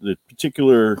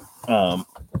particular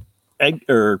egg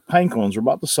or pine cones are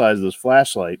about the size of this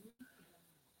flashlight.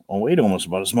 Weighed almost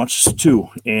about as much as two,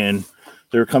 and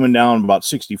they're coming down about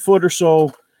 60 foot or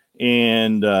so,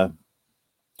 and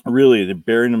really they're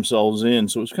burying themselves in.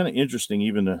 So it's kind of interesting.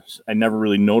 I never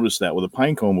really noticed that with a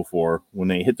pine cone before, when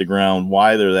they hit the ground,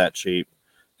 why they're that shape,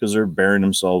 because they're burying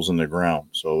themselves in the ground.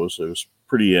 So it was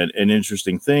pretty an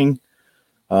interesting thing.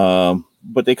 But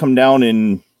they come down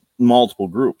in multiple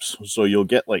groups, so you'll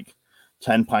get like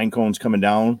 10 pine cones coming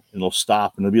down, and they'll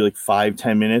stop, and it'll be like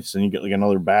 5-10 minutes, and you get like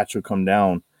another batch will come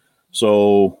down.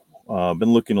 So I've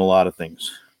been looking at a lot of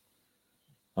things.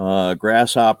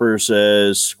 Grasshopper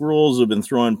says squirrels have been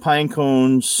throwing pine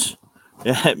cones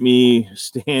at me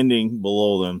standing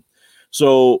below them.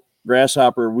 So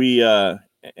Grasshopper, we had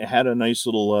a nice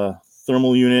little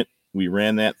thermal unit. We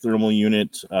ran that thermal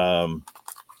unit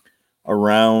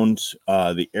around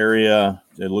the area,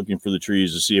 looking for the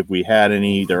trees to see if we had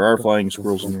any. There are flying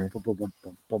squirrels in here.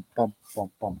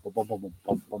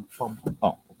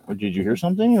 Oh, did you hear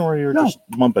something, or you're just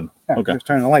bumping? Yeah, okay, just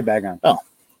turning the light back on. Oh,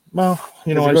 Well,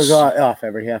 you know, it goes off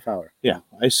every half hour. Yeah,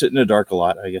 I sit in the dark a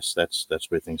lot. I guess that's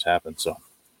where things happen. So,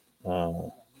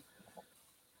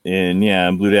 and yeah,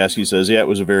 Blue Dasky says, yeah, it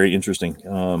was a very interesting.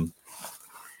 I'd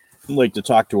like to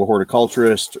talk to a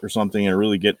horticulturist or something and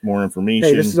really get more information.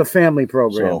 Hey, this is a family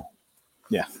program. So,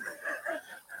 yeah.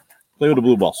 Play with the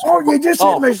blue balls. Oh, you just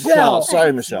hit Michelle. No,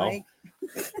 sorry, Michelle.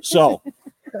 So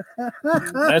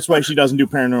that's why she doesn't do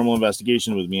paranormal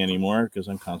investigation with me anymore, because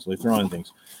I'm constantly throwing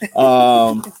things.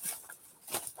 But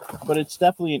it's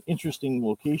definitely an interesting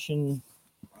location.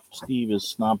 Steve is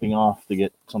stomping off to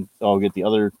get get the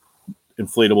other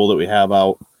inflatable that we have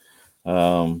out.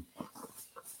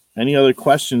 Any other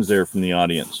questions there from the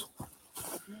audience?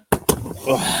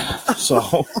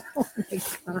 So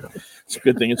it's a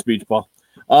good thing it's beach ball.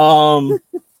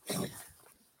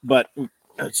 But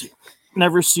let's see.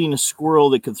 Never seen a squirrel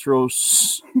that could throw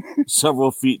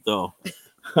several feet, though.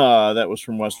 That was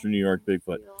from Western New York,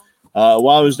 Bigfoot. While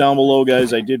I was down below,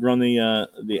 guys, I did run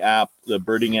the app, the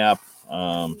birding app,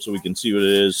 so we can see what it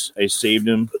is. I saved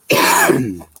him.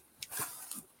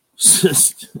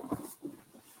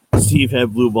 Steve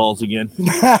had blue balls again.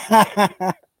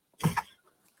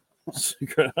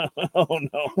 Oh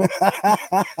no.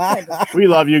 We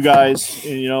love you guys,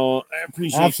 and I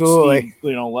appreciate Steve,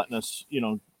 letting us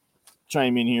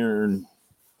chime in here and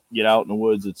get out in the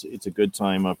woods. It's a good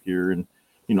time up here, and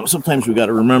sometimes we got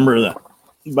to remember that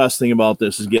the best thing about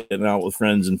this is getting out with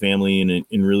friends and family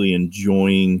and really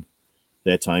enjoying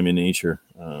that time in nature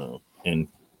and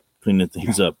cleaning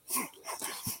things up.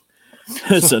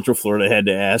 Central Florida had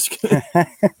to ask.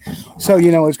 So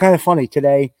it's kind of funny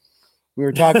today. We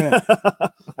were talking.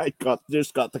 I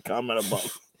just got the comment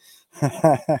above.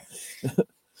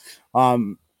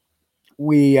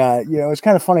 It's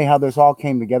kind of funny how this all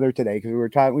came together today, because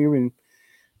we were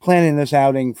planning this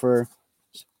outing for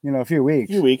a few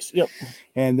weeks. Yep.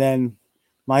 And then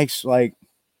Mike's like,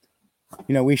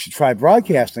 we should try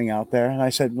broadcasting out there. And I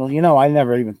said, well, I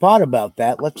never even thought about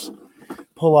that. Let's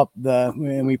pull up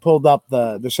we pulled up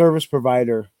the service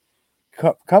provider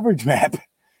coverage map.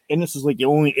 And this is like the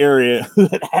only area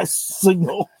that has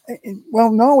signal.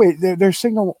 Well, no, there's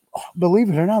signal, believe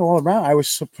it or not, all around. I was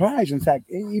surprised. In fact,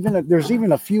 there's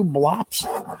even a few blops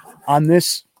on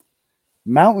this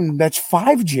mountain that's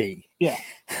 5G. Yeah.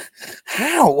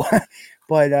 How?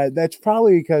 But that's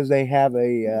probably because they have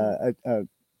a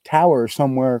tower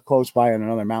somewhere close by on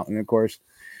another mountain. Of course,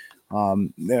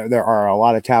 there are a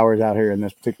lot of towers out here in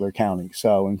this particular county.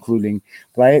 So including,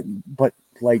 but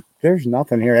like there's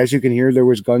nothing here. As you can hear, there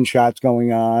was gunshots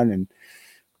going on and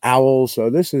owls. So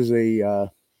this is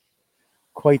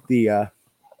quite the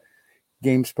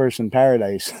games person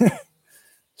paradise.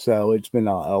 So it's been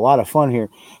a lot of fun here.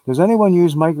 Does anyone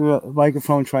use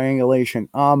microphone triangulation?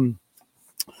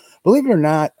 Believe it or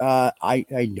not,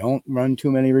 I don't run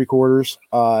too many recorders.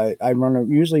 I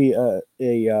run usually an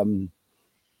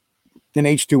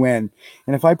H2N,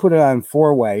 and if I put it on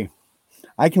 4-way,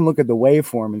 I can look at the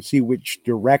waveform and see which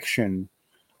direction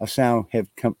a sound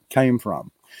came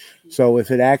from. So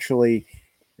if it actually,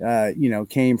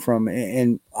 came from,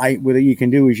 and what you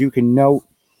can do is you can note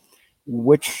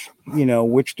which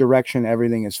direction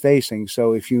everything is facing.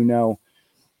 So if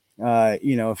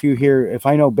if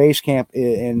I know base camp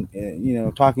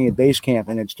and talking at base camp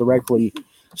and it's directly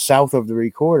south of the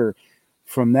recorder,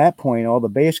 from that point, all the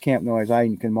base camp noise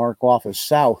I can mark off as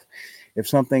south. If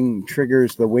something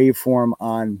triggers the waveform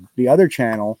on the other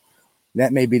channel,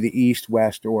 that may be the east,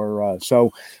 west, or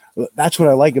so. That's what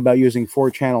I like about using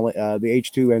 4-channel, the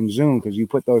H2N Zoom, because you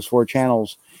put those 4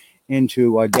 channels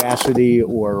into Audacity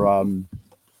or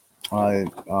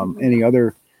any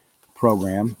other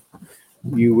program,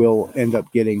 you will end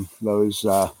up getting those.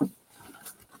 Who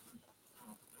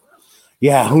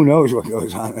knows what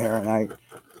goes on there, and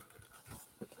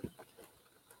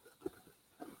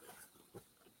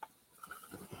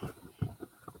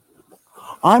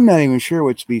I'm not even sure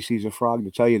what species of frog,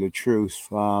 to tell you the truth.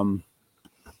 There's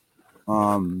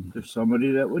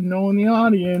somebody that would know in the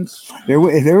audience.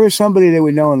 There is somebody that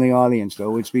would know in the audience,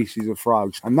 though, what species of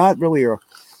frogs. I'm not really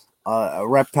a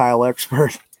reptile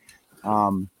expert.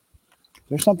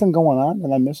 There's something going on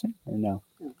that I'm missing, or no?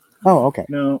 Oh, okay.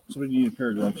 No, somebody needs a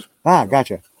pair of gloves.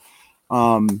 Gotcha.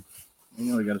 I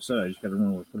got to say, I just got to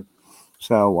remember what to put.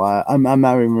 So I'm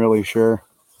not even really sure.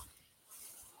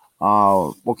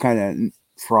 What kind of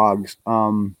frogs?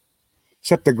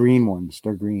 Except the green ones.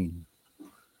 They're green,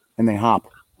 and they hop.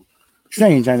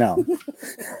 Strange, I know.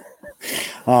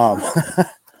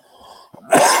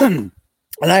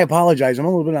 And I apologize. I'm a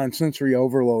little bit on sensory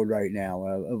overload right now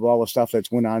of all the stuff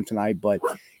that's went on tonight. But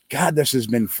God, this has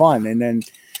been fun. And then,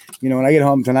 when I get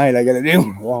home tonight, I got to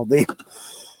do all the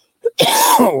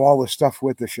all the stuff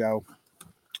with the show.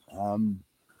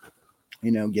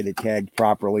 Get it tagged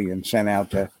properly and sent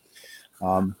out to.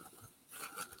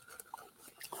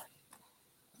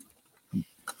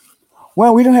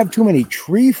 Well, we don't have too many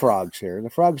tree frogs here. The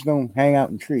frogs don't hang out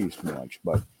in trees too much,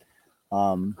 but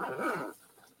I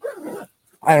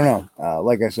don't know.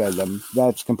 Like I said,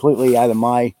 that's completely out of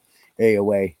my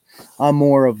AOA. I'm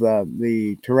more of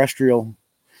the terrestrial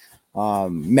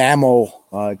mammal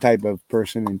type of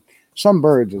person, and some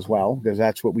birds as well, because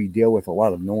that's what we deal with, a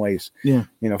lot of noise. Yeah.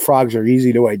 Frogs are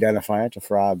easy to identify. It's a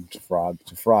frog, it's a frog,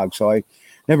 it's a frog. So I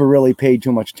never really paid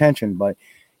too much attention, but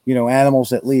animals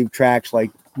that leave tracks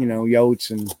like yotes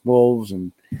and wolves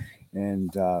and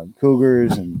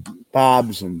cougars and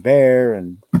bobs and bear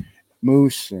and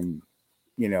moose and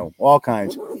all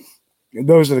kinds.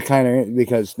 Those are the kind of,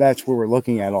 because that's where we're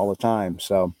looking at all the time.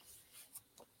 So,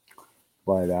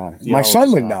 but my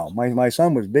son would know. My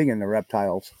son was big into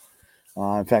reptiles.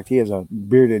 In fact, he has a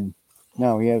bearded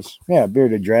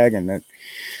dragon that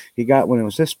he got when it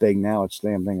was this big. Now it's the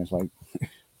damn thing is like,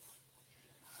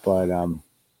 but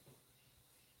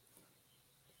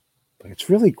it's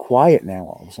really quiet now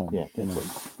all of a sudden. Yeah,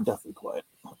 definitely quiet.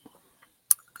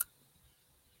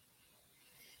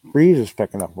 Breeze is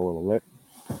picking up a little bit.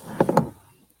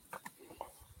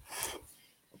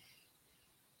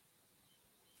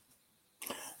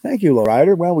 Thank you,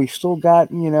 Lowrider. Well, we still got,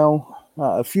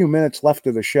 a few minutes left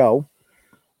of the show.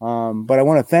 But I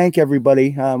want to thank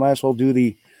everybody. Might as well do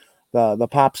the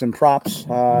pops and props.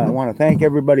 I want to thank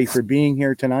everybody for being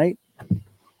here tonight.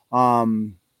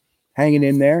 Hanging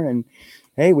in there. And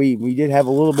hey, we did have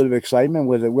a little bit of excitement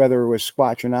with it, whether it was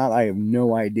Squatch or not. I have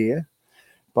no idea.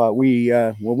 But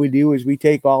what we do is we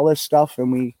take all this stuff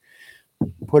and we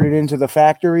put it into the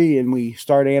factory and we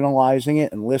start analyzing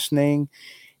it and listening.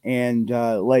 And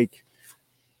there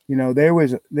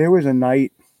was a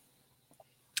night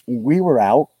we were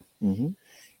out,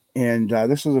 and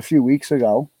this was a few weeks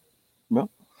ago. Yep.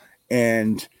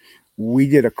 And we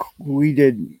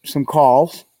did some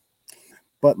calls,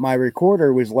 but my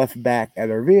recorder was left back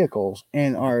at our vehicles,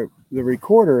 and the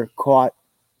recorder caught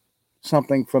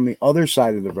something from the other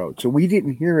side of the road, so we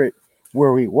didn't hear it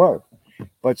where we were,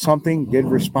 but something did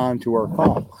respond to our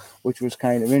call, which was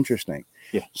kind of interesting.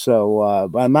 Yeah. So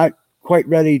I'm not quite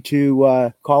ready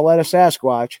to call that a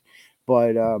Sasquatch,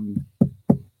 but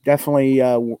definitely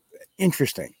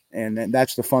interesting, and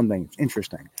that's the fun thing.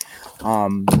 Interesting.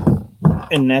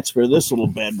 And that's where this little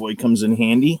bad boy comes in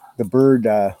handy. The bird.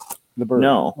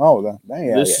 No. Oh,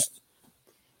 yeah.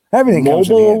 Everything comes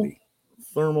in handy.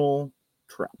 Thermal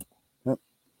trap. Yep.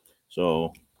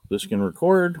 So this can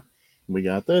record. We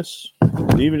got this.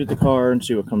 Leave it at the car and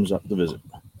see what comes up to visit.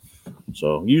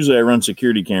 So usually I run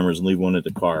security cameras and leave one at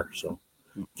the car. So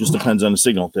just depends on the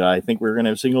signal. Did I think we were going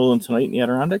to have signal tonight in the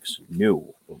Adirondacks?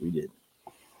 No, but we did.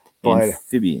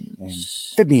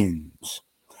 Amphibians.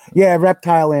 Yeah,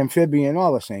 reptile, amphibian,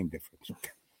 all the same difference.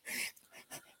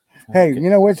 Hey, you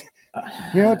know what?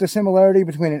 You know what the similarity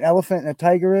between an elephant and a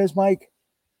tiger is, Mike?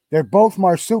 They're both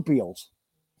marsupials.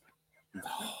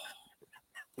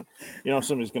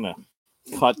 Somebody's going to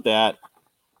cut that.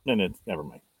 And never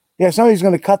mind. Yeah, somebody's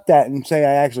going to cut that and say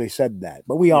I actually said that,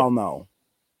 but we all know.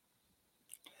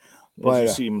 But you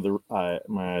see my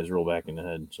eyes roll back in the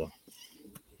head. So,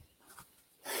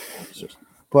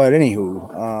 but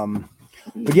anywho,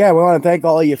 but yeah, we want to thank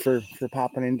all of you for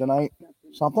popping in tonight.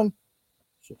 Something?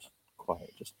 Just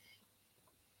quiet. Just.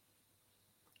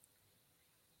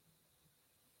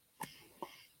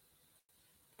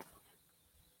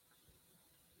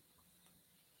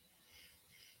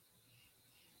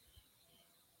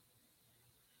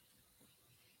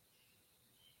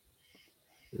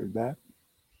 You're back.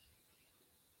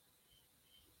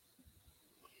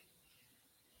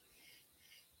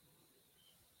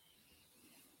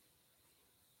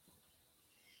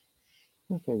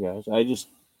 Okay, guys.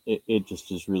 It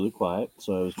just is really quiet,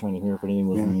 so I was trying to hear if anything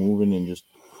was moving and just.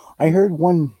 I heard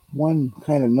one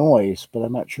kind of noise, but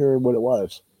I'm not sure what it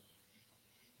was.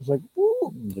 It was like,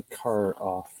 woo, the car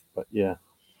off, but yeah.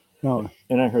 No.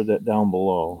 And I heard that down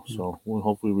below, so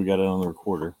hopefully we got it on the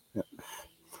recorder. Yeah.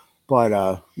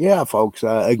 But yeah, folks.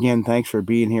 Again, thanks for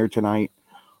being here tonight.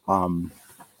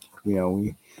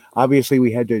 We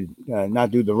obviously had to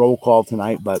not do the roll call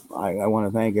tonight, but I want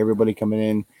to thank everybody coming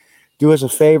in. Do us a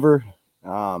favor.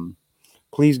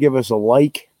 Please give us a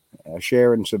like,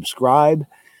 share, and subscribe.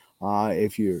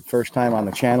 If you're first time on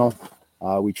the channel,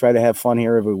 we try to have fun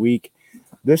here every week.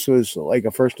 This was like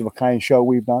a first of a kind show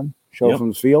we've done. From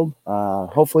the field.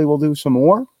 Hopefully we'll do some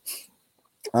more.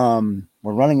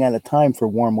 We're running out of time for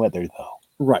warm weather, though.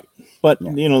 Right. But,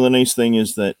 you know, the nice thing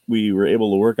is that we were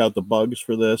able to work out the bugs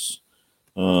for this.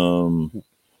 We'll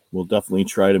definitely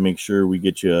try to make sure we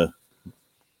get you,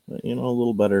 you know, a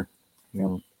little better. You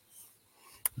know.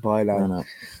 But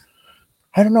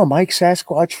I don't know, Mike,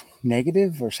 Sasquatch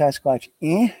negative or Sasquatch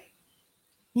Yeah.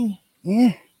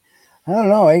 I don't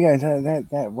know.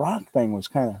 That rock thing was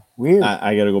kind of weird.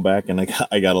 I got to go back and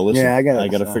I got to listen. Yeah, I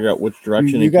got to figure out which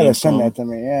direction you got to send that to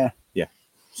me. Yeah. Yeah.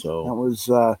 So that was,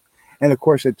 and of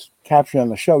course it's captured on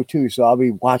the show too. So I'll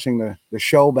be watching the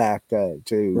show back to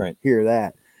hear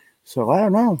that. So I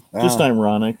don't know. Just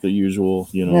ironic, the usual,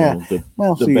 you know,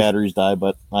 the batteries die,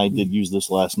 but I did use this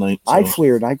last night. So. I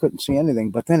FLIR'd. I couldn't see anything.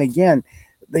 But then again,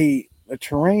 the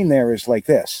terrain there is like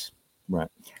this. Right.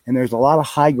 And there's a lot of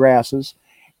high grasses.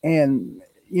 And,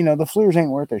 you know, the FLIRs ain't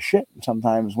worth a shit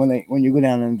sometimes when you go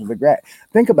down into the grass.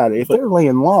 Think about it. If they're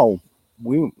laying low,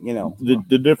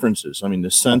 the difference is, I mean,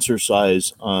 the sensor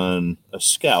size on a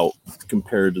Scout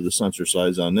compared to the sensor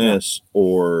size on this,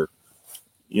 or,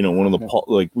 you know, one of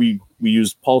the we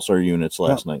used pulsar units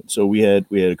last night. So we had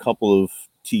a couple of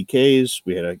TKs,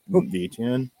 we had a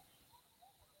D10.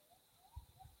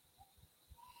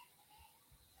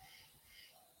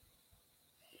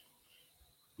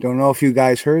 Don't know if you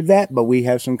guys heard that, but we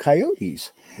have some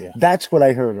coyotes. Yeah. That's what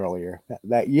I heard earlier.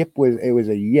 That yip was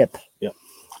a yip. Yep.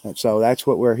 And so that's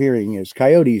what we're hearing is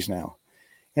coyotes now.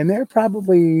 And they're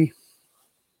probably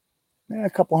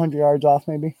a couple hundred yards off,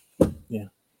 maybe. Yeah.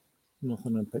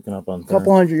 Nothing I'm picking up on. A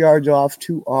couple hundred yards off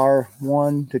to our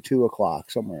 1 to 2 o'clock,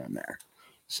 somewhere in there.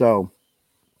 So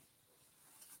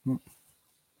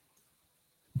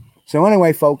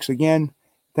anyway, folks, again,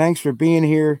 thanks for being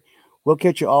here. We'll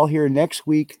catch you all here next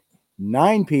week,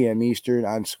 9 p.m. Eastern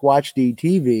on Squatch D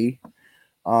TV.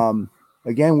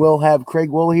 Again, we'll have Craig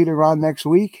Woolheater on next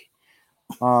week.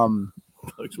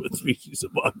 Bugs, what species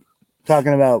of bug?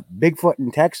 Talking about Bigfoot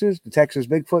in Texas, the Texas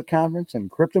Bigfoot Conference, and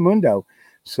Cryptomundo.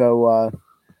 So,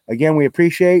 again, we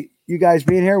appreciate you guys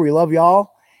being here. We love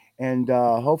y'all. And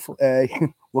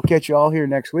hopefully we'll catch you all here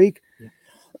next week.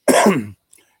 Yeah.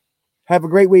 Have a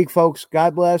great week, folks.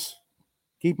 God bless.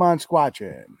 Keep on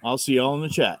squatching. I'll see y'all in the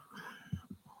chat.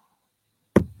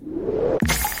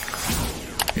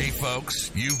 Hey, folks,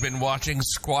 you've been watching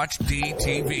Squatch D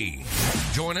TV.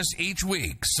 Join us each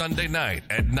week, Sunday night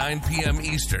at 9 p.m.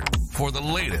 Eastern, for the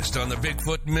latest on the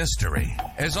Bigfoot mystery.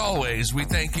 As always, we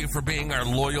thank you for being our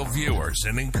loyal viewers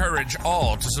and encourage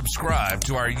all to subscribe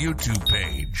to our YouTube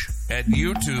page at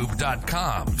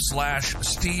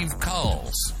youtube.com/Steve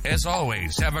Kulls. As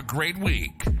always, have a great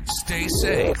week. Stay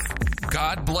safe.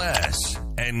 God bless.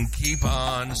 And keep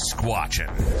on squatching.